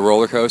out. Riding a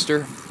roller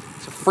coaster,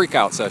 it's a freak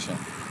out session.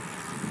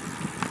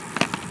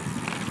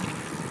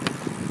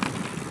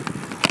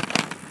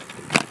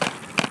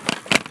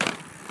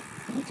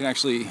 You can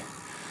actually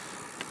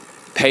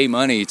pay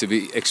money to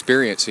be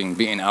experiencing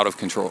being out of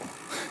control.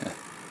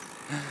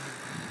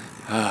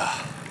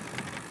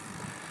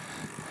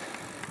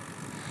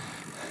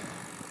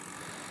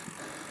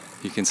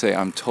 You can say,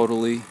 I'm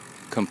totally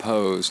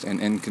composed and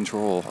in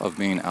control of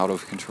being out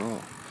of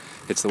control.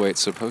 It's the way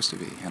it's supposed to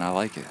be, and I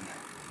like it,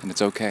 and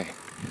it's okay.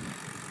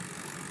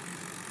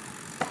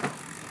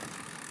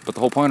 But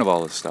the whole point of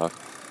all this stuff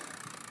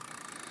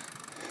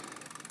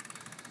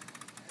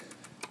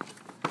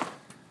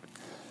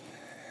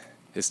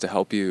is to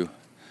help you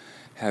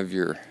have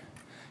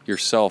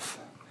yourself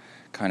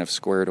kind of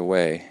squared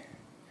away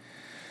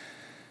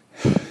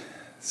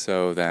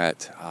so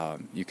that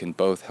you can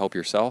both help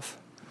yourself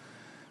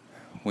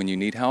when you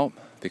need help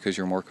because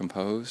you're more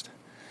composed,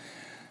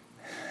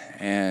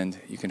 and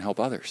you can help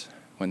others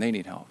when they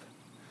need help.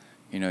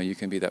 You know, you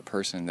can be that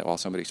person that while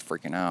somebody's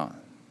freaking out,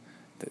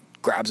 that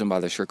grabs them by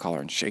the shirt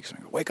collar and shakes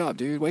them. Wake up,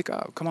 dude, wake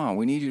up. Come on,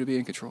 we need you to be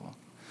in control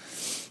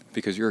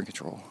because you're in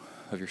control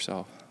of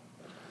yourself.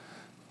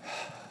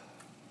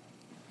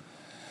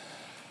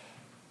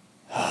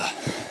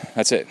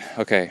 That's it.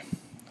 Okay,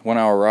 1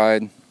 hour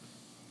ride.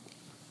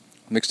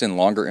 Mixed in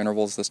longer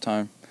intervals this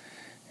time.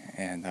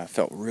 And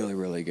felt really,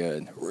 really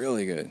good.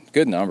 Really good.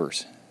 Good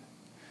numbers.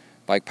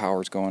 Bike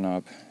power's going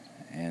up.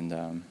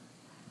 And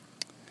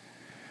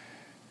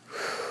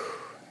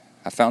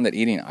I found that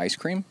eating ice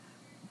cream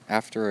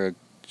after a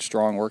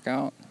strong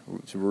workout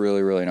was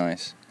really, really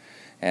nice.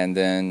 And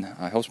then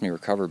helps me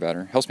recover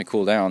better. Helps me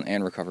cool down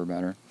and recover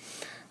better.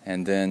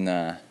 And then,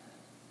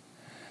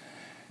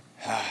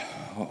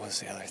 what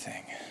was the other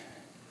thing?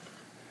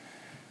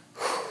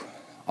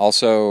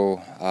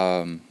 Also,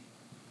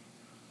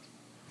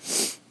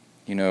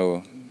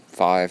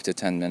 5 to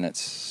 10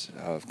 minutes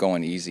of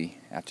going easy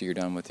after you're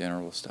done with the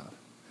interval stuff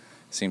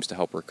seems to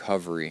help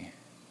recovery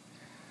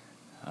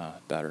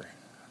better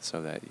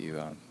so that you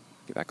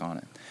get back on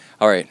it.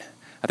 All right,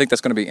 I think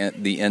that's going to be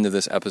the end of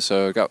this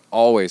episode.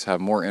 Always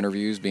have more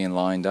interviews being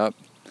lined up,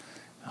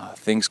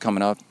 things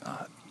coming up.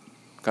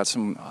 Got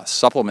some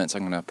supplements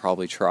I'm going to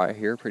probably try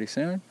here pretty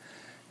soon,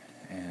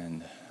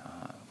 and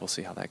we'll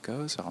see how that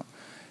goes. I'll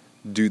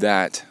do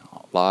that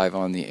live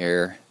on the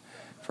air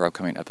for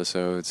upcoming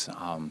episodes.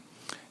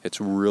 It's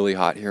really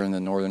hot here in the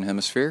northern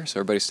hemisphere, so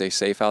everybody stay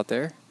safe out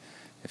there.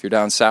 If you're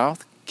down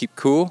south, keep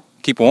cool,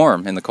 keep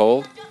warm in the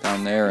cold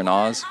down there in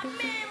Oz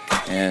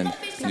and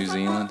New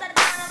Zealand, and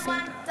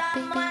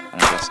I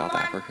guess South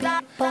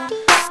Africa,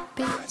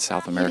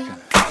 South America,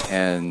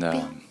 and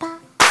I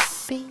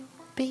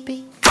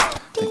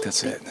think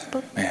that's it,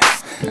 man.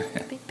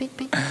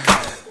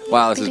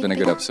 Wow, this has been a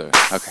good episode.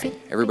 Okay,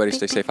 everybody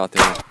stay safe out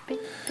there.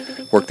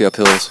 Work the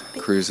uphills,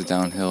 cruise the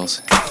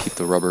downhills, keep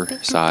the rubber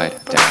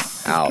side down.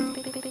 Out.